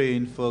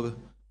praying for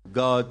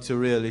God to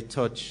really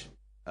touch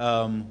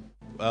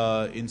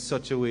in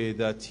such a way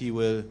that he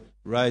will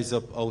rise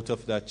up out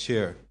of that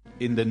chair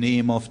in the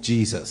name of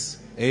Jesus.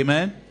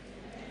 Amen?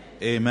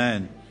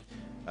 Amen.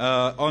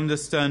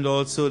 Understand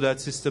also that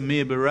Sister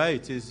Mabel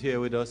Wright is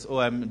here with us. Oh,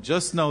 I'm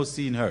just now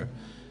seeing her.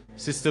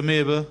 Sister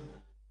Mabel?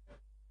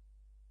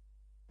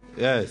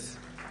 Yes.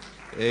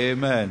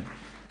 Amen.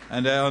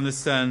 And I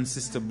understand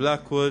Sister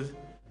Blackwood.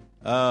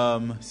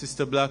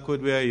 Sister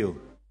Blackwood, where are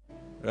you?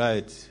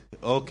 Right.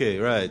 Okay,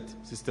 right.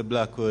 Sister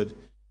Blackwood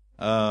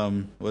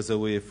was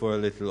away for a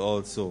little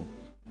also.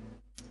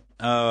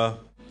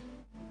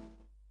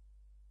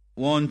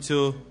 Want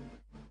to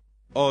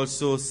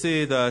also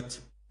say that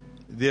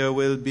there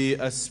will be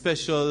a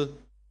special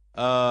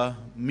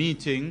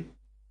meeting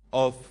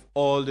of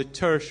all the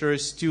tertiary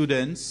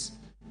students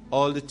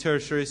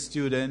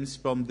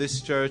from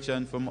this church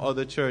and from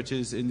other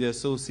churches in the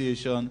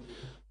association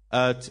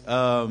at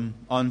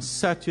on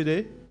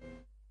Saturday.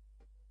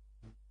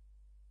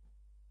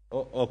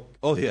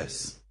 Oh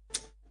yes,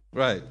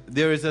 right.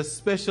 There is a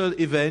special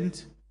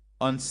event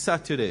on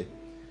Saturday,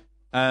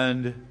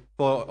 and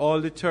for all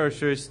the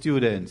tertiary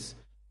students,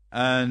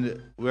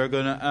 and we're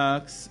going to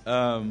ask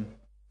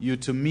you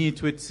to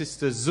meet with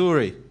Sister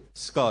Zuri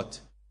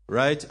Scott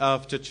right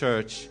after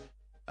church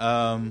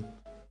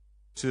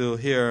to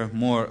hear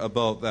more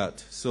about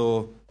that.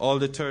 So all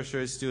the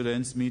tertiary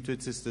students meet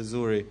with Sister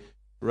Zuri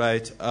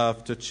right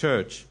after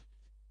church.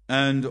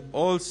 And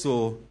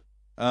also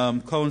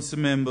council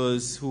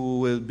members who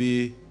will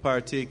be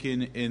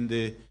partaking in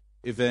the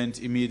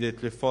event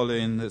immediately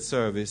following the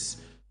service,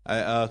 I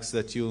ask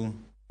that you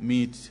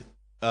meet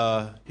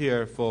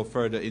here for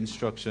further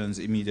instructions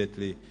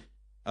immediately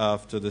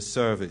after the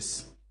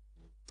service.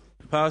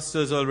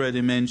 Pastors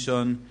already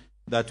mentioned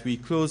that we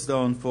close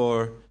down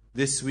for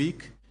this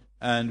week,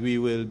 and we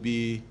will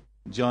be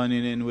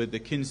joining in with the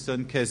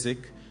Kingston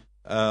Keswick.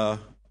 It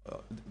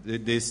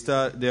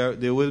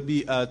will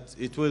be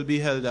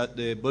held at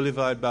the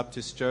Boulevard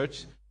Baptist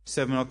Church,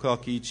 7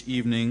 o'clock each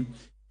evening.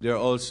 There are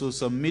also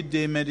some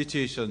midday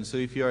meditations. So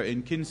if you are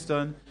in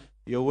Kingston,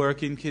 you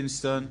work in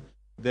Kingston,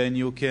 then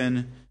you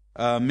can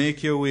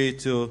make your way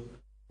to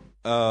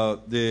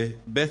the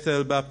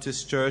Bethel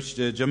Baptist Church,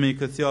 the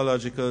Jamaica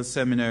Theological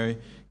Seminary,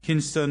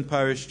 Kingston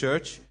Parish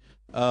Church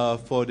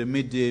for the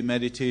midday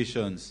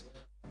meditations,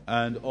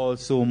 and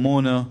also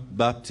Mona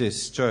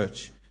Baptist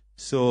Church.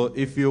 So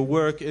if you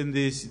work in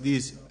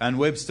these and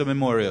Webster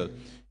Memorial,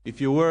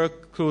 if you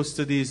work close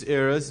to these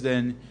areas,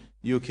 then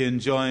you can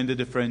join the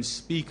different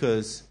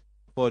speakers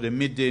for the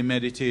midday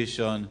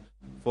meditation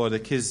for the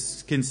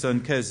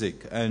Kingston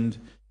Keswick. And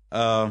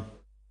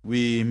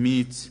we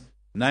meet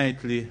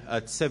nightly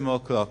at 7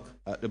 o'clock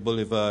at the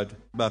Boulevard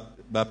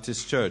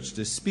Baptist Church.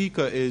 The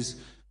speaker is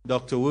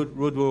Dr.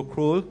 Woodrow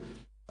Kroll,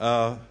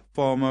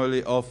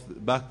 formerly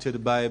of Back to the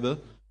Bible.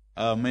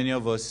 Many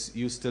of us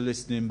used to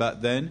listen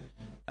back then,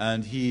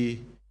 and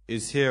he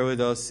is here with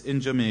us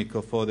in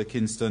Jamaica for the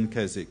Kingston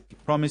Keswick.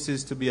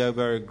 Promises to be a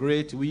very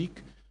great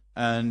week,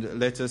 and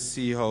let us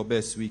see how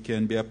best we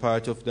can be a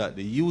part of that.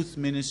 The youth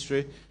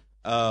ministry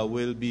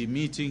will be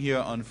meeting here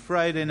on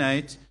Friday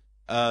night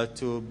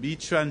to be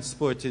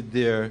transported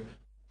there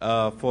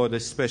for the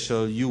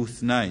special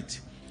youth night.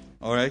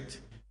 All right.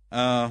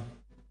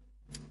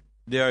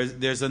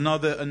 There's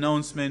another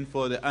announcement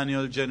for the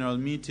annual general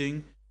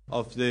meeting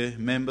of the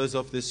members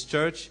of this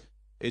church.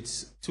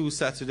 It's 2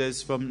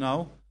 Saturdays from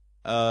now,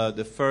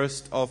 the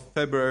 1st of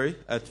February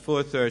at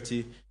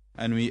 4:30,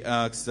 and we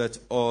ask that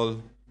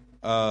all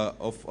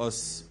of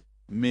us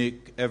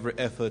make every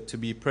effort to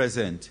be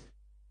present.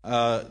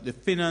 The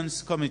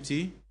finance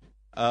committee,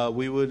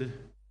 we would,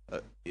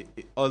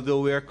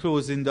 although we are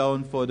closing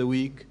down for the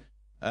week,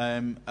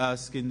 I'm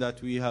asking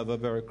that we have a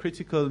very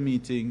critical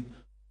meeting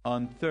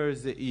on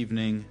Thursday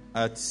evening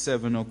at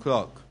 7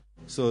 o'clock.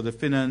 So the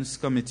finance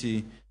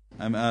committee,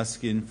 I'm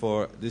asking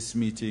for this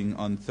meeting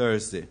on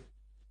Thursday.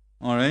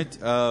 All right.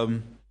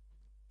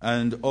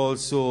 And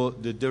also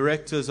the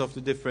directors of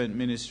the different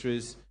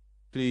ministries,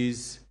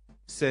 please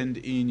send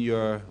in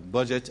your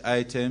budget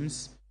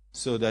items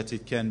so that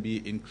it can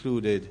be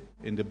included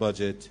in the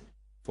budget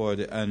for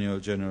the annual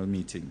general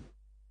meeting.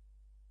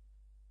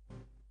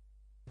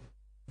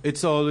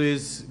 It's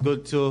always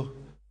good to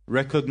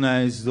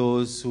recognize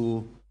those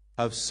who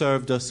have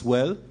served us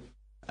well.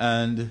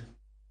 And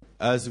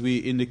as we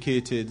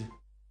indicated,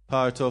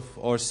 part of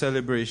our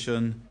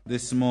celebration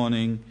this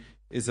morning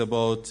is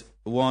about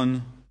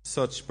one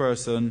such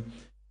person,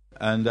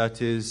 and that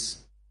is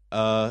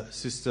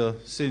Sister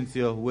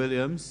Cynthia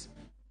Williams,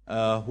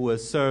 who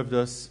has served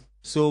us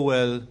so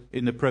well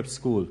in the prep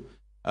school.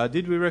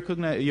 Did we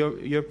recognize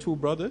your two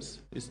brothers?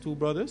 His two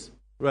brothers?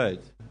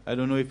 Right. I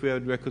don't know if we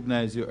had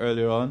recognized you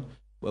earlier on,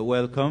 but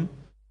welcome.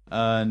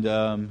 And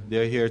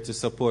they're here to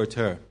support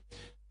her.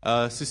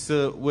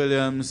 Sister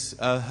Williams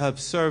have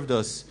served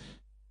us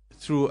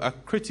through a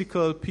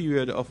critical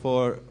period of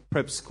our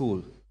prep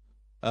school.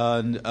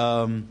 And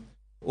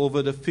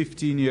over the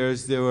 15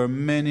 years, there were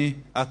many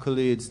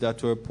accolades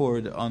that were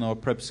poured on our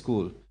prep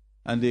school.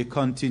 And they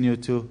continue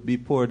to be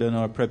poured on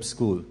our prep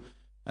school.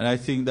 And I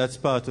think that's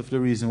part of the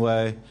reason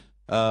why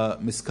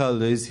Ms.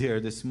 Calder is here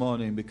this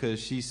morning, because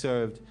she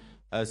served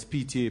as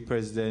PTA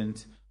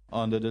president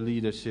under the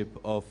leadership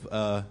of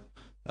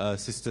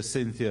Sister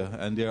Cynthia.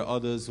 And there are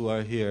others who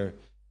are here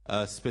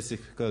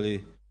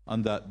specifically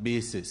on that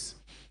basis.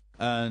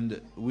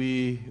 And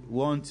we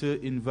want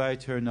to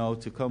invite her now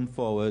to come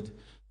forward.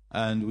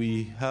 And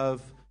we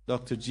have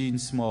Dr. Jean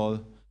Small,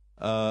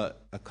 a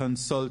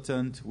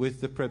consultant with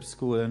the prep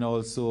school and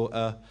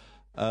also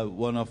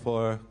one of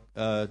our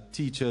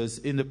teachers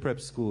in the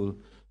prep school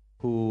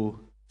who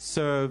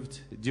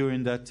served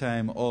during that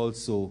time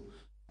also.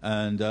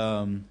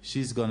 And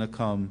she's going to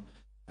come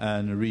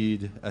and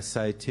read a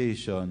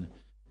citation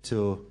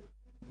to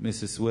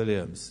Mrs.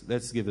 Williams.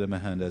 Let's give them a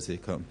hand as they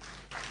come.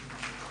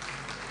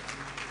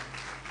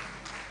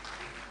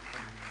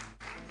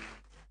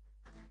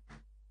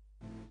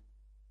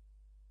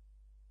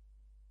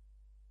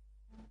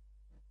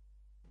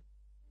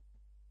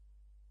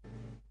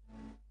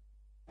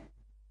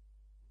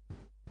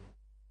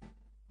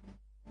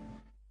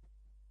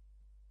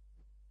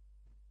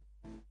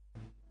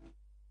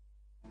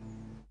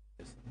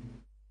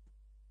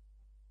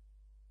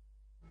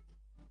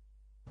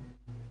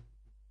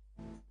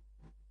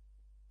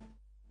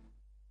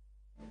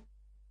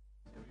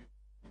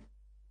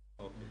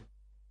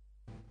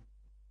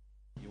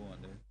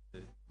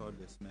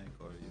 Mic,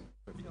 or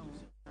you? No,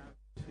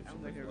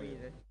 I'm going to read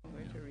it. I'm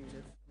going to read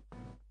it.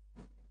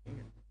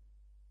 Here.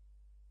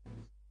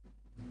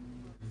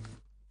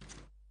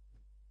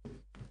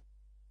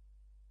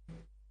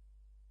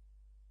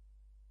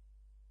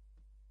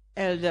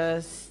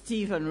 Elder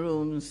Stephen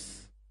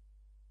Rooms,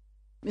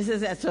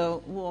 Mrs.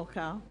 Etta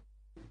Walker,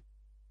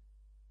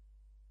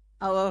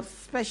 our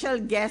special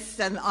guest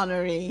and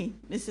honoree,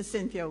 Mrs.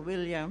 Cynthia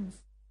Williams,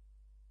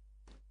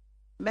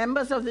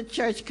 members of the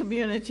church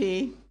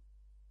community,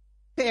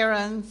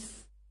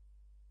 parents,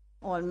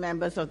 all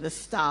members of the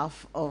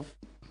staff of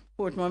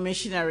Portmore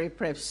Missionary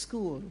Prep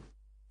School,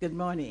 good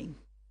morning.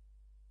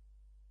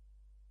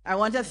 I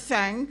want to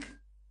thank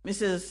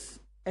Mrs.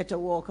 Etta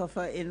Walker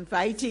for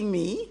inviting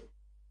me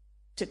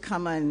to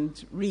come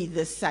and read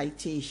this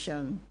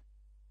citation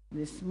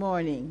this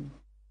morning.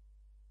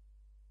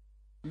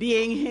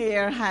 Being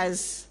here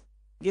has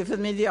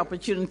given me the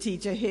opportunity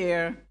to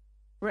hear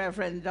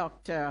Reverend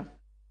Dr.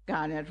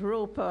 Garnett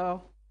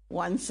Roper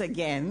once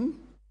again.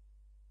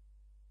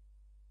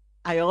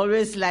 I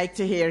always like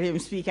to hear him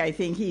speak. I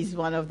think he's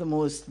one of the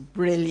most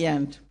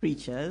brilliant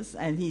preachers,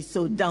 and he's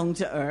so down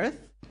to earth.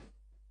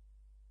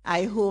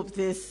 I hope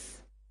this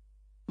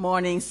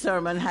morning's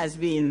sermon has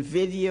been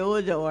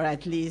videoed or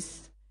at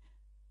least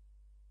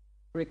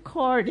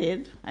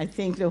recorded. I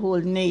think the whole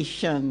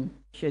nation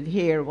should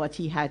hear what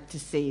he had to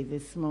say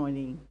this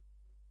morning.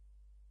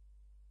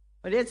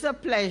 But it's a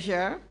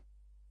pleasure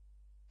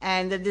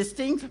and a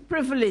distinct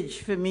privilege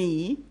for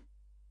me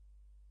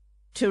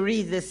to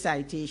read this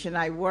citation.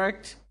 I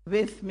worked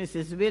with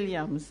Mrs.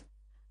 Williams,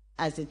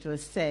 as it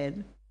was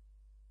said,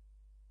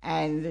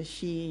 and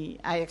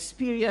I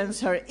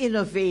experienced her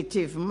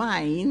innovative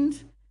mind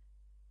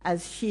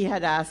as she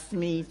had asked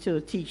me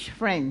to teach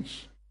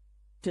French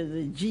to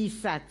the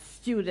GSAT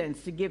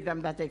students to give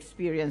them that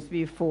experience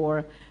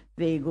before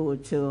they go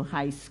to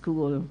high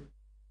school.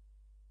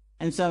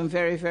 And so I'm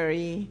very,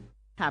 very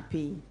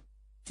happy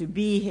to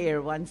be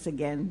here once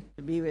again,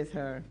 to be with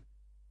her,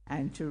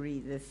 and to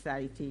read this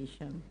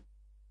citation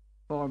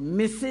for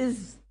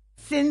Mrs.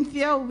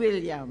 Cynthia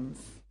Williams,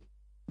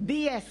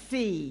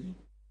 BSc,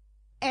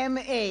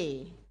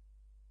 MA,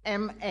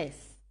 MS.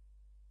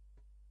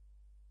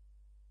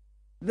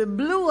 The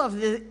blue of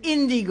the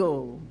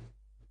indigo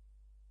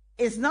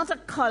is not a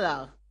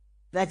color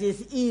that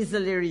is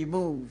easily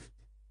removed.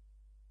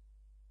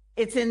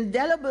 Its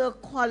indelible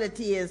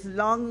quality is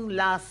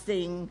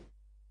long-lasting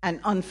and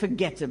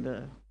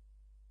unforgettable.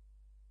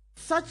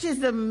 Such is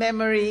the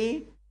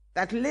memory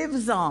that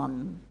lives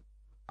on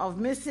of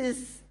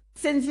Mrs.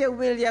 Cynthia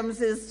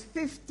Williams's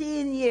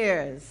 15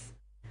 years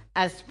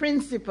as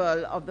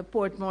principal of the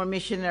Portmore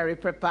Missionary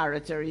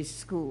Preparatory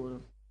School.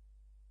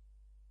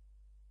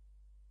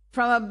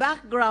 From a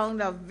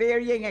background of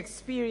varying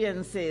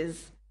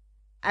experiences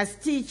as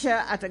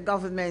teacher at a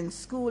government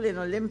school in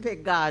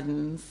Olympic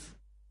Gardens,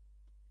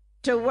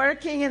 to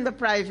working in the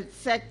private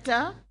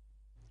sector,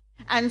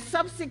 and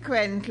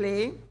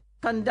subsequently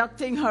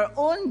conducting her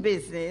own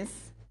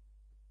business,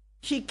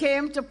 she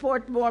came to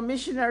Portmore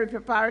Missionary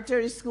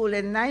Preparatory School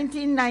in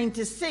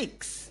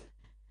 1996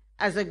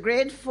 as a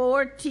grade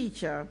 4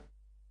 teacher,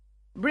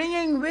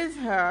 bringing with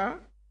her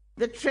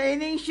the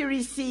training she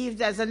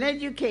received as an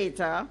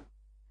educator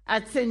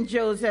at St.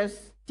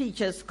 Joseph's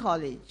Teachers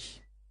College.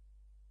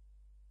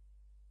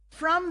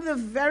 From the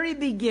very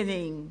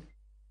beginning,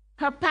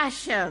 her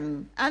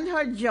passion and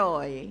her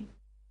joy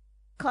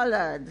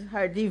colored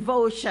her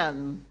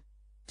devotion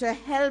to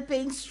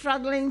helping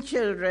struggling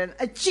children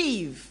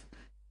achieve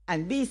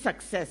and be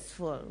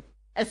successful,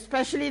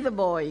 especially the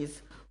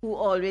boys who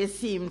always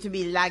seem to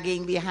be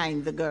lagging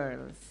behind the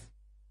girls.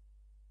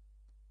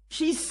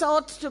 She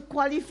sought to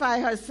qualify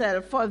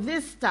herself for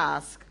this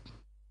task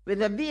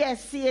with a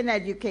BSc in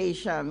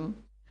education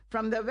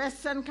from the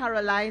Western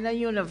Carolina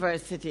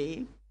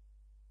University,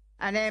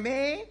 an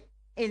MA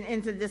in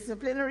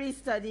interdisciplinary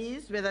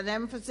studies with an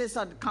emphasis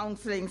on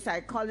counseling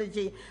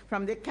psychology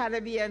from the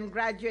Caribbean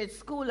Graduate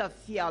School of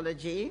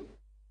Theology,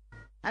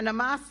 and a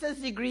master's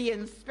degree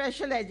in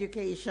special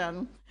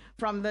education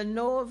from the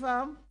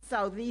Nova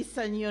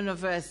Southeastern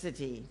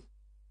University.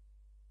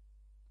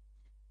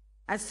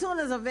 As soon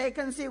as a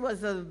vacancy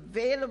was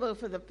available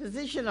for the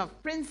position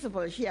of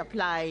principal, she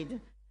applied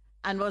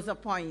and was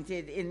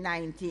appointed in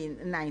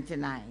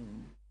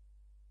 1999.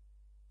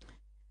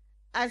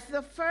 As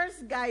the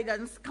first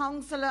guidance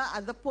counselor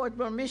at the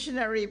Portmore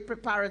Missionary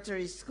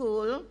Preparatory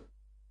School,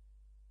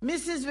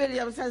 Mrs.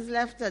 Williams has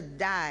left a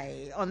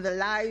dye on the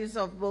lives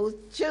of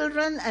both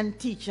children and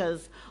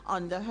teachers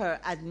under her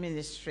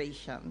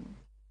administration.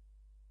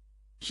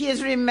 She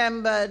is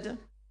remembered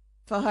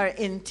for her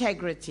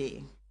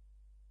integrity,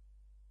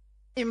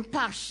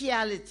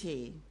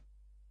 impartiality,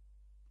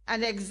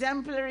 and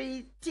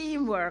exemplary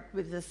teamwork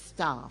with the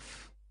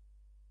staff.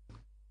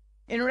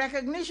 In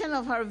recognition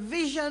of her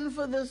vision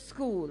for the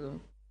school,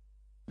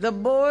 the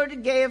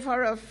board gave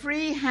her a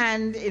free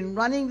hand in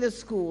running the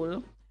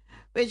school,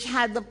 which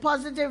had the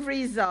positive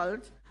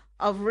result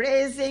of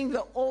raising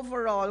the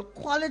overall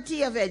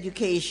quality of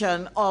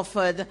education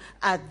offered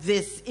at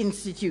this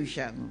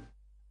institution.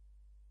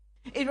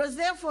 It was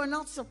therefore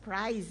not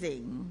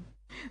surprising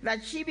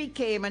that she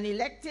became an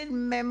elected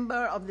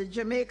member of the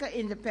Jamaica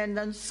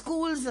Independent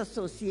Schools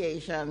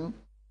Association,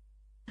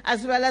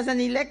 as well as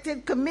an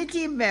elected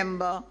committee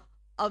member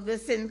of the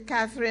St.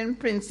 Catherine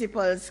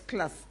Principals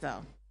Cluster.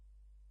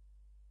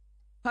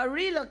 Her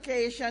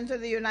relocation to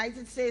the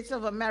United States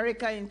of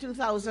America in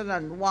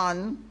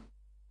 2001,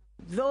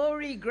 though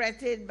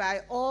regretted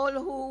by all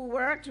who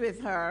worked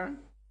with her,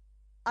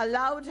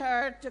 allowed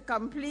her to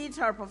complete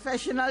her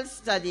professional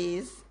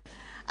studies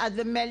at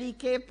the Melly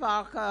K.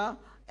 Parker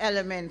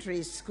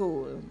Elementary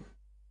School.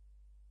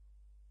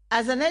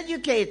 As an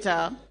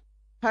educator,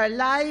 her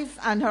life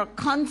and her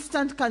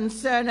constant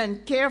concern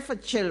and care for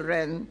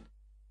children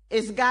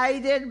is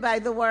guided by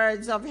the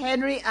words of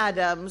Henry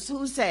Adams,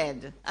 who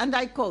said, and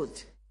I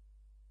quote,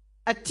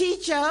 "A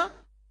teacher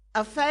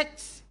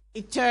affects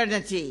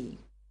eternity.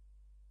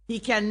 He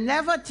can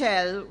never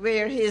tell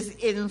where his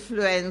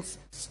influence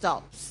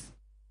stops."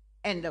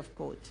 End of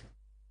quote.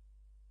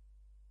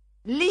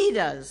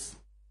 Leaders,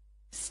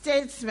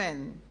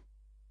 statesmen,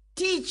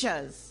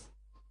 teachers,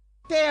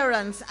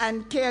 parents,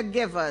 and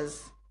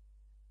caregivers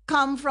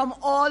come from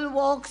all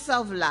walks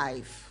of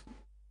life.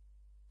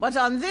 But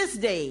on this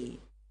day,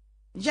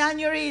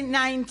 January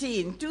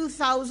 19,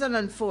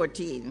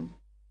 2014,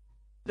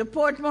 the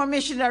Portmore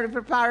Missionary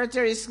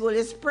Preparatory School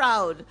is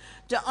proud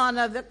to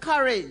honor the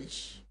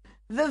courage,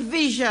 the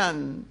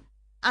vision,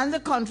 and the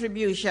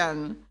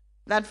contribution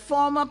that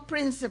former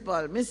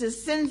principal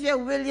Mrs. Cynthia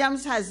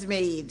Williams has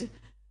made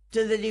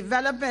to the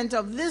development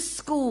of this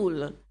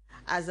school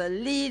as a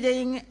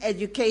leading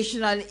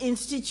educational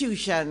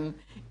institution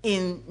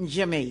in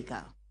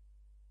Jamaica.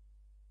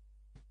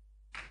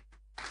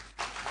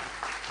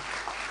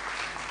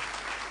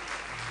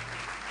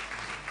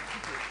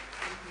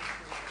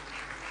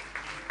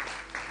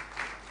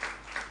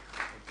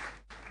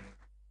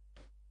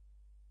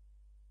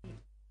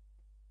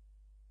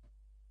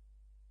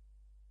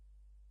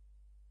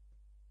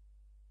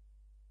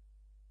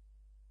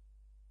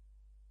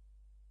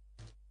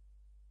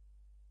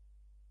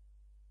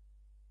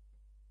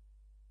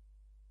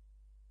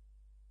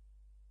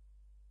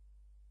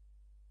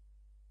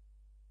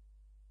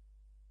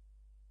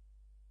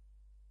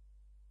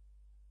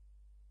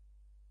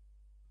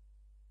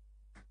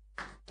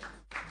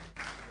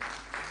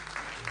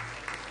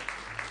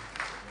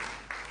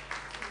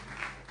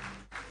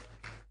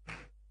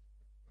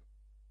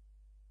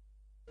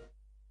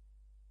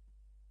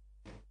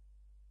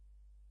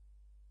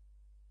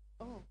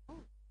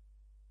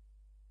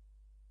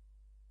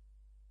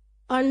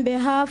 On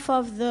behalf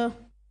of the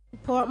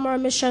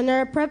Portmore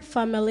Missionary Prep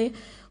family,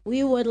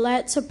 we would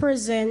like to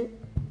present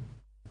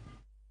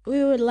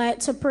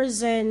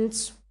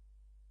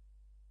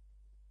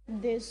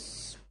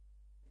this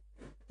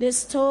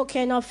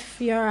token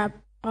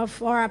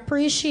of our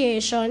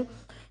appreciation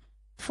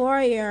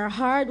for your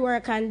hard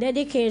work and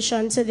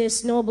dedication to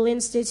this noble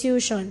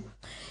institution.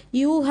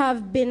 You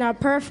have been a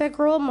perfect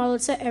role model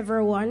to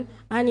everyone,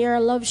 and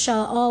your love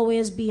shall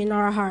always be in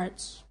our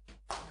hearts.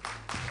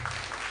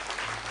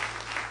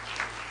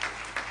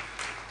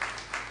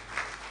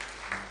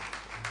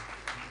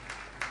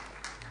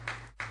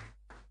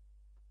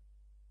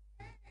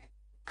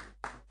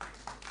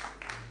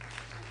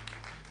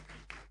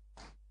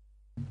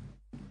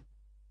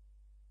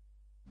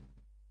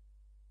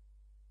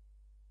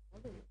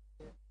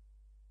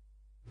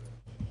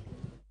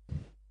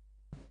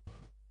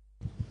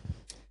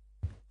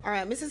 All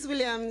right, Mrs.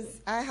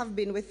 Williams, I have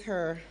been with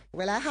her.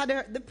 Well, I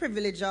had the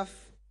privilege of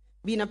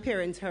being a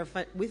parent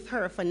with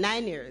her for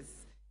 9 years.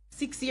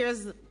 6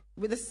 years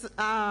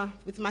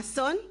with my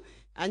son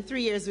and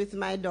 3 years with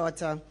my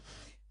daughter.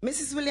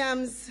 Mrs.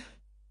 Williams,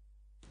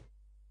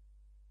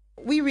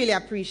 we really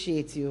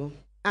appreciate you.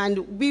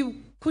 And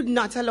we could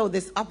not allow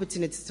this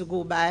opportunity to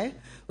go by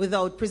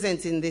without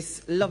presenting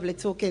this lovely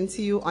token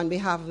to you on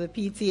behalf of the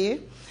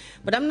PTA.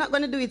 But I'm not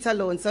going to do it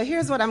alone. So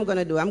here's what I'm going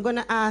to do. I'm going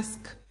to ask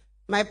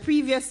my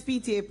previous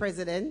PTA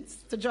president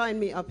to join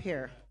me up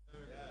here.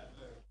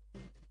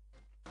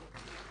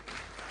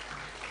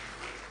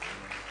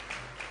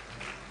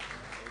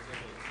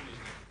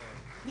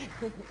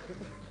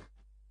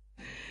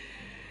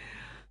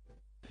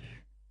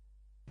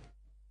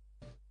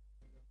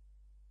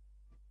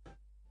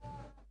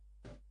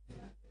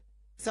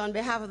 So on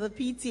behalf of the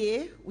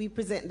PTA, we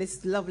present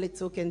this lovely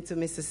token to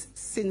Mrs.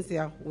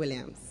 Cynthia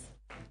Williams.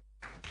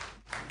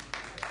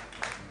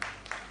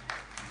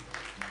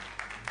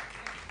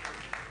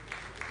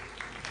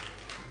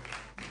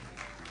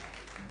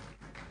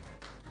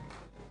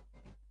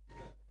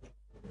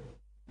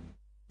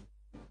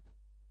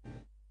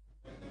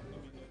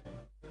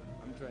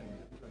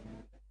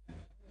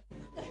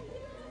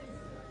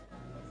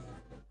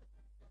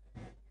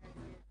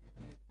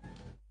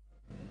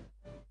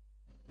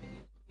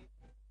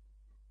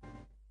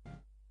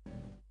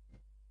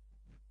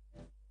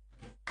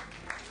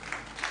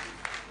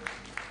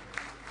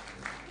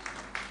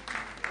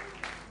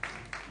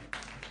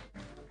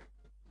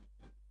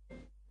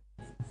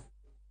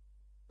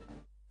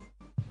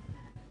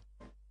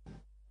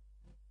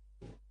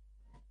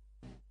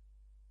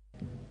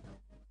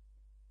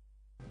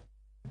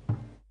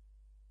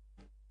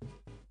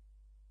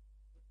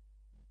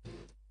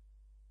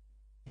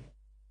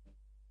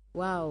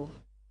 Wow,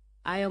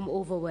 I am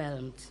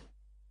overwhelmed.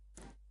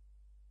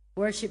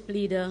 Worship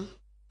leader,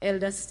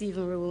 Elder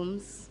Stephen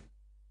Rooms,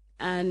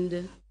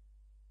 and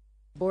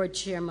board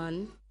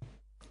chairman,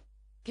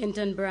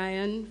 Kenton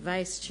Bryan,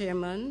 vice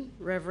chairman,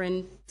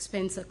 Reverend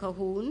Spencer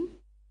Cahoon,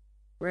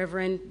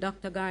 Reverend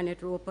Dr.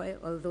 Garnett Roper,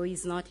 although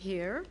he's not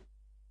here,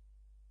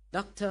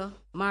 Dr.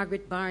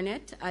 Margaret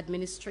Barnett,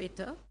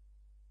 administrator,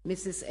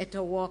 Mrs.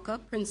 Etta Walker,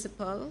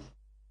 principal,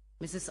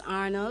 Mrs.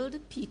 Arnold,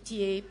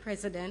 PTA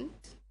president,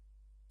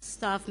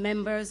 staff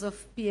members of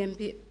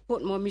PMP,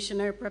 Portmore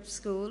Missionary Prep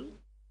School,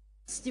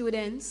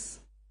 students,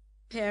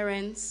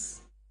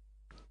 parents,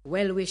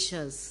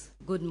 well-wishers,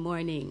 good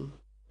morning.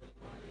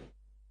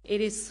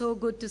 It is so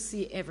good to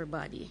see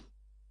everybody.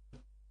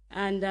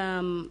 And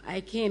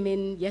I came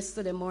in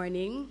yesterday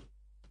morning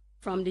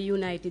from the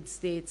United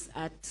States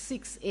at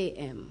 6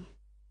 a.m.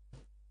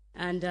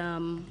 And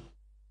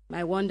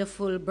my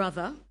wonderful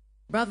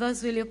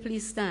brothers, will you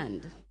please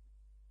stand?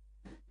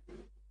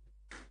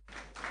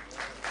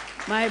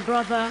 My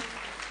brother,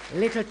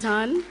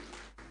 Littleton,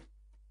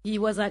 he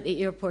was at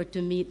the airport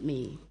to meet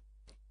me.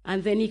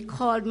 And then he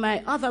called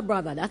my other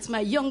brother, that's my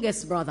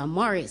youngest brother,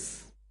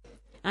 Morris.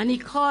 And he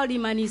called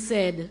him and he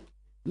said,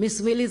 Miss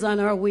Will is on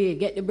her way,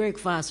 get the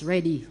breakfast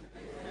ready.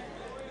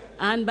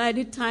 And by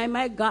the time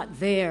I got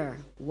there,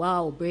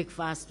 wow,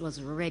 breakfast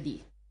was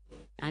ready.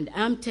 And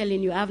I'm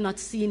telling you, I've not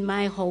seen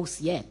my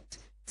house yet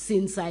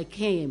since I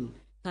came.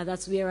 So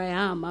that's where I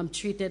am. I'm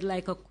treated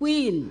like a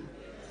queen.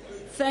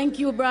 Thank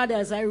you,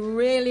 brothers. I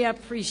really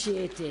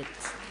appreciate it.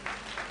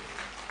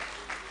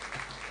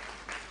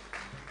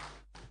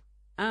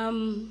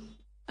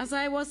 As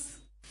I was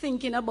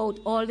thinking about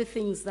all the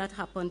things that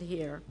happened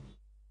here,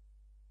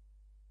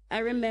 I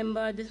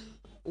remembered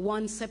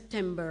one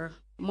September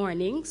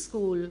morning,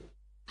 school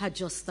had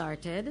just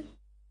started,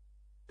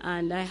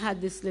 and I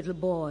had this little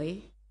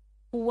boy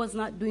who was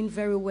not doing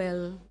very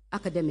well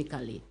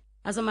academically.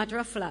 As a matter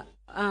of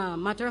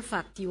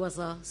fact, he was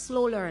a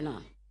slow learner.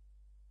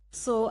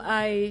 So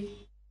I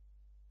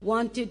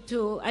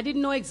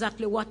didn't know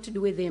exactly what to do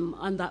with him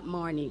on that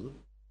morning.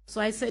 So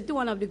I said to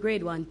one of the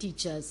grade 1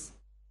 teachers,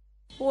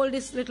 hold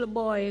this little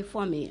boy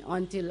for me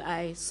until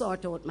I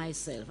sort out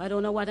myself. I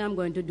don't know what I'm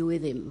going to do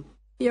with him.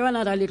 Here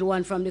another little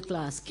one from the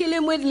class, kill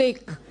him with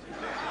lick.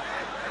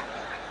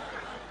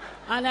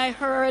 And I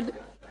heard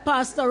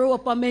Pastor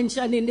Roper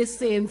mentioning the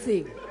same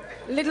thing.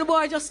 Little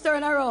boy just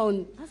turned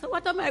around. I said,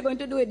 what am I going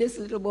to do with this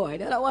little boy?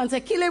 The other one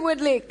said, kill him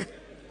with lick.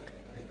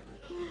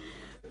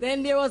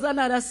 Then there was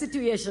another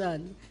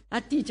situation. A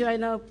teacher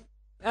in a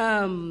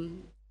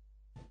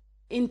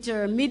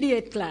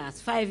intermediate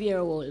class,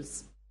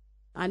 5-year-olds.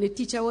 And the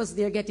teacher was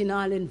there getting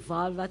all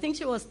involved. I think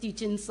she was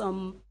teaching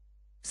some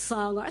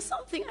song or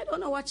something. I don't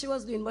know what she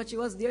was doing, but she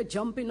was there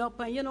jumping up.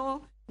 And, you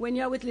know, when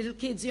you're with little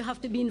kids, you have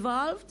to be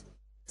involved.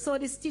 So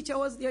this teacher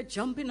was there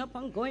jumping up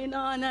and going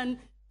on. And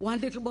one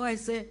little boy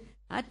said,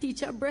 "A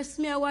teacher breast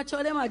me, I watch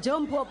how them a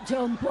jump up,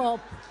 jump up."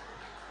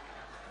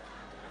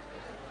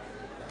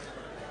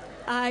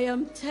 I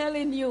am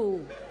telling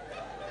you,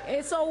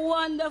 it's a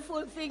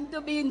wonderful thing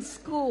to be in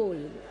school.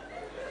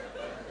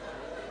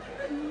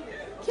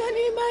 Can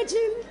you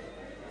imagine?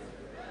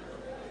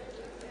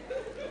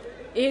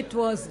 It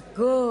was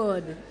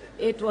good.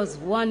 It was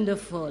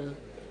wonderful.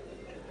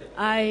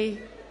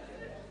 I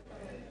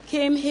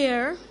came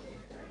here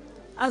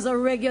as a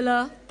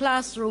regular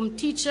classroom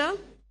teacher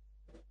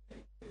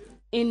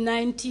in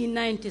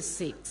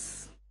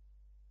 1996.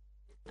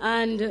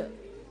 And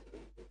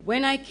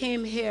when I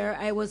came here,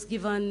 I was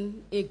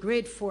given a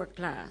grade 4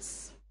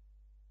 class.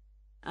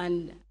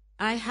 And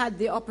I had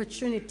the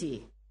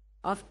opportunity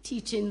of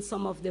teaching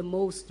some of the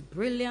most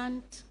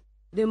brilliant,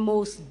 the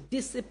most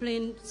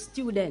disciplined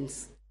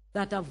students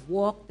that have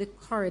walked the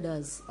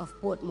corridors of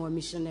Portmore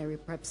Missionary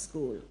Prep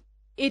School.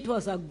 It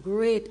was a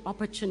great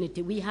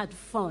opportunity. We had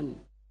fun,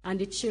 and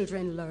the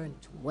children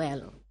learned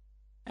well.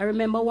 I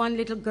remember one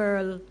little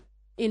girl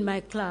in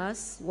my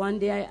class, one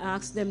day I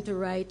asked them to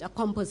write a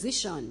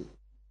composition.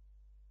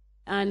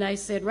 And I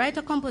said, "Write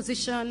a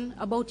composition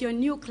about your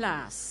new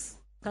class,"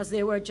 because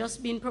they were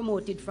just being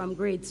promoted from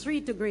grade 3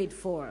 to grade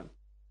 4.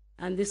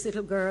 And this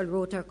little girl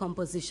wrote her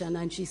composition,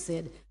 and she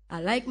said,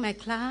 "I like my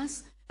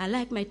class, I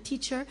like my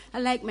teacher, I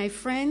like my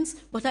friends,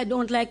 but I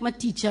don't like my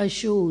teacher's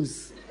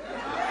shoes."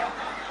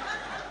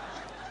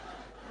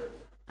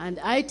 And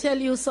I tell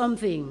you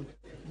something,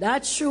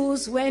 that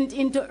shoes went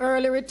into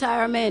early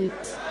retirement.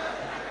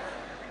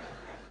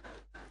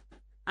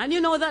 And you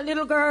know, that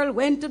little girl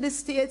went to the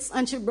States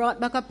and she brought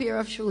back a pair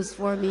of shoes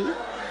for me.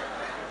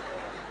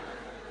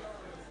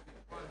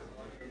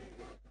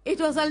 It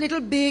was a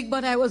little big,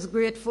 but I was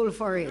grateful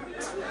for it.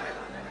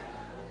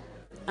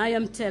 I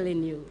am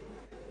telling you.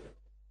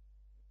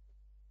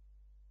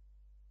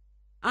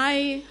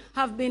 I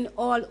have been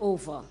all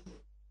over.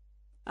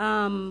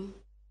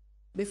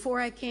 Before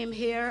I came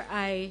here,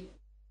 I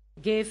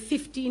gave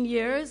 15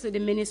 years with the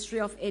Ministry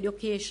of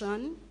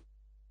Education.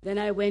 Then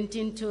I went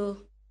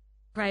into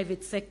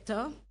private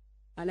sector,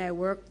 and I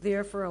worked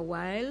there for a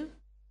while.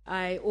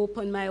 I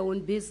opened my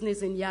own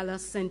business in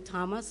Yallas, St.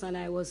 Thomas, and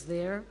I was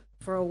there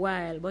for a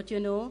while. But you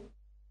know,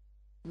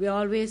 we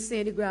always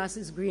say the grass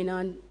is green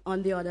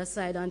on the other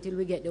side until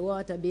we get the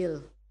water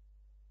bill.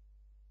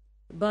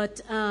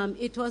 But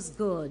it was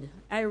good.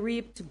 I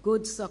reaped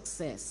good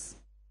success,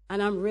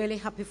 and I'm really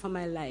happy for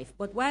my life.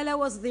 But while I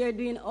was there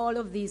doing all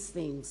of these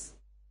things,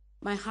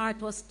 my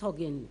heart was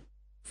tugging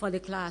for the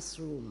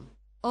classroom.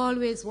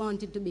 Always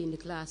wanted to be in the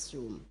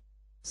classroom.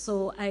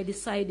 So I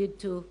decided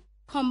to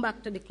come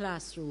back to the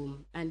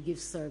classroom and give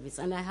service,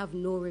 and I have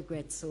no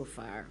regrets so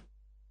far.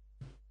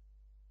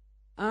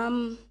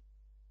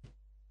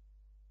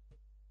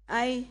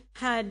 I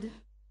had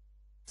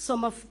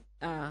some of,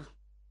 where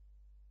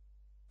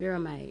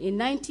am I? In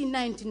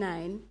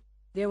 1999,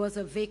 there was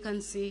a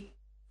vacancy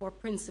for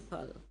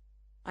principal.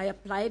 I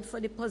applied for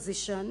the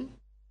position,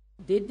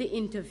 did the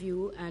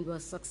interview, and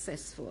was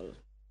successful.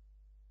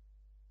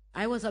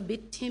 I was a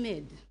bit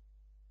timid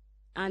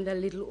and a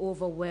little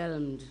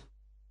overwhelmed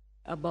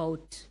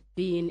about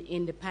being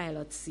in the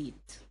pilot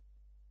seat.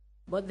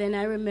 But then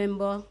I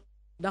remember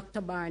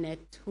Dr.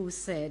 Garnett, who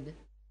said,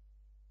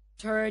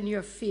 "Turn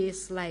your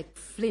face like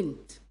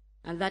flint,"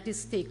 and that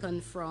is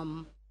taken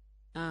from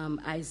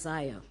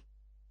Isaiah.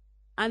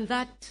 And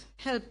that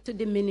helped to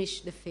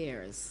diminish the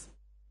fears.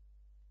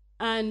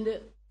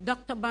 And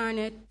Dr.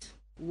 Garnett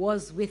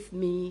was with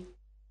me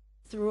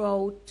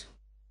throughout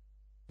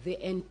the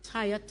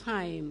entire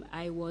time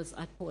I was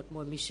at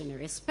Portmore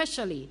Missionary,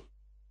 especially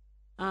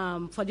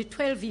for the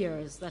 12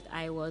 years that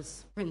I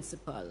was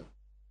principal.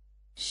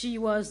 She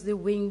was the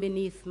wing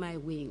beneath my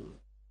wing.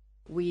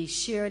 We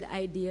shared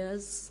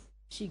ideas.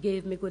 She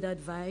gave me good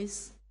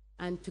advice.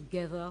 And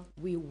together,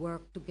 we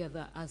worked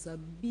together as a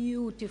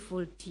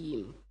beautiful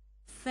team.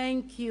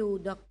 Thank you,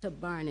 Dr.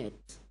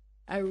 Garnett.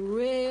 I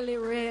really,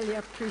 really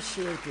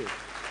appreciate it.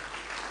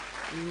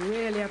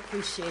 Really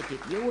appreciate it.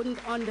 You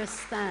wouldn't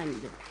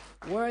understand.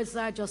 Words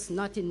are just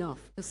not enough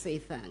to say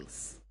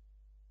thanks.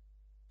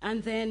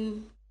 And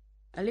then,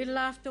 a little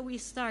after we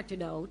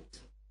started out,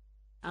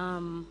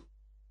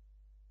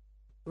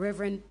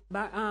 Reverend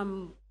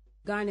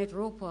Garnett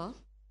Roper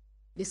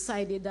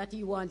decided that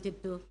he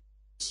wanted to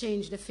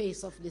change the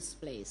face of this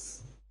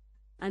place.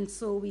 And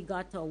so we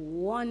got a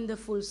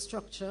wonderful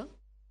structure,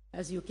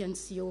 as you can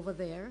see over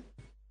there,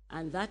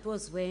 and that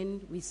was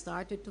when we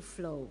started to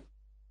flow.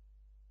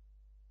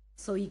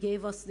 So he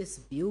gave us this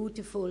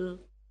beautiful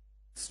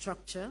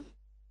structure,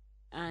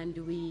 and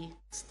we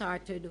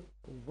started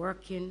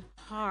working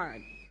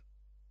hard.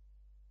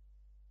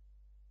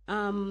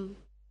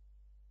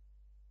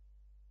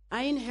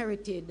 I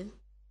inherited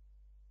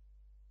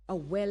a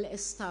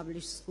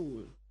well-established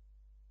school.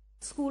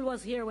 School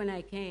was here when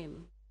I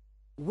came,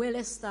 well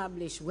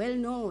established, well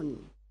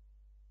known.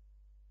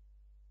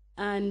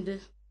 And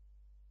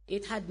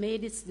it had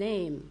made its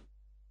name.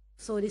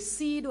 So the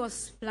seed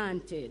was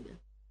planted,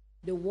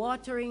 the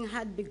watering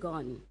had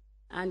begun,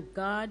 and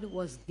God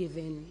was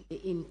giving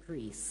the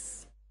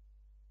increase.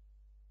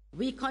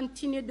 We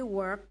continued the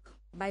work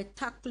by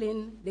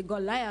tackling the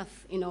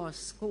Goliath in our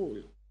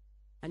school.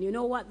 And you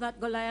know what that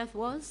Goliath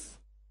was?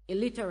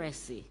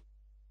 Illiteracy.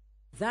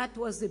 That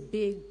was the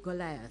big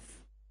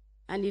Goliath.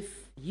 And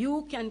if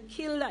you can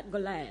kill that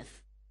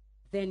Goliath,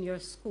 then your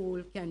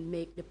school can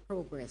make the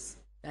progress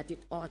that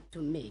it ought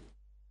to make.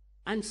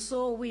 And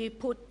so we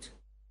put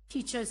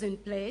teachers in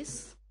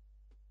place,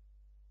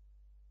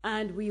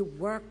 and we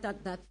worked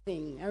at that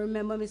thing. I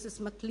remember Mrs.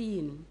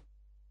 McLean.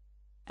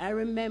 I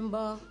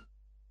remember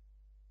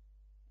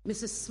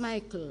Mrs.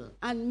 Smikle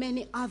and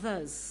many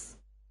others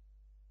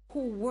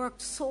who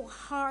worked so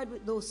hard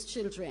with those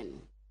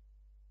children.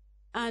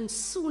 And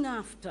soon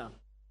after,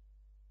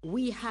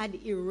 we had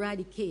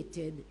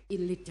eradicated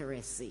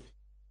illiteracy.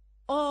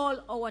 All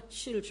our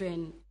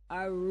children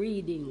are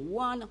reading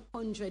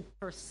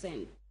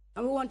 100%.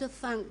 And we want to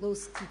thank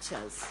those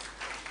teachers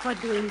for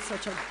doing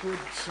such a good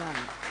job.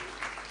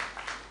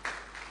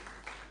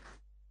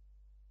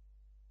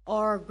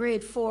 Our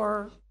grade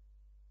 4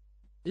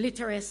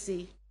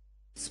 literacy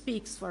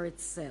speaks for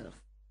itself.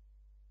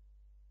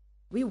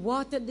 We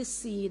watered the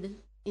seed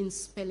in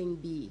spelling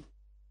bee.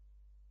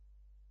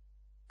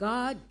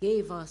 God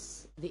gave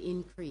us the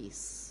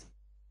increase.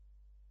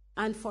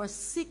 And for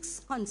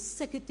 6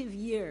 consecutive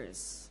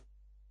years,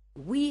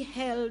 we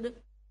held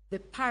the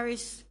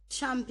parish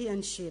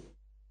championship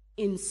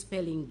in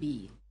spelling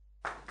bee.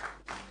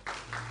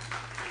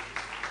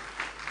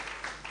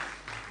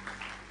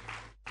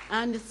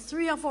 And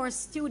 3 of our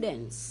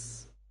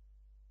students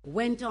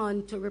went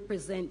on to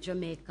represent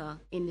Jamaica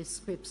in the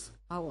Scripps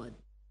Award.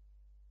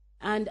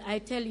 And I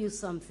tell you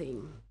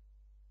something,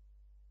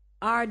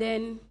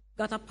 Arden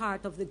got a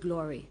part of the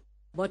glory,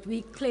 but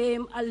we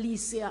claim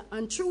Alicia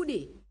and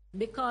Trudy,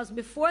 because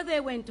before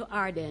they went to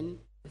Arden,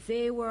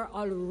 they were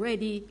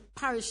already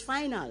parish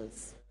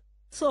finals.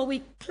 So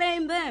we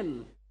claim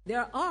them,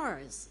 they're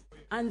ours,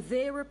 and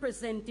they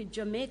represented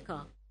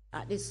Jamaica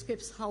at the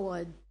Scripps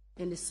Howard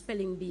in the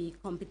spelling bee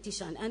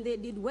competition, and they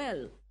did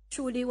well.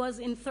 Trudy was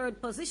in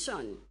 3rd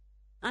position.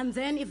 And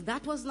then if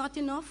that was not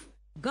enough,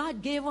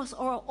 God gave us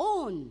our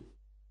own,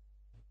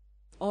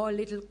 our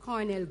little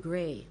Cornell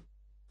Gray.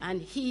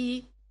 And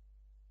he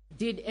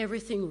did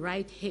everything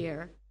right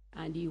here,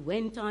 and he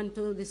went on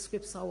to the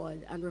Scripps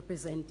Award and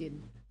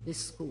represented the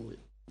school.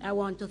 I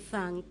want to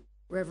thank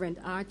Reverend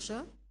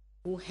Archer,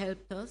 who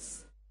helped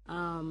us,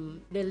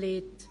 the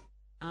late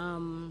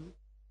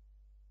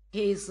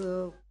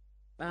Hazel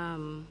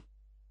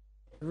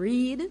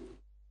Reed,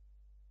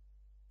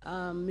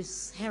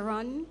 Miss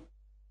Heron,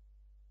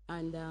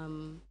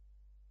 and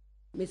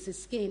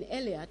Mrs. Kane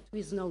Elliott, who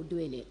is now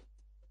doing it.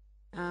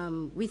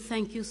 We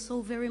thank you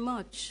so very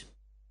much.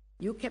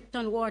 You kept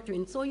on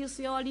watering. So you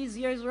see, all these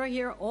years we're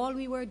here, all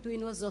we were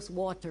doing was just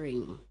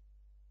watering.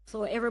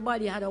 So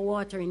everybody had a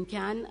watering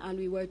can, and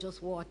we were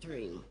just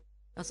watering.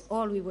 That's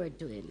all we were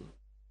doing.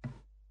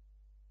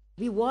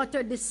 We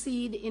watered the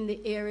seed in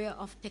the area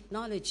of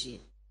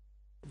technology.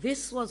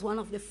 This was one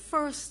of the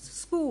very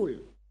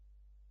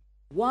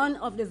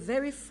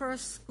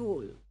first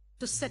school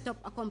to set up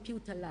a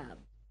computer lab.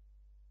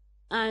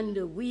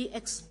 And we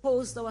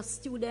exposed our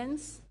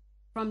students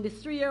from the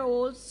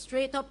 3-year-olds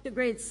straight up to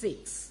grade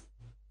 6.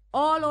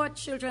 All our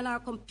children are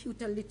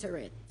computer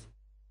literate.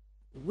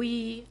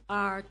 We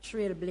are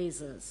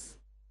trailblazers.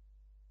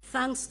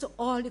 Thanks to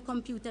all the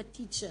computer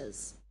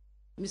teachers.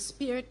 Miss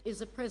Spirit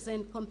is a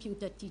present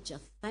computer teacher.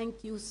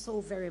 Thank you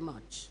so very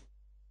much.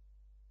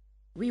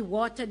 We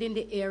watered in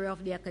the area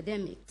of the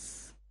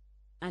academics,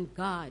 and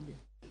God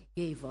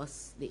gave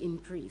us the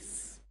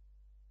increase.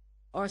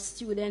 Our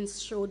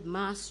students showed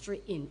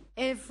mastery in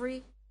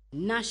every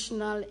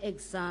national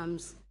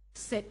exams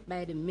set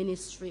by the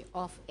Ministry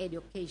of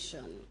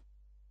Education.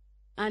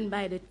 And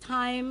by the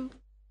time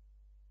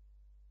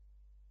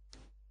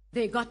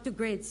they got to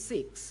grade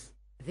 6,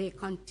 they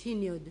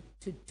continued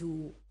to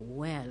do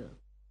well.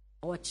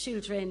 Our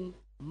children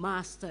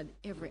mastered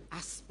every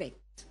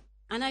aspect.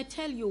 And I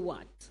tell you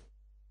what,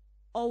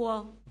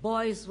 our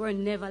boys were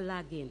never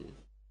lagging.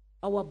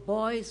 Our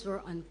boys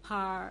were on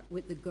par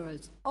with the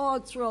girls all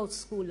throughout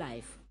school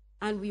life.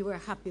 And we were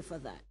happy for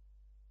that,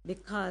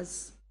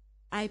 because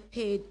I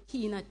paid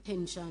keen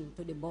attention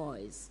to the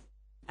boys.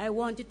 I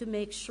wanted to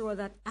make sure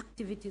that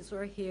activities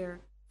were here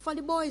for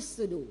the boys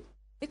to do,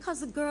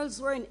 because the girls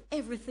were in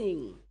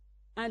everything,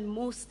 and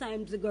most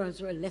times the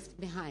girls were left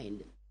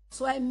behind.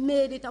 So I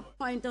made it a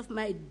point of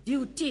my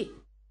duty.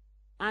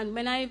 And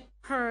when I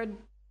heard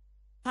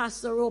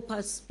Pastor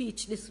Roper's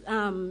speech,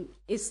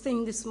 his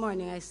thing this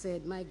morning, I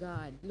said, my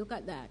God, look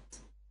at that.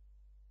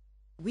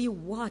 We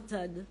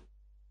watered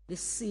the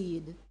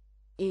seed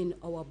in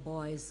our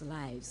boys'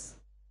 lives,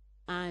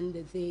 and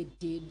they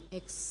did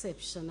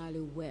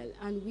exceptionally well.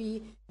 And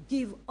we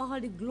give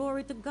all the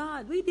glory to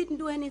God. We didn't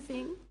do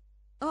anything.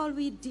 All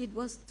we did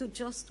was to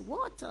just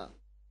water.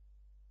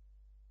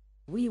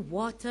 We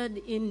watered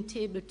in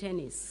table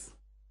tennis.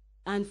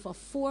 And for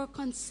 4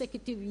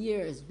 consecutive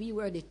years, we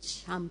were the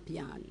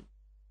champion.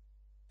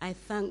 I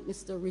thank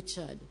Mr.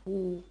 Richard,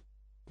 who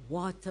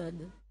watered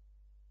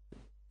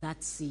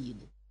that seed.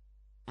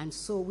 And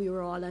so we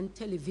were all on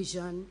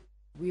television.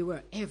 We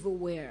were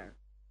everywhere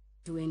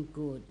doing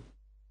good.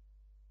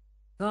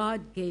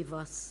 God gave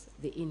us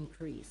the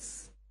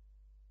increase.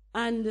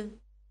 And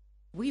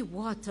we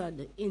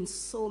watered in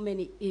so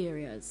many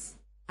areas.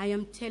 I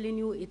am telling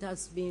you, it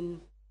has been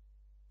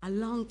a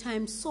long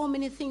time. So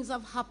many things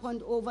have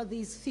happened over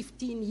these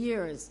 15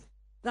 years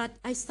that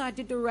I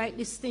started to write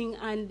this thing,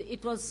 and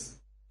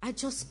I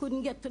just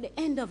couldn't get to the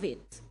end of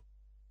it.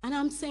 And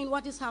I'm saying,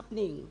 what is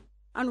happening?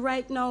 And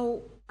right now,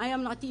 I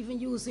am not even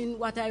using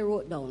what I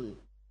wrote down.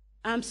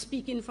 I'm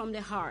speaking from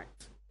the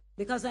heart,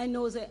 because I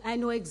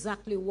know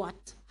exactly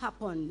what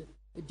happened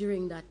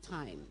during that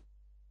time.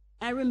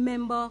 I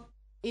remember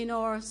in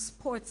our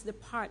sports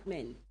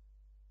department,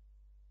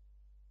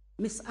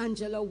 Miss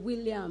Angela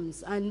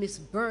Williams and Miss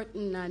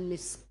Burton and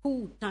Miss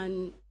Scoot,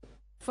 and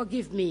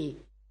forgive me,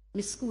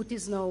 Miss Scoot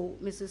is now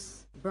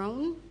Mrs.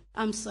 Brown.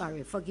 I'm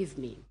sorry, forgive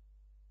me.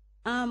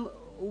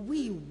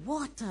 We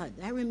watered.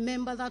 I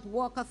remember that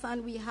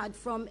walkathon we had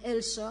from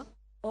Elsha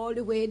all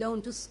the way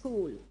down to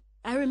school.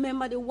 I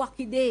remember the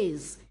wacky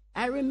days.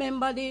 I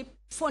remember the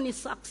funny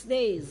socks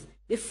days,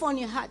 the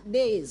funny hat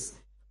days.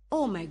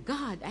 Oh my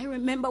God, I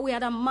remember we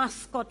had a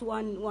mascot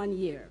one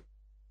year.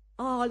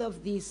 All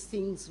of these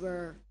things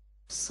were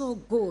so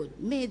good,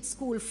 made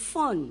school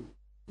fun.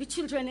 The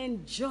children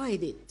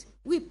enjoyed it.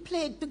 We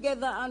played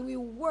together and we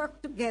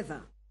worked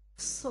together.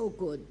 So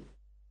good.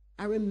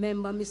 I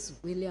remember Miss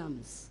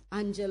Williams,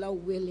 Angela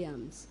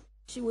Williams.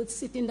 She would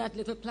sit in that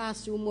little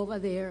classroom over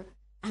there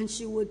and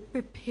she would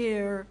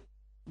prepare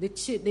the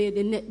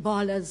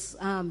netballers'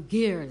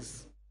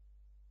 gears.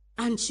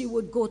 And she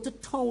would go to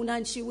town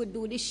and she would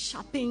do the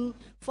shopping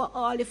for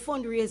all the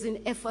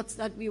fundraising efforts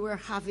that we were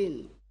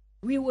having.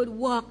 We would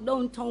walk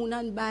downtown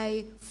and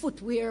buy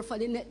footwear for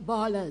the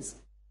netballers.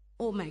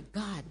 Oh my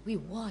God, we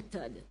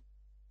watered.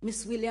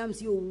 Miss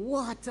Williams, you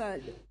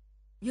watered.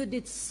 You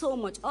did so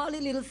much. All the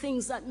little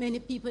things that many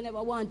people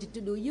never wanted to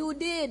do, you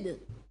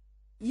did.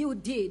 You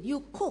did.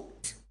 You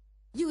cooked.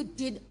 You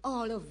did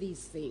all of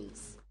these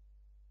things.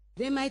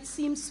 They might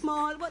seem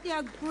small, but they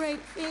are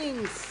great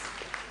things.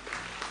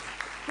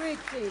 Great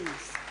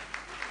things.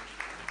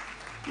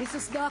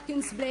 Mrs.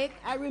 Dawkins Blake,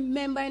 I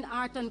remember in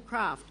art and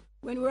craft,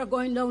 when we were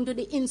going down to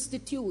the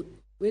institute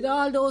with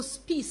all those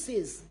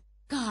pieces,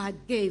 God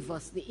gave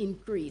us the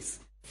increase.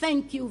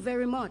 Thank you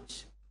very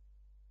much.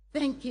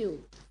 Thank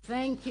you.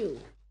 Thank you.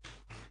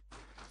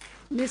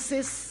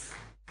 Mrs.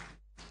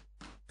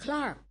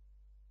 Clark,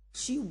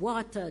 she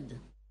watered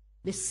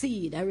the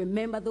seed. I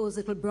remember those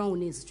little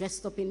brownies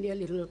dressed up in their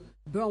little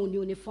brown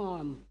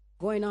uniform,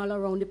 going all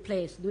around the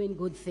place, doing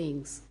good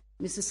things.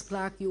 Mrs.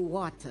 Clark, you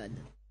watered.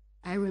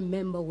 I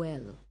remember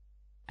well.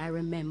 I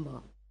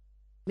remember.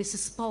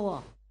 Mrs.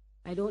 Power,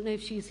 I don't know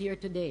if she's here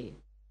today.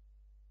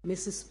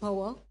 Mrs.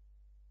 Power,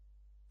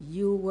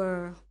 you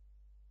were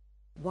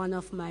one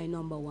of my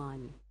number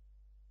one.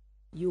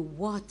 You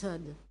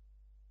watered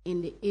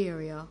in the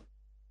area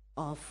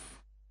of,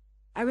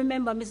 I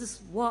remember Mrs.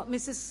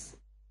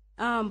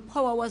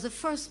 Power was the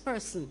first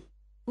person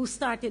who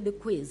started the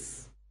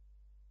quiz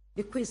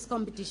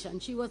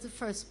competition. She was the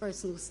first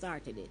person who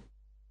started it.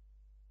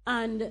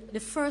 And the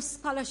first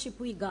scholarship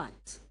we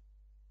got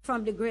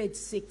from the grade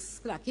 6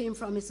 class came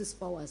from Mrs.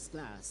 Power's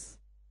class.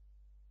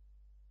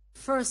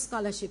 First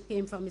scholarship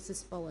came from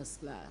Mrs. Power's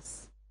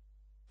class.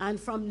 And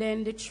from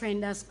then the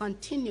trend has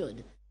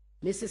continued.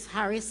 Mrs.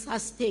 Harris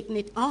has taken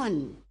it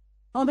on.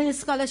 How many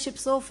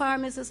scholarships so far,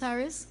 Mrs.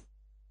 Harris?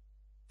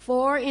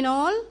 4 in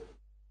all?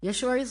 You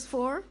sure it's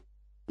 4?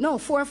 No,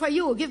 4 for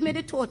you. Give me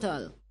the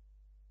total.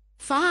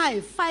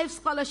 5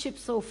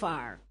 scholarships so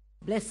far.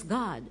 Bless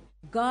God.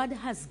 God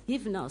has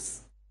given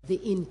us the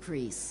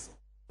increase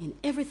in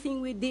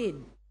everything we did,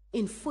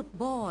 in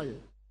football,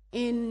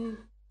 in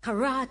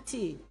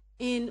karate,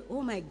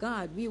 oh my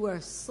God, we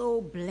were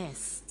so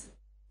blessed.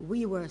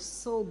 We were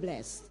so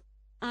blessed.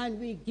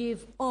 And we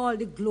give all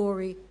the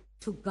glory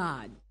to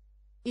God.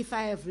 If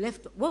I have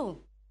left,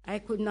 I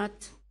could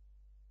not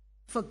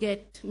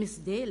forget Miss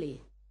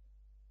Daly.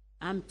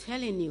 I'm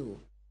telling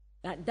you,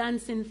 that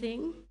dancing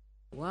thing,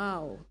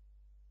 wow.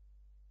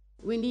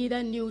 We need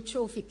a new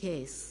trophy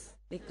case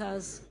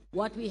because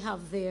what we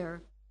have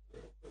there,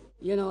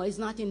 is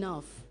not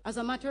enough. As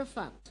a matter of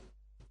fact,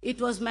 it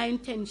was my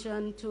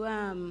intention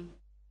to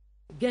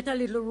get a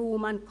little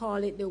room and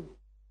call it the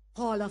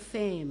Hall of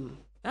Fame.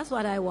 That's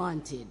what I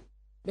wanted.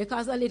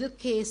 Because a little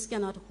case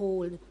cannot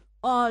hold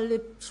all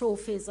the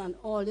trophies and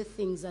all the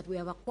things that we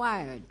have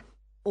acquired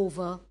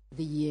over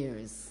the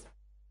years.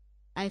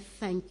 I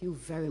thank you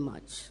very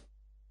much.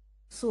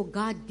 So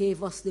God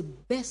gave us the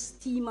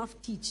best team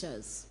of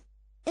teachers.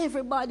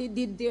 Everybody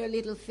did their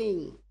little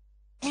thing.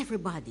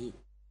 Everybody.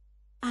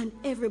 And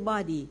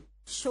everybody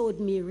showed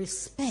me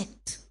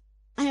respect.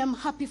 I am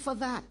happy for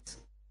that.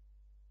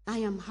 I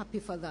am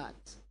happy for that.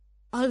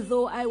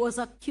 Although I was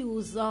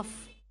accused of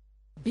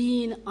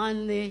being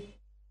on the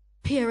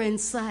parent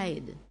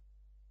side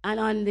and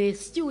on the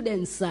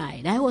student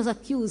side. I was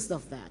accused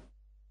of that.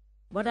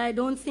 But I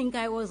don't think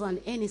I was on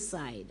any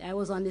side. I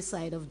was on the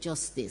side of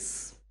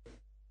justice.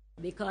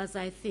 Because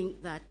I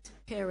think that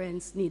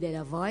parents needed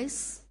a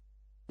voice,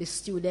 the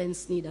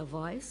students need a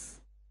voice,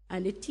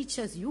 and the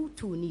teachers, you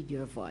too, need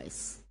your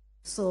voice.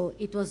 So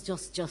it was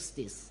just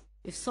justice.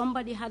 If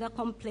somebody had a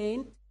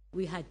complaint,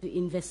 we had to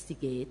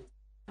investigate,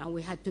 and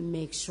we had to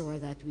make sure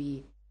that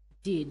we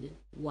did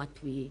what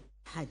we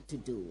had to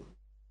do.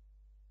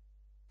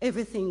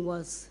 Everything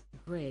was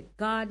great.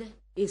 God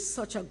is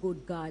such a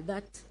good God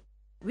that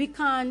we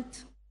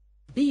can't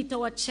beat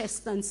our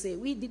chest and say,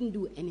 we didn't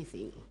do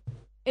anything.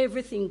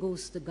 Everything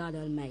goes to God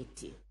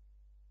Almighty.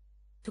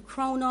 To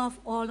crown off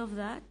all of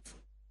that,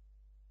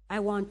 I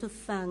want to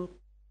thank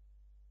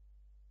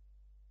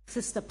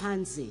Sister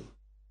Pansy.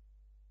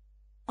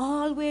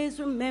 Always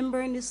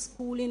remembering the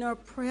school in our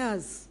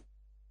prayers.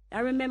 I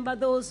remember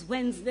those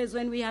Wednesdays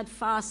when we had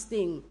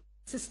fasting.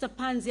 Sister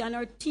Pansy and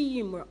her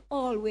team were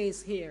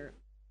always here,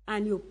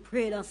 and you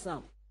prayed us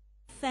up.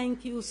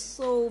 Thank you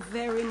so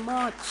very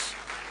much.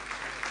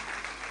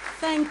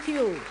 Thank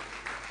you.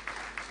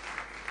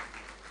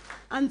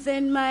 And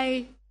then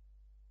my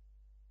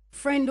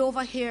friend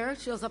over here,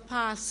 she was a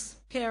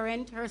past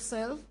parent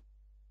herself,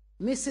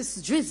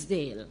 Mrs.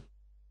 Drisdale.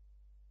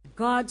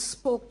 God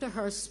spoke to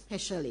her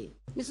specially.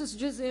 Mrs.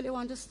 Drisdale, you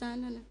want to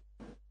stand?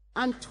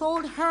 And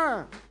told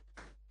her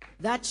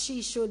that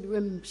she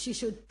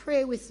should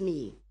pray with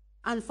me.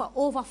 And for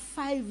over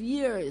 5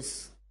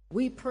 years,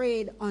 we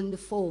prayed on the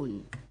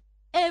phone.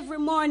 Every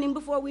morning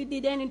before we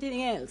did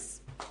anything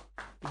else,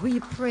 we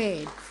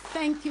prayed.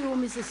 Thank you,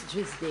 Mrs.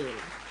 Drisdale.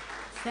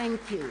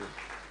 Thank you.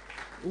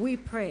 We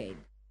prayed.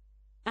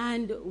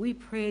 And we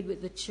prayed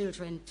with the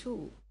children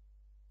too.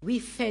 We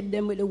fed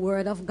them with the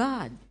word of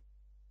God.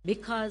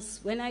 Because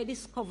when I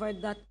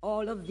discovered that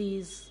all of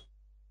these,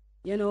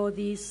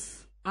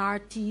 these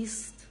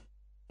artists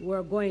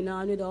were going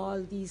on with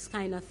all these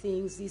kind of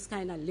things, these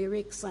kind of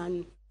lyrics,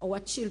 and our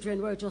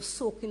children were just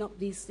soaking up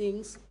these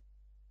things,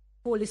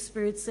 Holy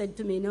Spirit said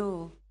to me,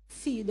 no,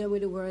 feed them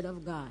with the word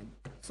of God.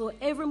 So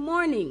every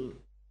morning,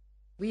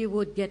 we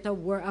would get a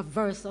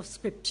verse of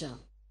scripture,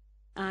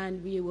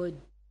 and we would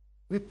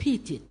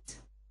repeat it.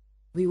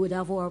 We would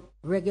have our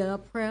regular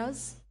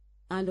prayers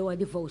and our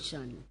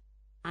devotion.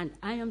 And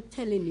I am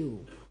telling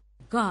you,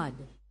 God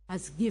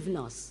has given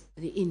us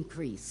the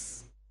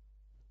increase.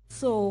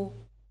 So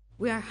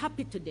we are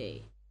happy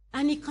today,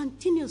 and He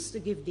continues to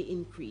give the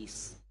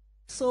increase.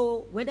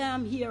 So whether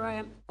I'm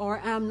here or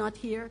I'm not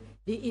here,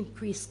 the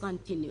increase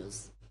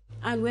continues.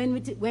 And when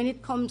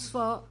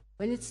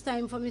it's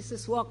time for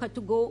Mrs. Walker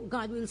to go,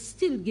 God will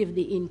still give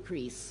the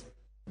increase.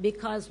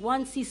 Because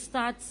once He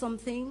starts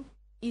something,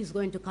 He's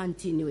going to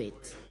continue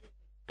it.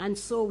 And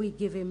so we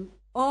give Him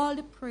all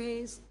the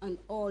praise and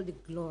all the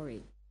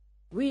glory.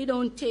 We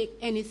don't take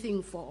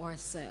anything for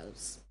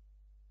ourselves.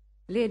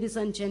 Ladies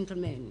and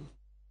gentlemen,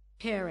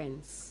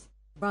 parents,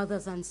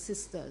 brothers and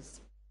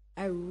sisters,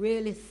 I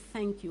really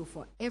thank you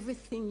for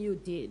everything you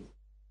did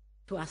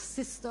to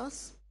assist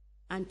us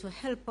and to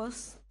help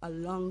us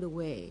along the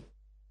way.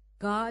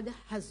 God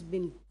has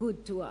been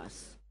good to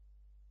us.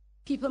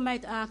 People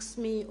might ask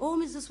me, oh,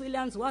 Mrs.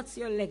 Williams, what's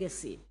your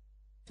legacy?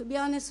 To be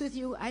honest with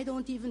you, I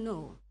don't even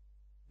know.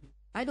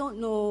 I don't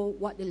know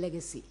what the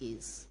legacy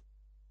is,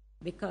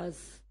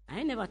 because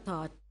I never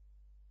taught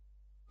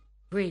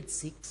grade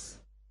 6.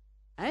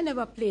 I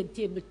never played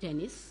table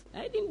tennis.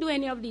 I didn't do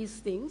any of these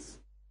things.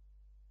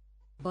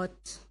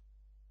 But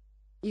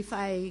if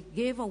I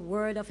gave a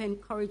word of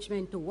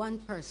encouragement to one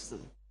person,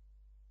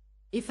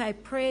 if I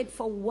prayed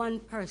for one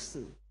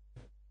person,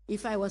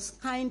 if I was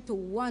kind to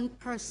one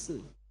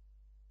person,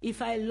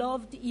 if I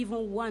loved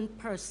even one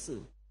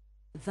person,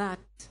 that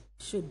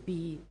should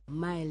be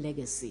my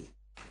legacy.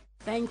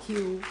 Thank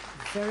you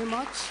very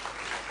much,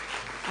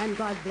 and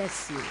God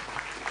bless you.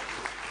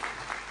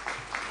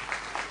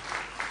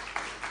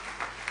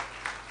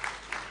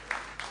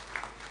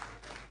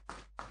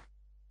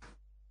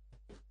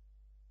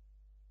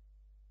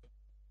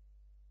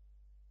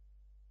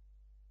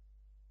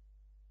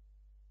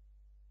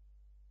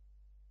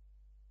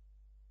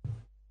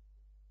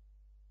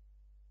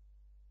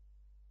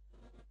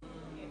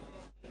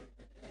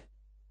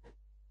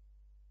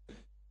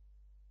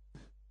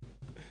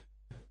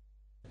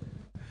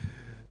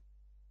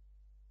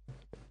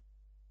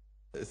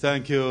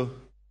 Thank you,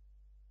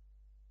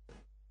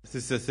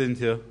 Sister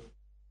Cynthia.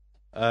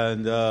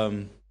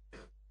 And,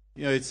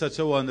 it's such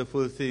a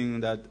wonderful thing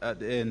that at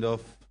the end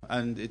of,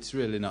 and it's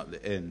really not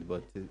the end,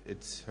 but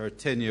it's her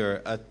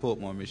tenure at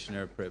Portmore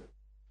Missionary Prep,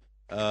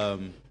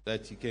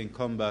 that you can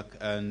come back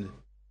and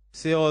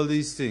say all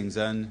these things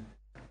and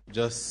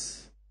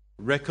just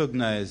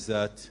recognize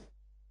that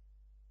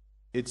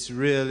it's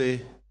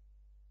really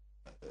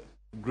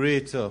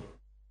greater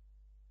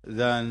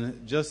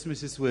than just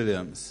Mrs.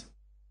 Williams,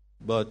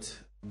 but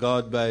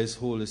God by His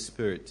Holy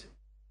Spirit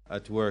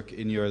at work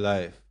in your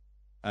life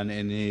and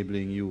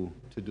enabling you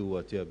to do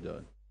what you have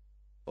done.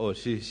 Oh,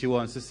 she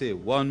wants to say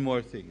one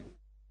more thing.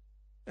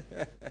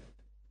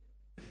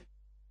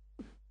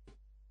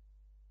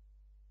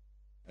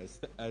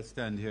 I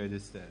stand here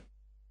this time.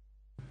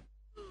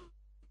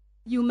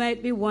 You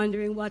might be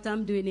wondering what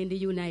I'm doing in the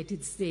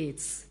United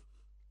States.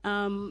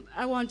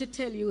 I want to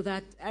tell you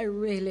that I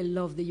really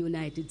love the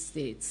United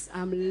States.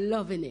 I'm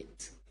loving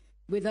it.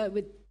 With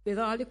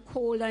all the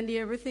cold and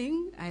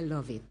everything, I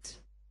love it.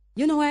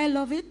 You know why I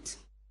love it?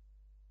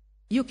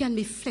 You can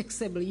be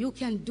flexible. You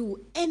can do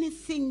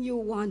anything you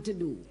want to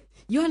do.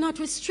 You are not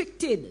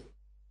restricted.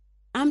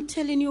 I'm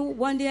telling you,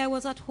 one day I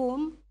was at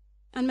home,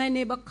 and my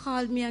neighbor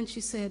called me, and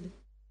she said,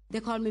 they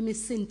called me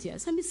Miss Cynthia. I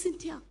said, Miss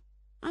Cynthia,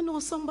 I know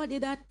somebody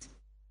that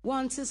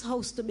wants his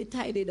house to be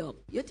tidied up.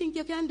 You think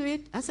you can do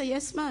it? I said,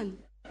 yes, man.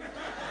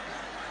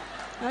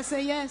 I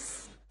said,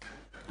 yes.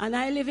 And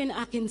I live in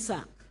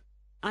Hackensack.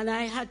 And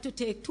I had to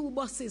take 2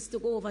 buses to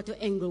go over to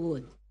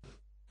Englewood.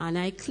 And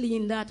I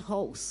cleaned that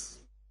house.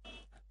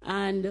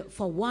 And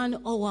for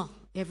 1 hour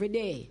every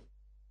day.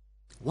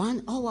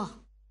 1 hour.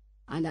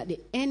 And at the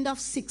end of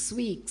 6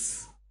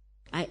 weeks,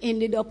 I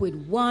ended up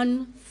with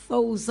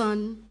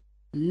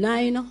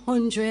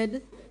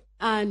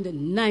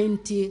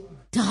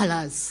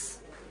 $1,990.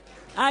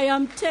 I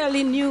am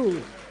telling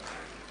you.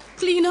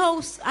 Clean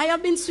house. I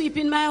have been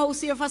sweeping my house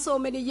here for so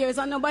many years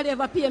and nobody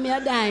ever pay me a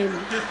dime.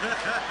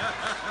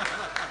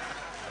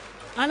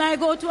 And I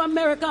go to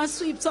America and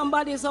sweep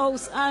somebody's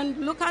house and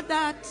look at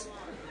that.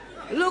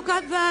 Look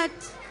at that.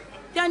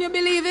 Can you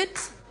believe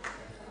it?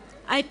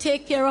 I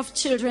take care of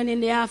children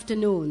in the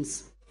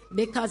afternoons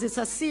because it's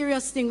a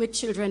serious thing with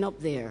children up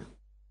there.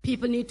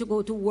 People need to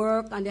go to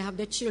work and they have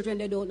their children,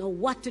 they don't know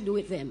what to do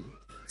with them.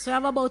 So I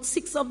have about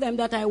 6 of them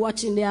that I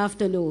watch in the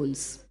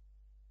afternoons.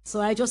 So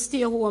I just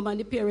stay home and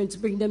the parents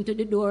bring them to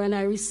the door and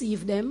I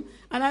receive them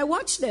and I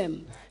watch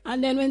them.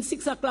 And then when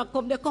 6 o'clock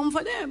come, they come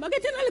for them. I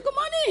get a little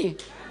money.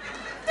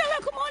 Get a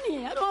little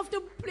money. I don't have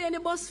to pay any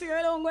bus fare.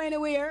 I don't go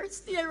anywhere.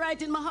 Stay right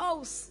in my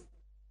house.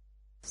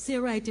 Stay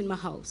right in my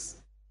house.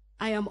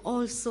 I am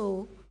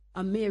also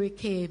a Mary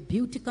Kay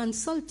beauty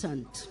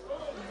consultant.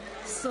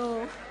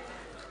 So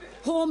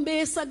home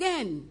base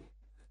again.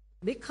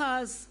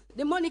 Because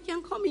the money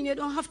can come in. You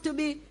don't have to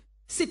be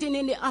sitting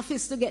in the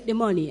office to get the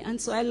money. And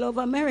so I love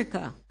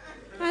America.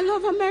 I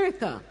love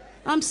America.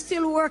 I'm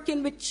still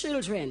working with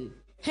children,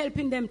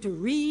 helping them to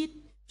read,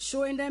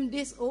 showing them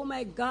this. Oh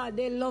my God,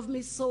 they love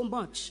me so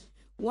much.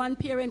 One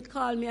parent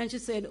called me and she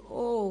said,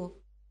 oh,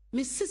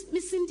 Miss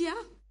Cynthia,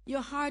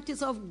 your heart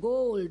is of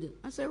gold.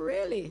 I said,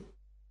 really?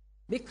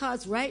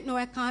 Because right now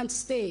I can't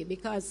stay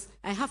because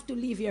I have to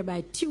leave here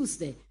by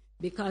Tuesday.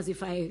 Because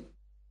if I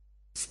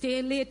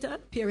stay later,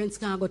 parents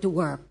can't go to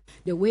work.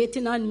 They're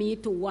waiting on me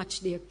to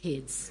watch their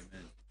kids.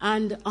 Amen.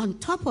 And on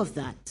top of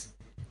that,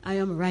 I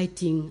am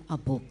writing a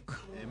book.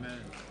 Amen.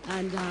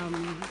 And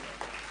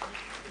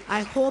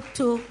I hope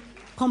to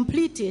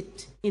complete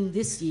it in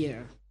this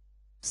year.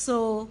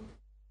 So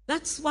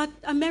that's what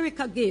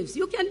America gives.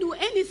 You can do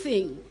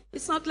anything.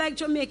 It's not like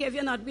Jamaica if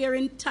you're not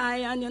wearing tie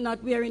and you're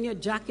not wearing your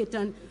jacket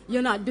and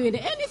you're not doing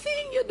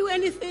anything. You do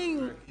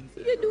anything.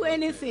 You do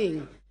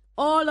anything.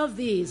 All of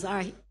these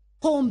are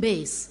home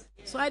base.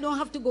 So I don't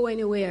have to go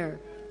anywhere.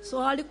 So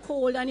all the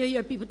cold and you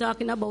hear people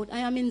talking about, I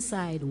am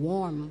inside,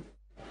 warm.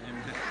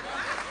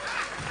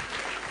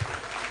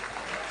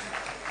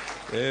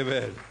 Amen.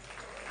 Amen.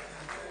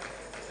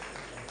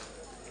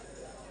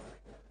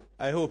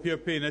 I hope you're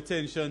paying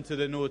attention to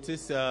the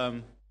notice.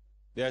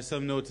 There are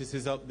some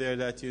notices up there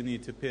that you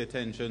need to pay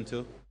attention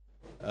to.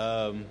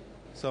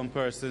 Some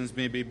persons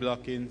may be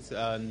blocking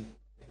and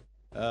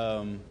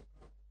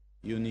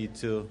you need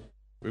to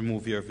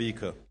remove your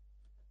vehicle.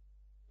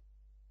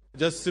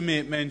 Just to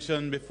make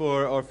mention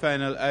before our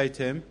final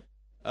item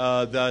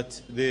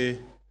that the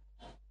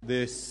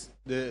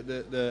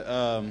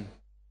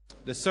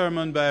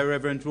sermon by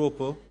Reverend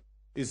Roper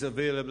is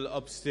available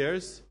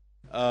upstairs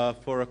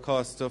for a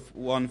cost of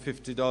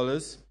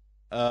 $150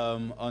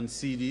 on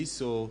CD.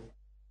 So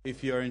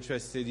if you're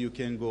interested, you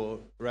can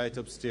go right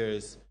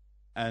upstairs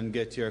and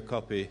get your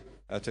copy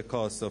at a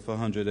cost of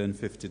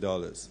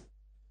 $150.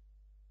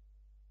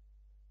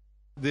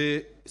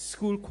 The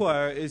school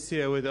choir is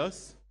here with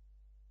us.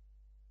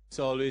 It's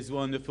always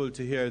wonderful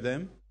to hear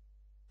them.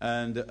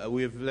 And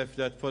we've left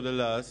that for the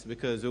last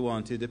because we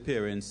wanted the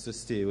parents to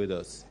stay with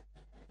us.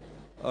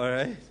 All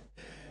right?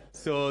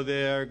 So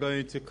they are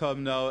going to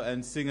come now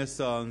and sing a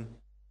song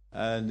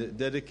and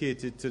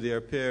dedicate it to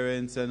their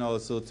parents and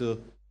also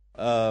to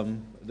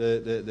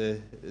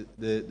the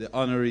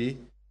honoree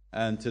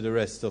and to the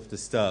rest of the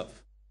staff.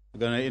 We're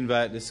going to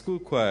invite the school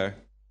choir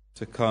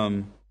to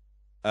come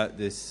at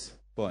this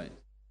point.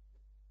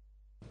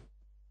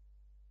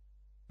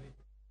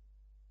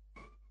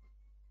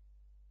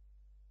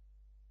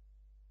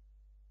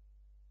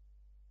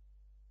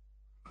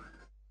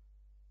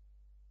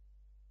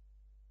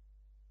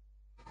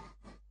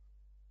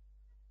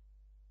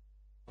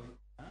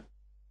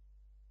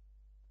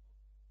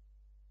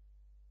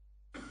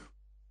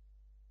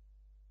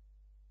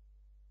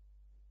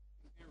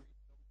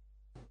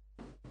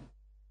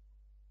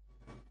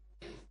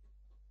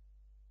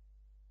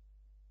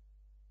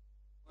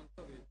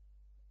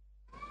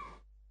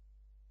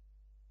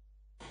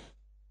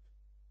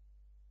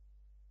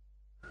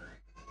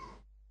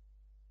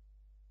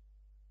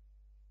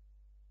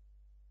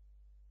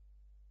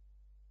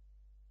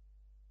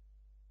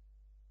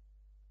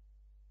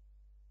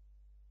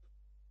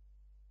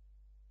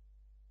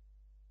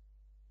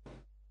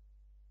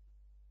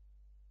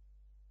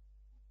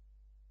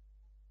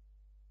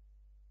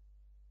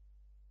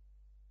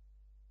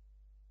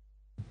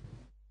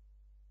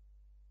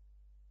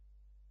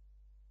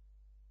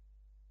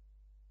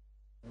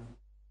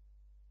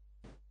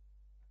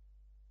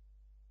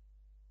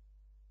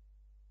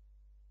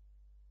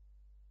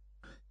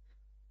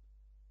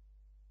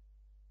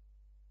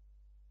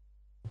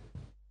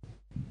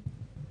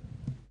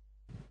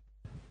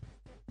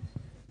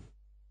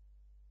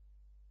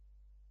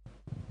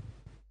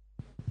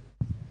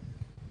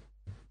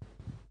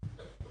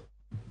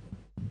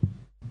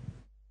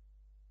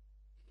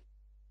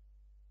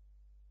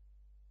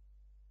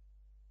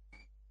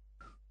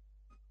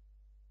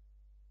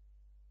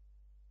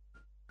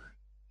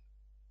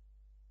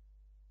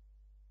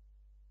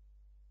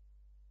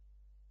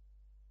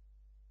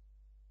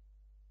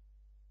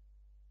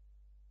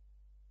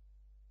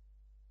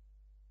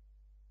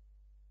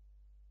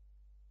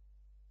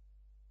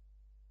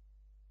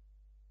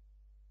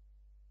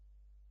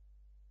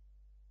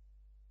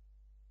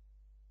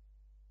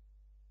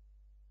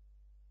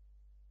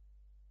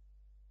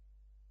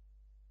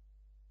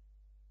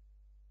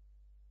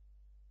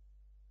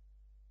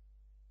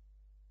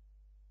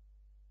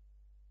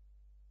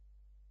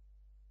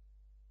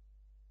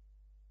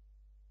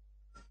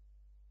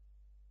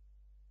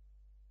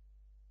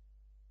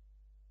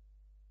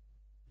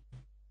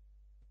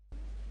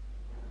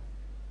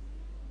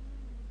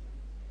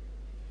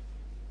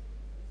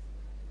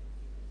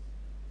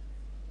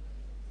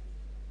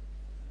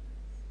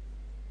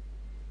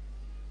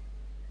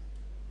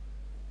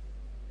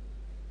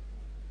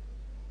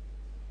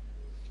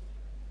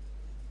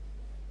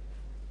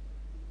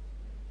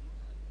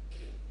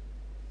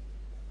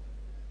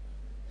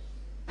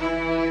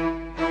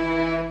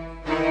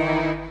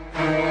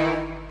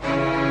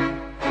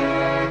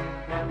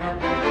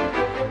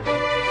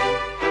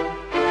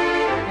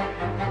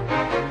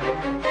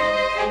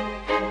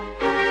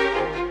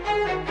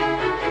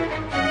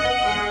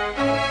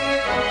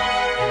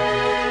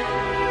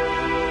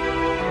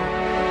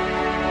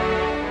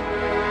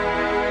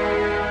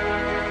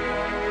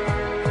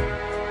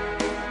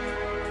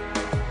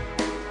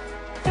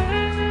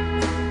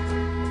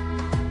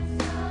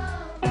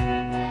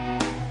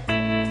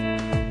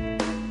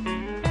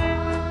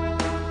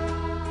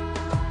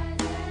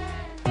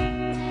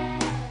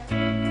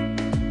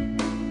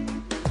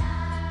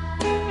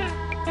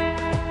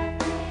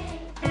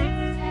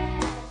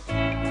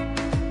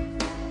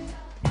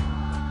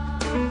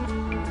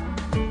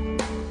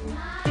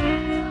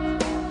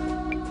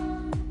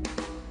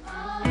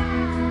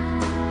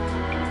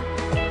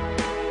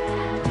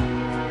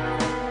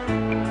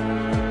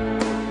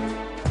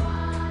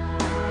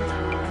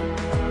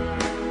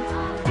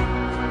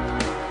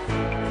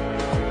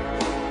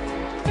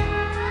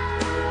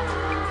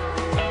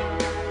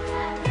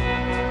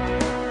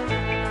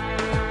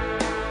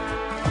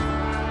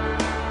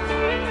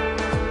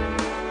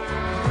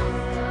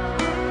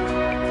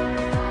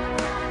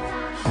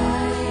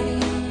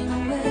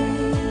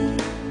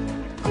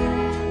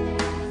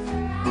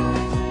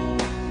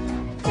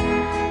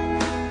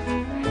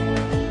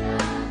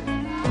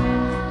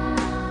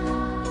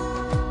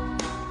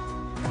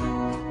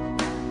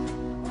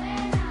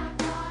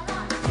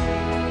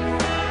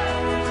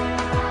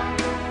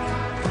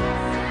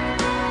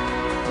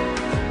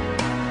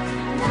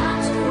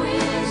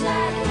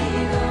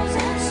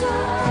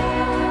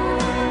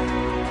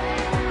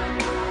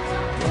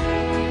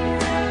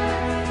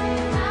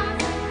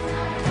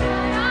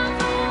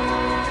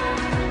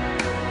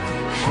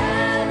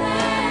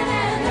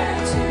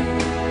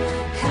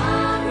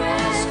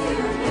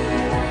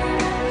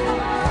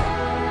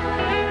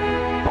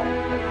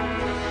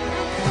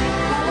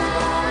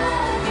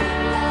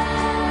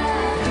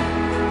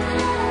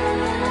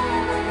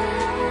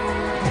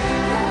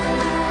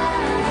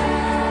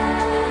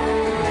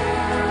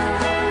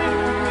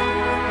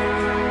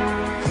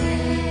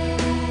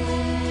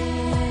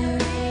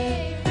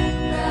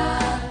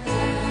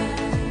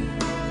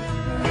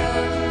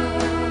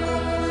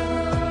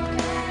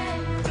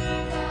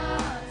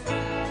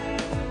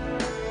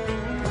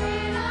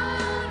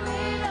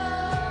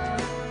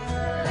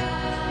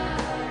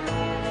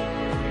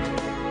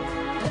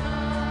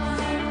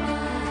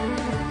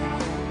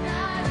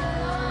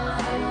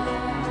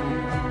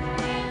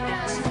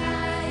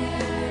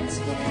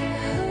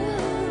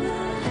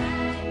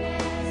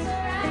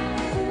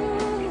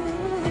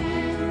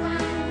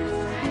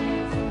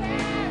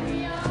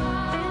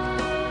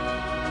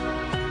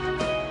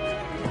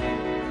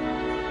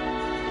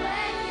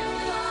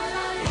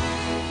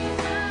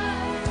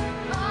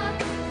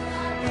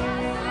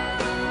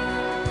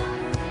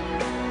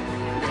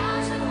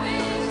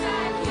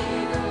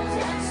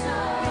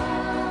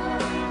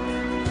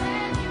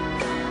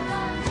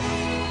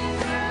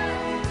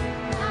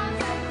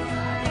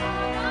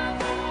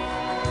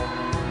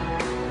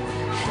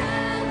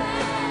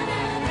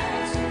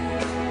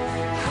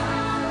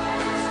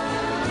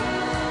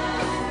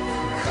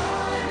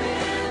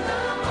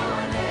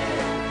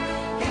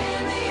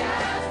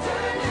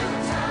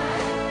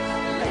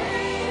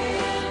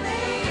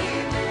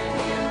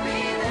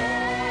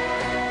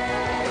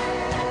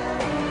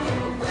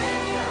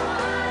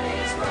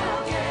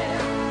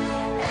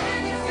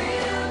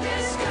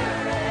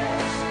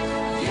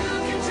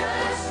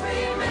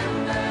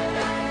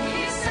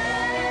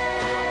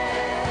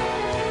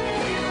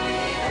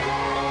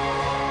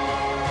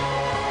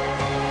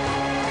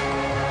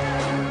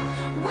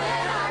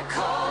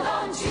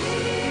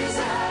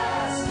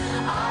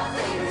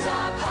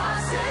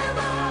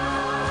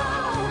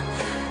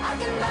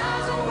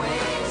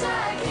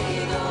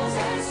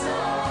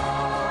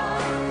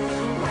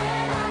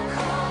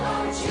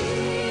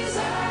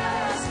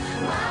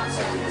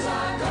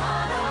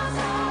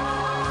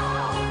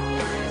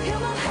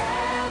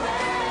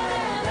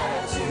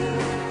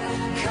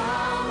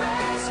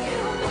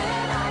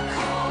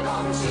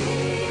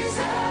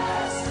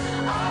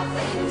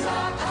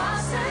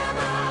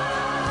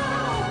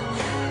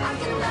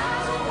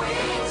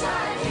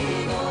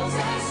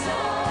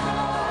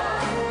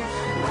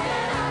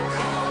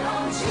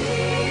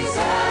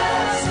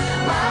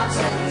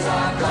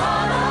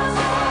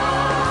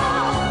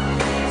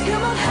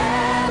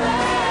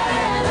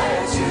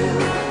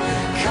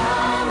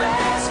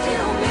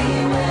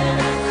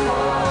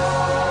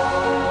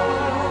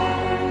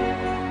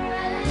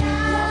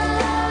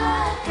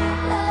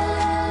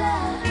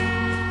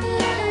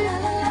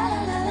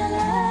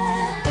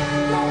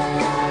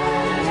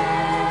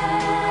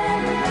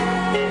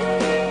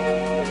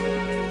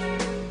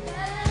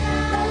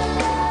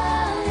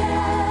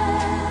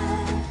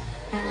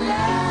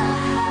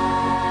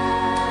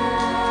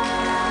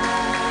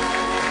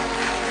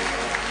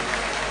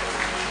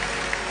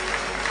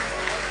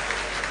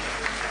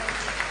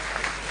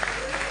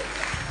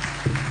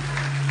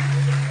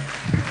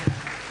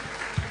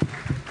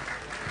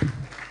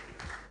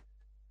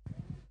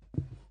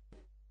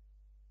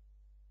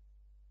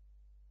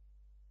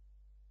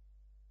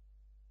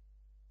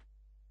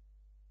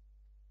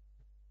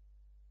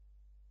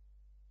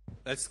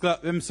 Let's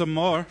clap him some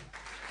more.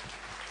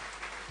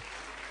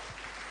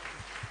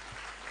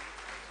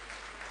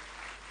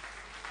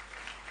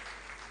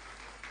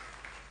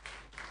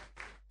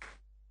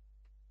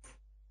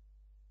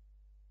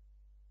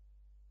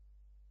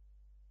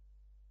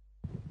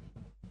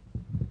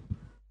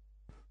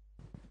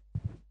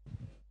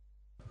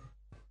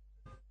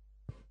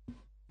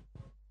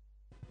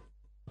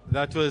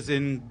 That was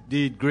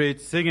indeed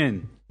great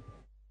singing.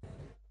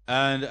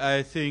 And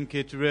I think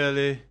it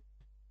really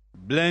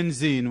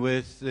blends in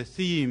with the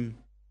theme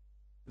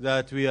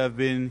that we have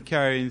been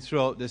carrying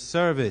throughout the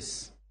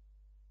service.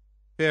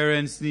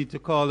 Parents need to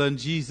call on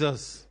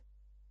Jesus.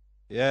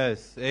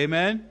 Yes,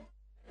 amen?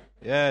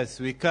 Yes,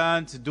 we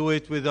can't do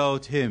it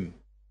without him.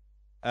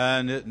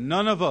 And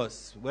none of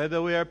us,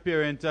 whether we are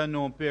parent or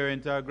no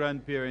parent or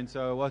grandparents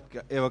or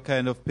whatever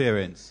kind of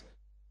parents,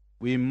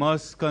 we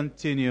must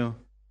continue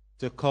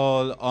to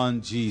call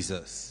on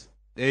Jesus.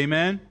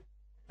 Amen?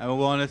 And we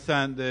want to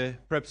thank the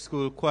prep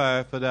school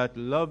choir for that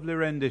lovely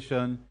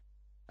rendition.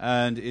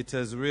 And it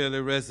has really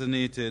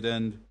resonated,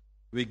 and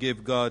we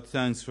give God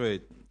thanks for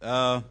it.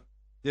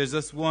 There's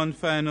just one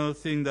final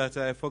thing that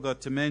I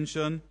forgot to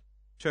mention.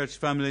 Church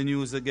family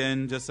news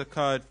again, just a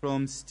card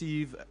from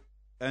Steve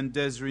and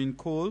Desireen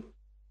Cole.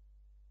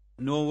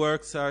 No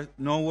words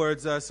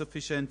are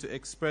sufficient to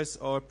express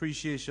our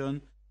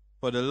appreciation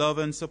for the love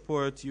and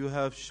support you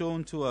have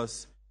shown to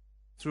us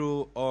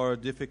through our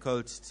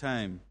difficult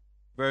time.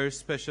 Very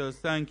special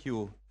thank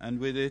you, and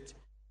with it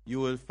you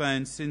will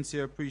find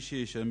sincere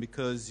appreciation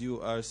because you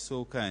are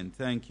so kind.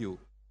 Thank you.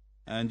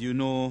 And you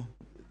know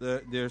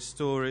their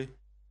story,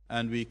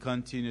 and we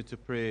continue to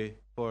pray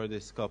for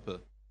this couple.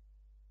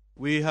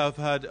 We have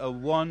had a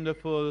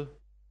wonderful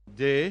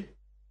day,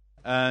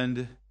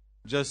 and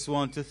just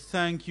want to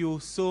thank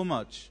you so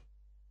much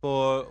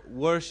for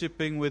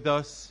worshiping with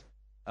us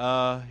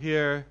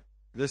here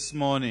this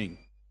morning.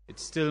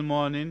 It's still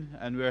morning,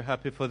 and we're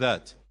happy for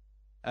that.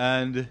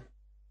 And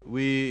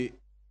we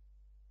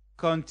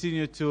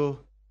continue to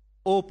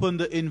open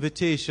the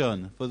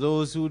invitation for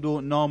those who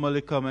don't normally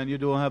come and you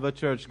don't have a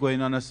church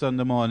going on a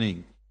Sunday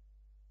morning.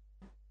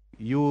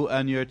 You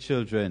and your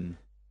children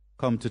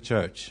come to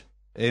church.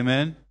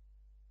 Amen?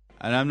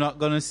 And I'm not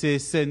going to say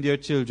send your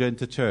children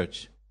to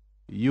church.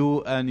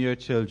 You and your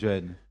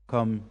children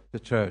come to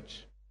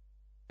church.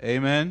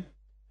 Amen?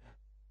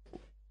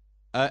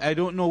 I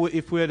don't know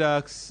if we had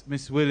asked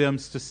Miss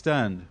Williams to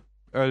stand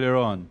earlier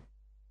on.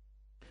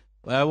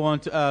 But I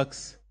want to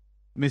ask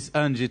Miss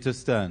Angie to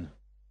stand.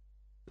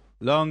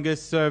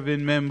 Longest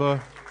serving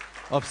member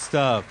of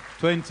staff,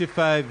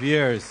 25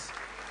 years,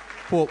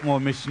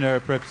 Portmore Missionary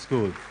Prep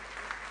School.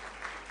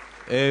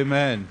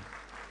 Amen.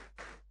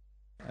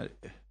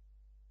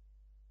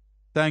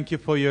 Thank you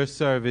for your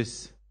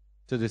service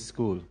to the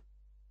school.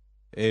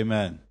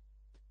 Amen.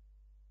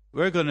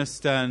 We're going to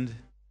stand,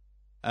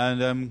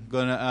 and I'm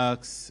going to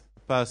ask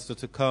Pastor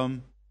to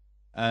come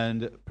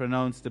and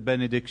pronounce the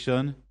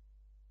benediction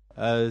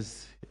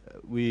as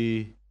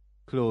we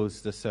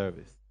close the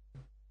service.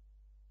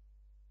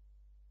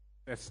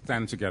 Let's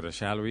stand together,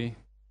 shall we?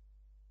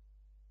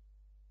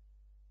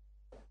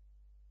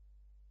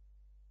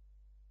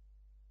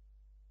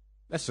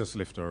 Let's just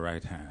lift our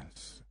right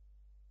hands.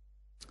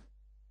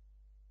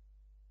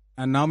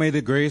 And now may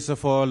the grace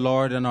of our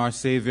Lord and our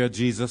Savior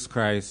Jesus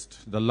Christ,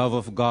 the love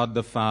of God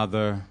the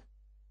Father,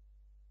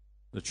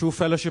 the true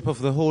fellowship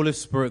of the Holy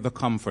Spirit, the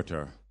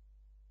Comforter,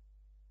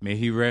 may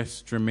he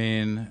rest,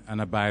 remain, and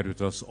abide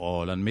with us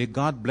all. And may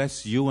God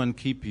bless you and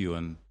keep you,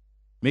 and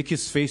make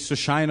his face to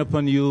shine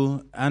upon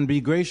you and be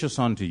gracious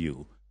unto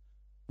you.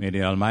 May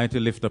the Almighty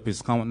lift up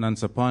his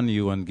countenance upon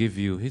you and give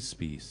you his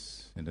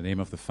peace. In the name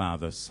of the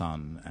Father,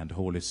 Son, and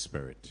Holy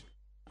Spirit.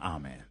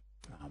 Amen.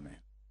 Amen.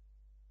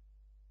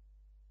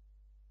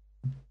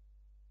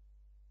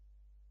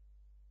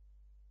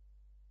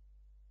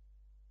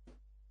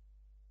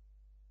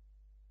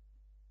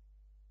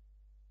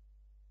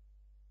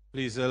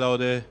 Please allow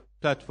the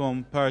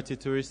platform party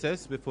to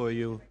recess before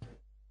you